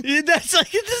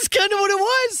 That's kind of what it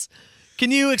was.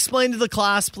 Can you explain to the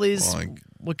class, please,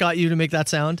 what got you to make that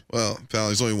sound? Well, pal,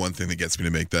 there's only one thing that gets me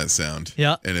to make that sound.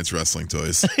 Yeah. And it's wrestling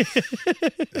toys.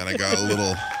 And I got a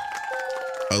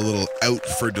little out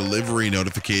for delivery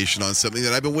notification on something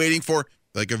that I've been waiting for,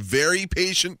 like a very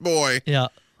patient boy. Yeah.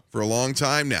 For a long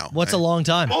time now. What's a long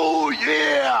time? Oh,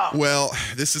 yeah! Well,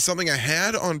 this is something I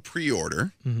had on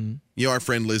pre-order. Mm-hmm. You know our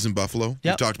friend Liz in Buffalo? Yep.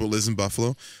 We've talked about Liz in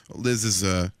Buffalo. Liz is...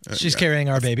 She's carrying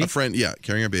our baby. A friend,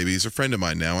 carrying our baby. He's a friend of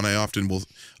mine now, and I often will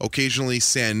occasionally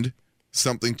send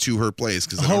something to her place.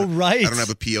 Because I don't have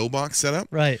a P.O. box set up.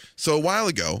 Right. So a while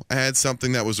ago, I had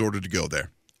something that was ordered to go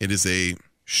there. It is a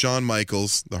Shawn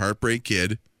Michaels, the Heartbreak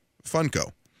Kid,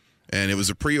 Funko. And it was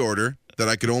a pre-order that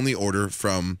I could only order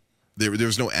from, there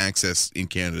was no access in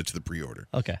Canada to the pre-order.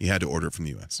 Okay. You had to order it from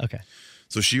the U.S. Okay.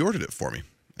 So she ordered it for me,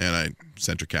 and I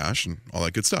sent her cash and all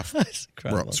that good stuff. That's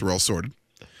incredible. So we're all sorted.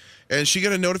 And she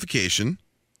got a notification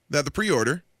that the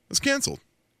pre-order was canceled.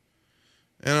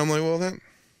 And I'm like, well, that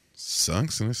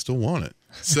sucks, and I still want it.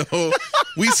 So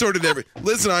Liz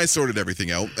and I sorted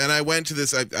everything out, and I went to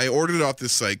this, I ordered it off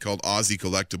this site called Aussie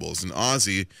Collectibles, and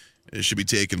Aussie, it should be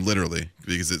taken literally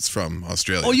because it's from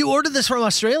Australia. Oh, you ordered this from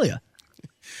Australia?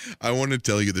 I want to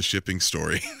tell you the shipping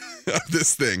story of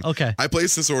this thing. Okay. I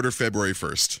placed this order February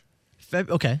 1st.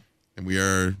 Okay. And we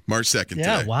are March 2nd today.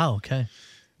 Yeah, wow, okay.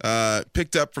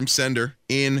 Picked up from sender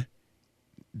in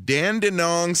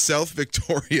Dandenong, South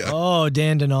Victoria. Oh,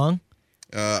 Dandenong.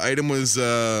 Item was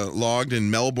logged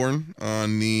in Melbourne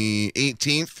on the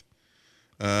 18th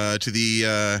to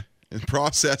the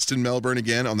processed in Melbourne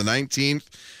again on the 19th.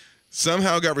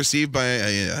 Somehow got received by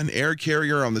an air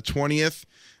carrier on the 20th.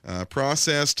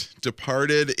 Processed,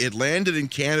 departed. It landed in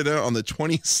Canada on the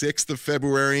 26th of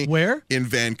February. Where? In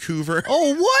Vancouver.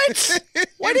 Oh, what?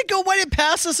 Why did it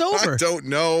pass us over? I don't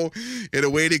know. It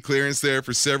awaited clearance there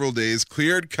for several days.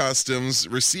 Cleared customs.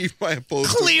 Received by a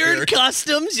postal Cleared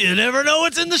customs? You never know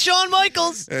what's in the Shawn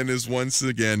Michaels. And is once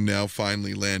again now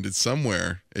finally landed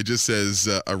somewhere. It just says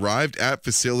arrived at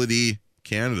facility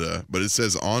Canada, but it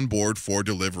says on board for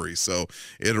delivery. So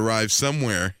it arrived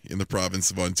somewhere in the province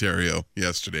of Ontario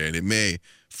yesterday, and it may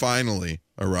finally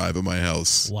arrive at my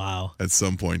house. Wow. At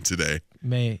some point today.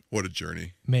 What a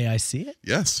journey. May I see it?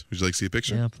 Yes. Would you like to see a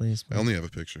picture? Yeah, please. I only have a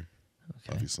picture,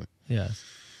 obviously. Yes.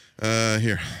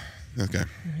 Here. Okay.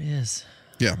 There he is.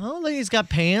 Yeah. Oh, look, he's got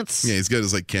pants. Yeah, he's got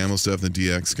his like camo stuff and the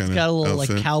DX kind of. He's got a little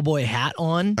outfit. like cowboy hat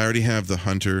on. I already have the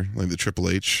Hunter, like the Triple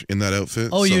H in that outfit.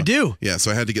 Oh, you do? Yeah, so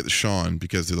I had to get the Shawn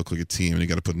because they look like a team and you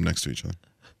got to put them next to each other.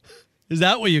 Is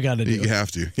that what you got to do? You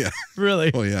have to, yeah. Really?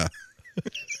 Oh, yeah.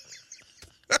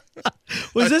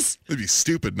 It'd be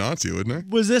stupid not to, wouldn't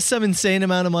it? Was this some insane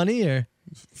amount of money or?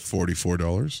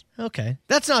 $44. Okay.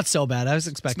 That's not so bad. I was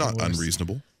expecting It's not worse.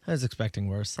 unreasonable. I was expecting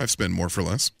worse. I've spent more for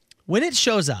less. When it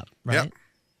shows up, right? Yep.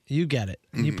 You get it.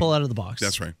 And you pull it out of the box.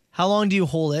 That's right. How long do you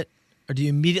hold it? Or do you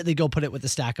immediately go put it with a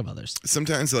stack of others?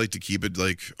 Sometimes I like to keep it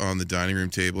like on the dining room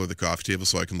table or the coffee table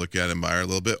so I can look at it and admire a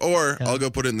little bit. Or I'll go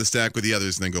put it in the stack with the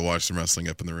others and then go watch some wrestling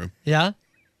up in the room. Yeah?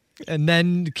 And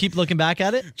then keep looking back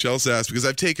at it? Chelsea asked because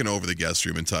I've taken over the guest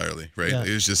room entirely, right? Yeah.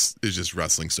 It's just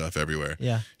wrestling stuff everywhere.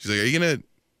 Yeah. She's like, are you going to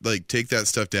like take that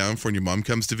stuff down for when your mom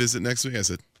comes to visit next week? I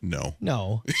said, no.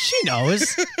 No. She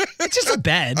knows. It's just a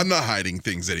bed. I'm not hiding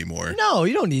things anymore. No,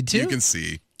 you don't need to. You can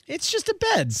see. It's just a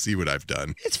bed. See what I've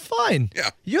done. It's fine. Yeah.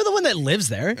 You're the one that lives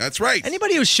there. That's right.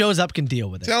 Anybody who shows up can deal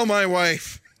with it. Tell my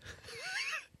wife.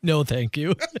 No, thank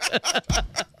you.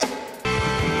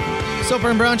 Soper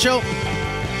and Brown Show.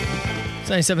 It's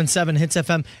 97.7 Hits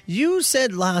FM. You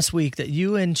said last week that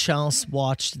you and Chelsea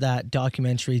watched that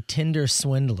documentary Tinder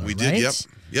Swindler, We right? did,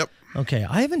 yep. Okay,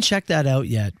 I haven't checked that out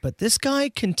yet, but this guy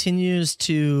continues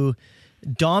to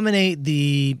dominate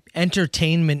the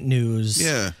entertainment news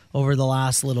over the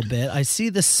last little bit. I see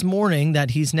this morning that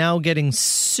he's now getting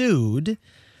sued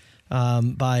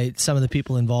by some of the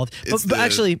people involved. But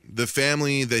actually, the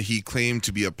family that he claimed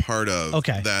to be a part of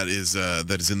Okay. that is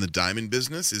in the diamond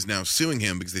business is now suing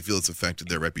him because they feel it's affected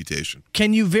their reputation.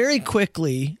 can you very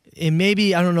quickly, and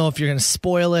maybe, I don't know if you're going to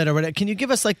spoil it or whatever, can you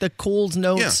give us like the Coles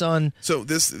notes on... So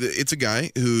it's a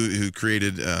guy who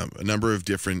created a number of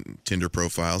different Tinder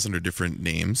profiles under different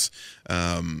names.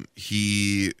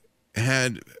 He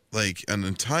had like an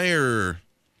entire...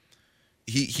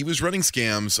 He was running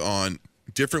scams on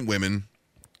different women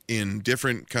in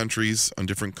different countries on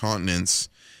different continents.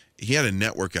 He had a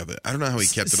network of it. I don't know how he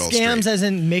kept it all straight. Scams as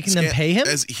in making them pay him?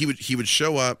 As he would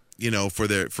show up,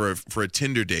 for a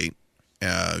Tinder date.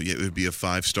 It would be a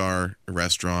 5-star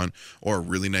restaurant or a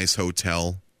really nice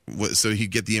hotel. So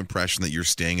he'd get the impression that you're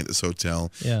staying at this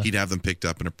hotel. Yeah. He'd have them picked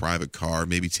up in a private car,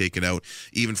 maybe taken out,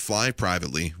 even fly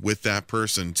privately with that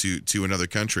person to another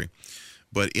country.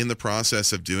 But in the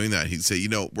process of doing that, he'd say,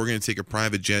 we're going to take a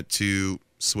private jet to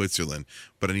Switzerland,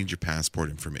 but I need your passport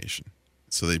information.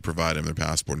 So they'd provide him their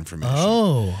passport information.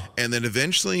 Oh. And then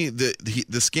eventually the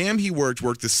scam he worked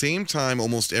the same time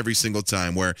almost every single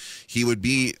time, where he would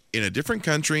be in a different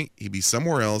country, he'd be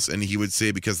somewhere else, and he would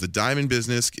say because the diamond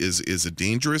business is a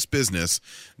dangerous business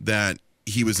that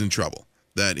he was in trouble,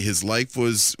 that his life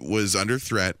was under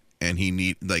threat, and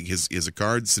he his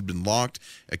cards had been locked,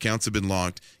 accounts have been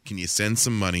locked. Can you send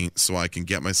some money so I can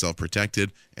get myself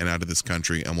protected and out of this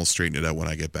country, and we'll straighten it out when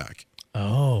I get back.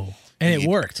 Oh. And it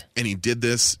worked. And he did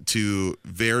this to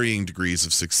varying degrees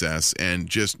of success and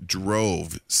just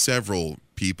drove several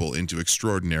people into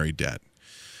extraordinary debt.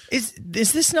 Is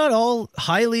this not all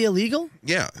highly illegal?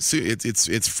 Yeah, so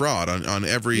it's fraud on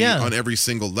every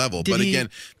single level. But again,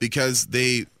 because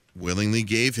they willingly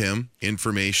gave him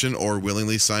information or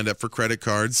willingly signed up for credit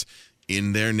cards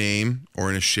in their name or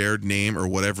in a shared name or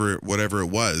whatever it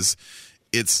was,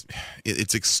 it's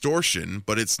extortion,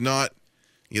 but it's not.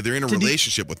 Yeah, they're in a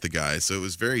relationship with the guy, so it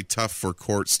was very tough for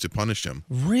courts to punish him.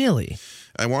 Really?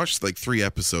 I watched like 3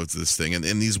 episodes of this thing, and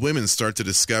these women start to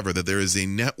discover that there is a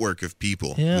network of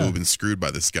people who have been screwed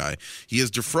by this guy. He has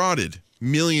defrauded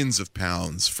millions of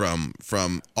pounds from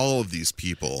all of these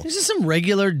people. Is this some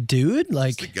regular dude?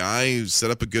 Like the guy who set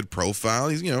up a good profile.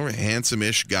 He's a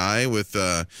handsome-ish guy with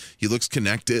he looks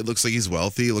connected. Looks like he's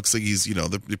wealthy. Looks like he's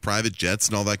the private jets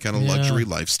and all that kind of luxury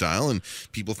lifestyle. And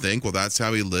people think, well, that's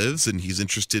how he lives, and he's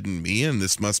interested in me, and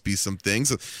this must be some things.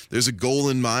 So there's a goal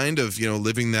in mind of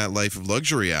living that life of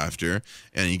luxury after,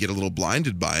 and you get a little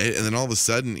blinded by it, and then all of a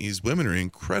sudden, these women are in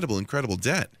incredible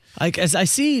debt. As I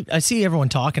see everyone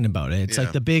talking about it. It's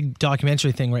like the big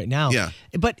documentary thing right now. Yeah.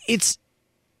 But it's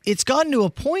gotten to a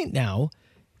point now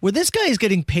where this guy is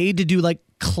getting paid to do like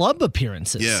club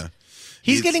appearances. Yeah.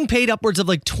 He's getting paid upwards of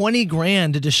like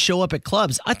 $20,000 to just show up at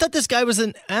clubs. I thought this guy was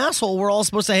an asshole we're all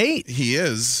supposed to hate. He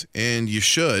is, and you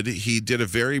should. He did a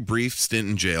very brief stint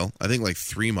in jail. I think like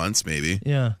 3 months maybe.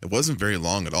 Yeah. It wasn't very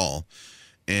long at all.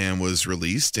 And was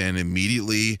released and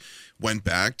immediately went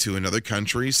back to another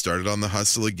country, started on the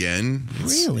hustle again.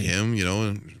 It's really?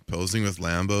 him, posing with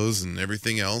Lambos and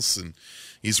everything else. And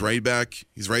he's right back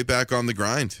on the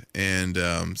grind and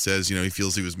says, he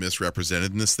feels he was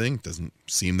misrepresented in this thing. Doesn't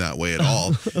seem that way at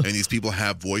all. And these people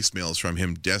have voicemails from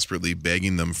him desperately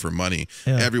begging them for money.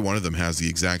 Yeah. Every one of them has the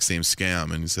exact same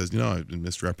scam. And he says, I've been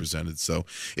misrepresented. So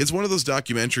it's one of those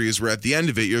documentaries where at the end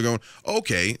of it, you're going,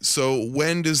 okay, so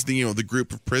when does the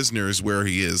group of prisoners where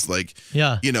he is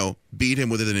beat him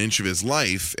within an inch of his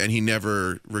life and he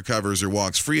never recovers or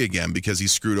walks free again because he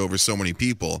screwed over so many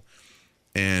people?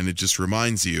 And it just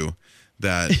reminds you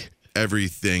that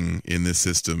everything in this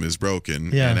system is broken.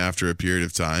 Yeah. And after a period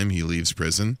of time, he leaves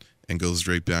prison and goes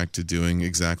straight back to doing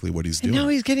exactly what he's doing. And now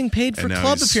he's getting paid for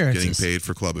club appearances. Getting paid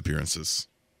for club appearances.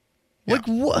 Like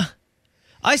what?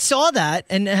 I saw that,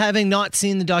 and having not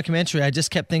seen the documentary, I just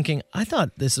kept thinking, I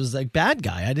thought this was like bad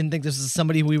guy. I didn't think this was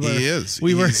somebody we were. He is.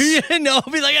 Be like,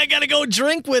 I gotta go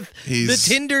drink with the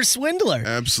Tinder swindler.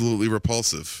 Absolutely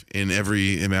repulsive in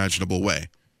every imaginable way.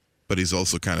 But he's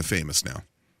also kind of famous now,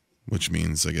 which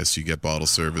means I guess you get bottle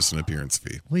service and appearance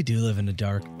fee. We do live in a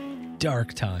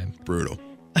dark time. Brutal.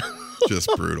 Just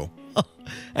brutal.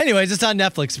 Anyways, it's on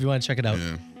Netflix if you want to check it out.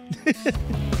 Yeah.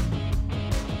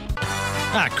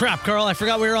 Crap, Carl. I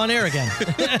forgot we were on air again.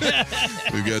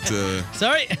 We've got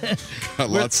Sorry. Got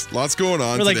lots going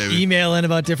on we're today. Like emailing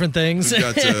about different things. We've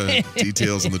got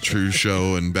details on the True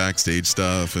Show and backstage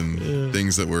stuff and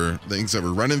things that we're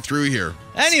running through here.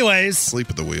 Anyways, sleep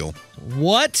at the wheel.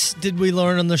 What did we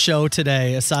learn on the show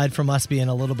today aside from us being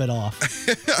a little bit off?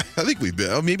 I think we've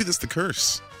been. Oh, maybe that's the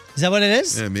curse. Is that what it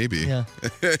is? Yeah, maybe.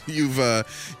 Yeah.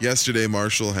 Yesterday,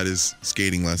 Marshall had his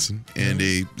skating lesson, and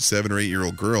a 7 or 8 year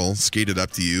old girl skated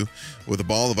up to you with a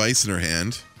ball of ice in her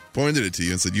hand, pointed it to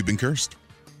you, and said, "You've been cursed."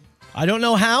 I don't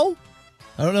know how.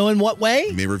 I don't know in what way.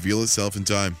 It may reveal itself in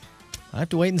time. I have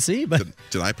to wait and see. But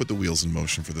did I put the wheels in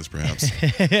motion for this? Perhaps.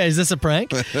 Is this a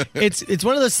prank? It's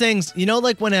one of those things.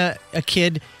 Like when a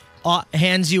kid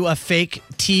hands you a fake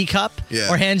teacup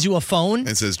or hands you a phone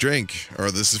and says drink or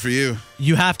this is for you.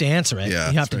 You have to answer it. Yeah,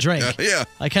 you have to drink. Yeah.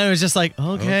 I kind of was just like,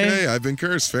 okay, I've been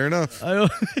cursed. Fair enough. Fine.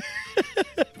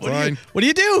 What do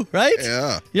you do? Right?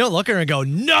 Yeah. You don't look at her and go,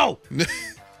 no.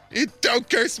 You don't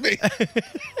curse me.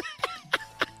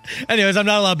 Anyways, I'm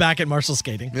not allowed back at Marshall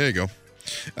skating. There you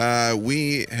go.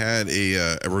 We had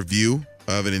a review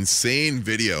of an insane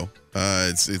video.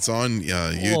 It's on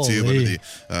YouTube under the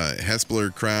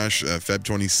Hespeler crash, Feb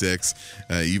 26.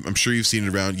 I'm sure you've seen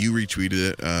it around. You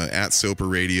retweeted it at Soper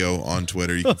Radio on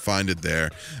Twitter. You can find it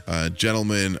there.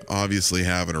 Gentleman obviously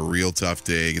having a real tough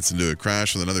day. Gets into a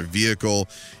crash with another vehicle.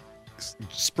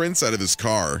 Sprints out of his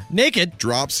car naked,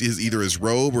 drops either his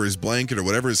robe or his blanket or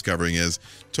whatever his covering is,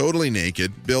 totally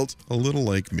naked, built a little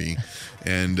like me,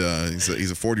 and he's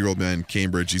a 40-year-old man in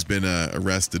Cambridge. He's been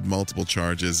arrested, multiple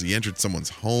charges. He entered someone's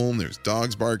home. There's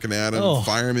dogs barking at him.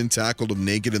 Firemen tackled him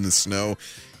naked in the snow.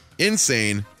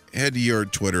 Insane. head to your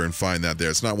Twitter and find that there.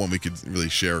 It's not one we could really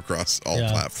share across all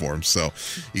platforms, so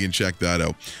you can check that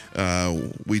out.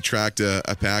 We tracked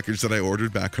a package that I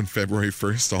ordered back on February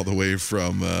 1st all the way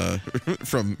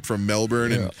from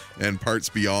Melbourne and parts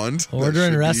beyond.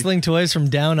 Ordering wrestling toys from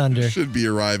down under. Should be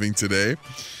arriving today.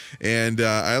 And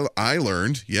I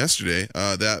learned yesterday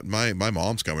that my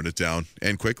mom's coming to town,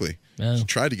 and quickly. Yeah. She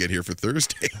tried to get here for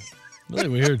Thursday. Really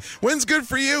weird. When's good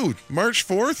for you? March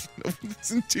 4th?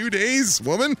 It's in 2 days,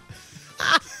 woman.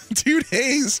 2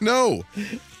 days? No.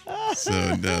 So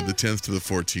the 10th to the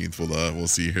 14th, we'll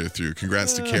see you here through.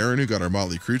 Congrats to Karen, who got our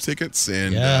Motley Crue tickets,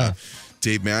 and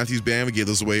Dave Matthews Band. We gave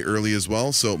those away early as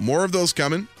well. So more of those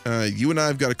coming. You and I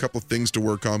have got a couple of things to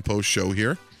work on post-show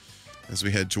here as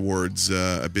we head towards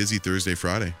a busy Thursday,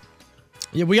 Friday.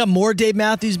 Yeah, we got more Dave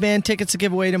Matthews Band tickets to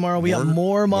give away tomorrow. We got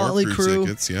more Motley Crue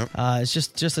tickets, yep. It's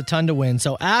just a ton to win.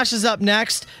 So Ash is up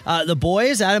next. The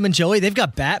boys, Adam and Joey, they've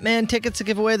got Batman tickets to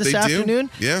give away this afternoon.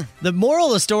 Yeah. The moral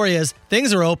of the story is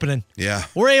things are opening. Yeah.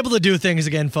 We're able to do things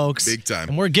again, folks. Big time.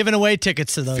 And we're giving away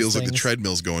tickets to those Feels things. like the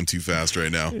treadmill's going too fast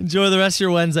right now. Enjoy the rest of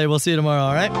your Wednesday. We'll see you tomorrow,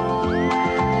 all right?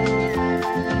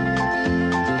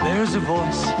 There's a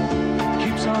voice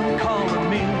keeps on calling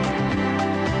me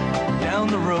down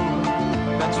the road.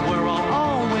 That's where I'll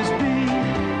always be.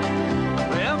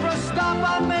 Every stop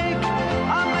I make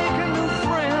a new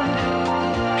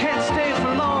friend. Can't stay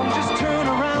for long, just turn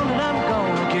around and I'm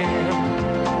gone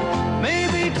again.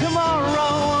 Maybe tomorrow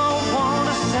I'll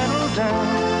wanna settle down.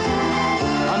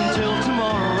 Until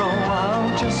tomorrow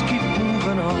I'll just keep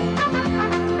moving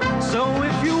on. So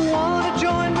if you wanna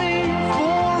join me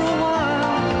for a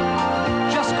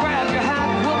while, just grab your hat,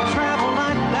 we'll travel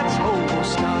like that's old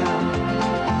style.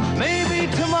 Maybe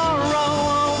tomorrow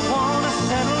I'll wanna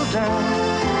settle down.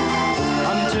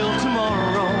 Until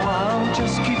tomorrow I'll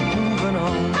just keep moving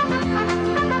on.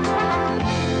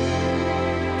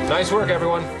 Nice work,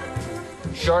 everyone.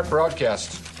 Sharp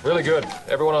broadcast. Really good.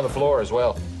 Everyone on the floor as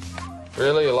well.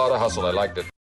 Really a lot of hustle. I liked it.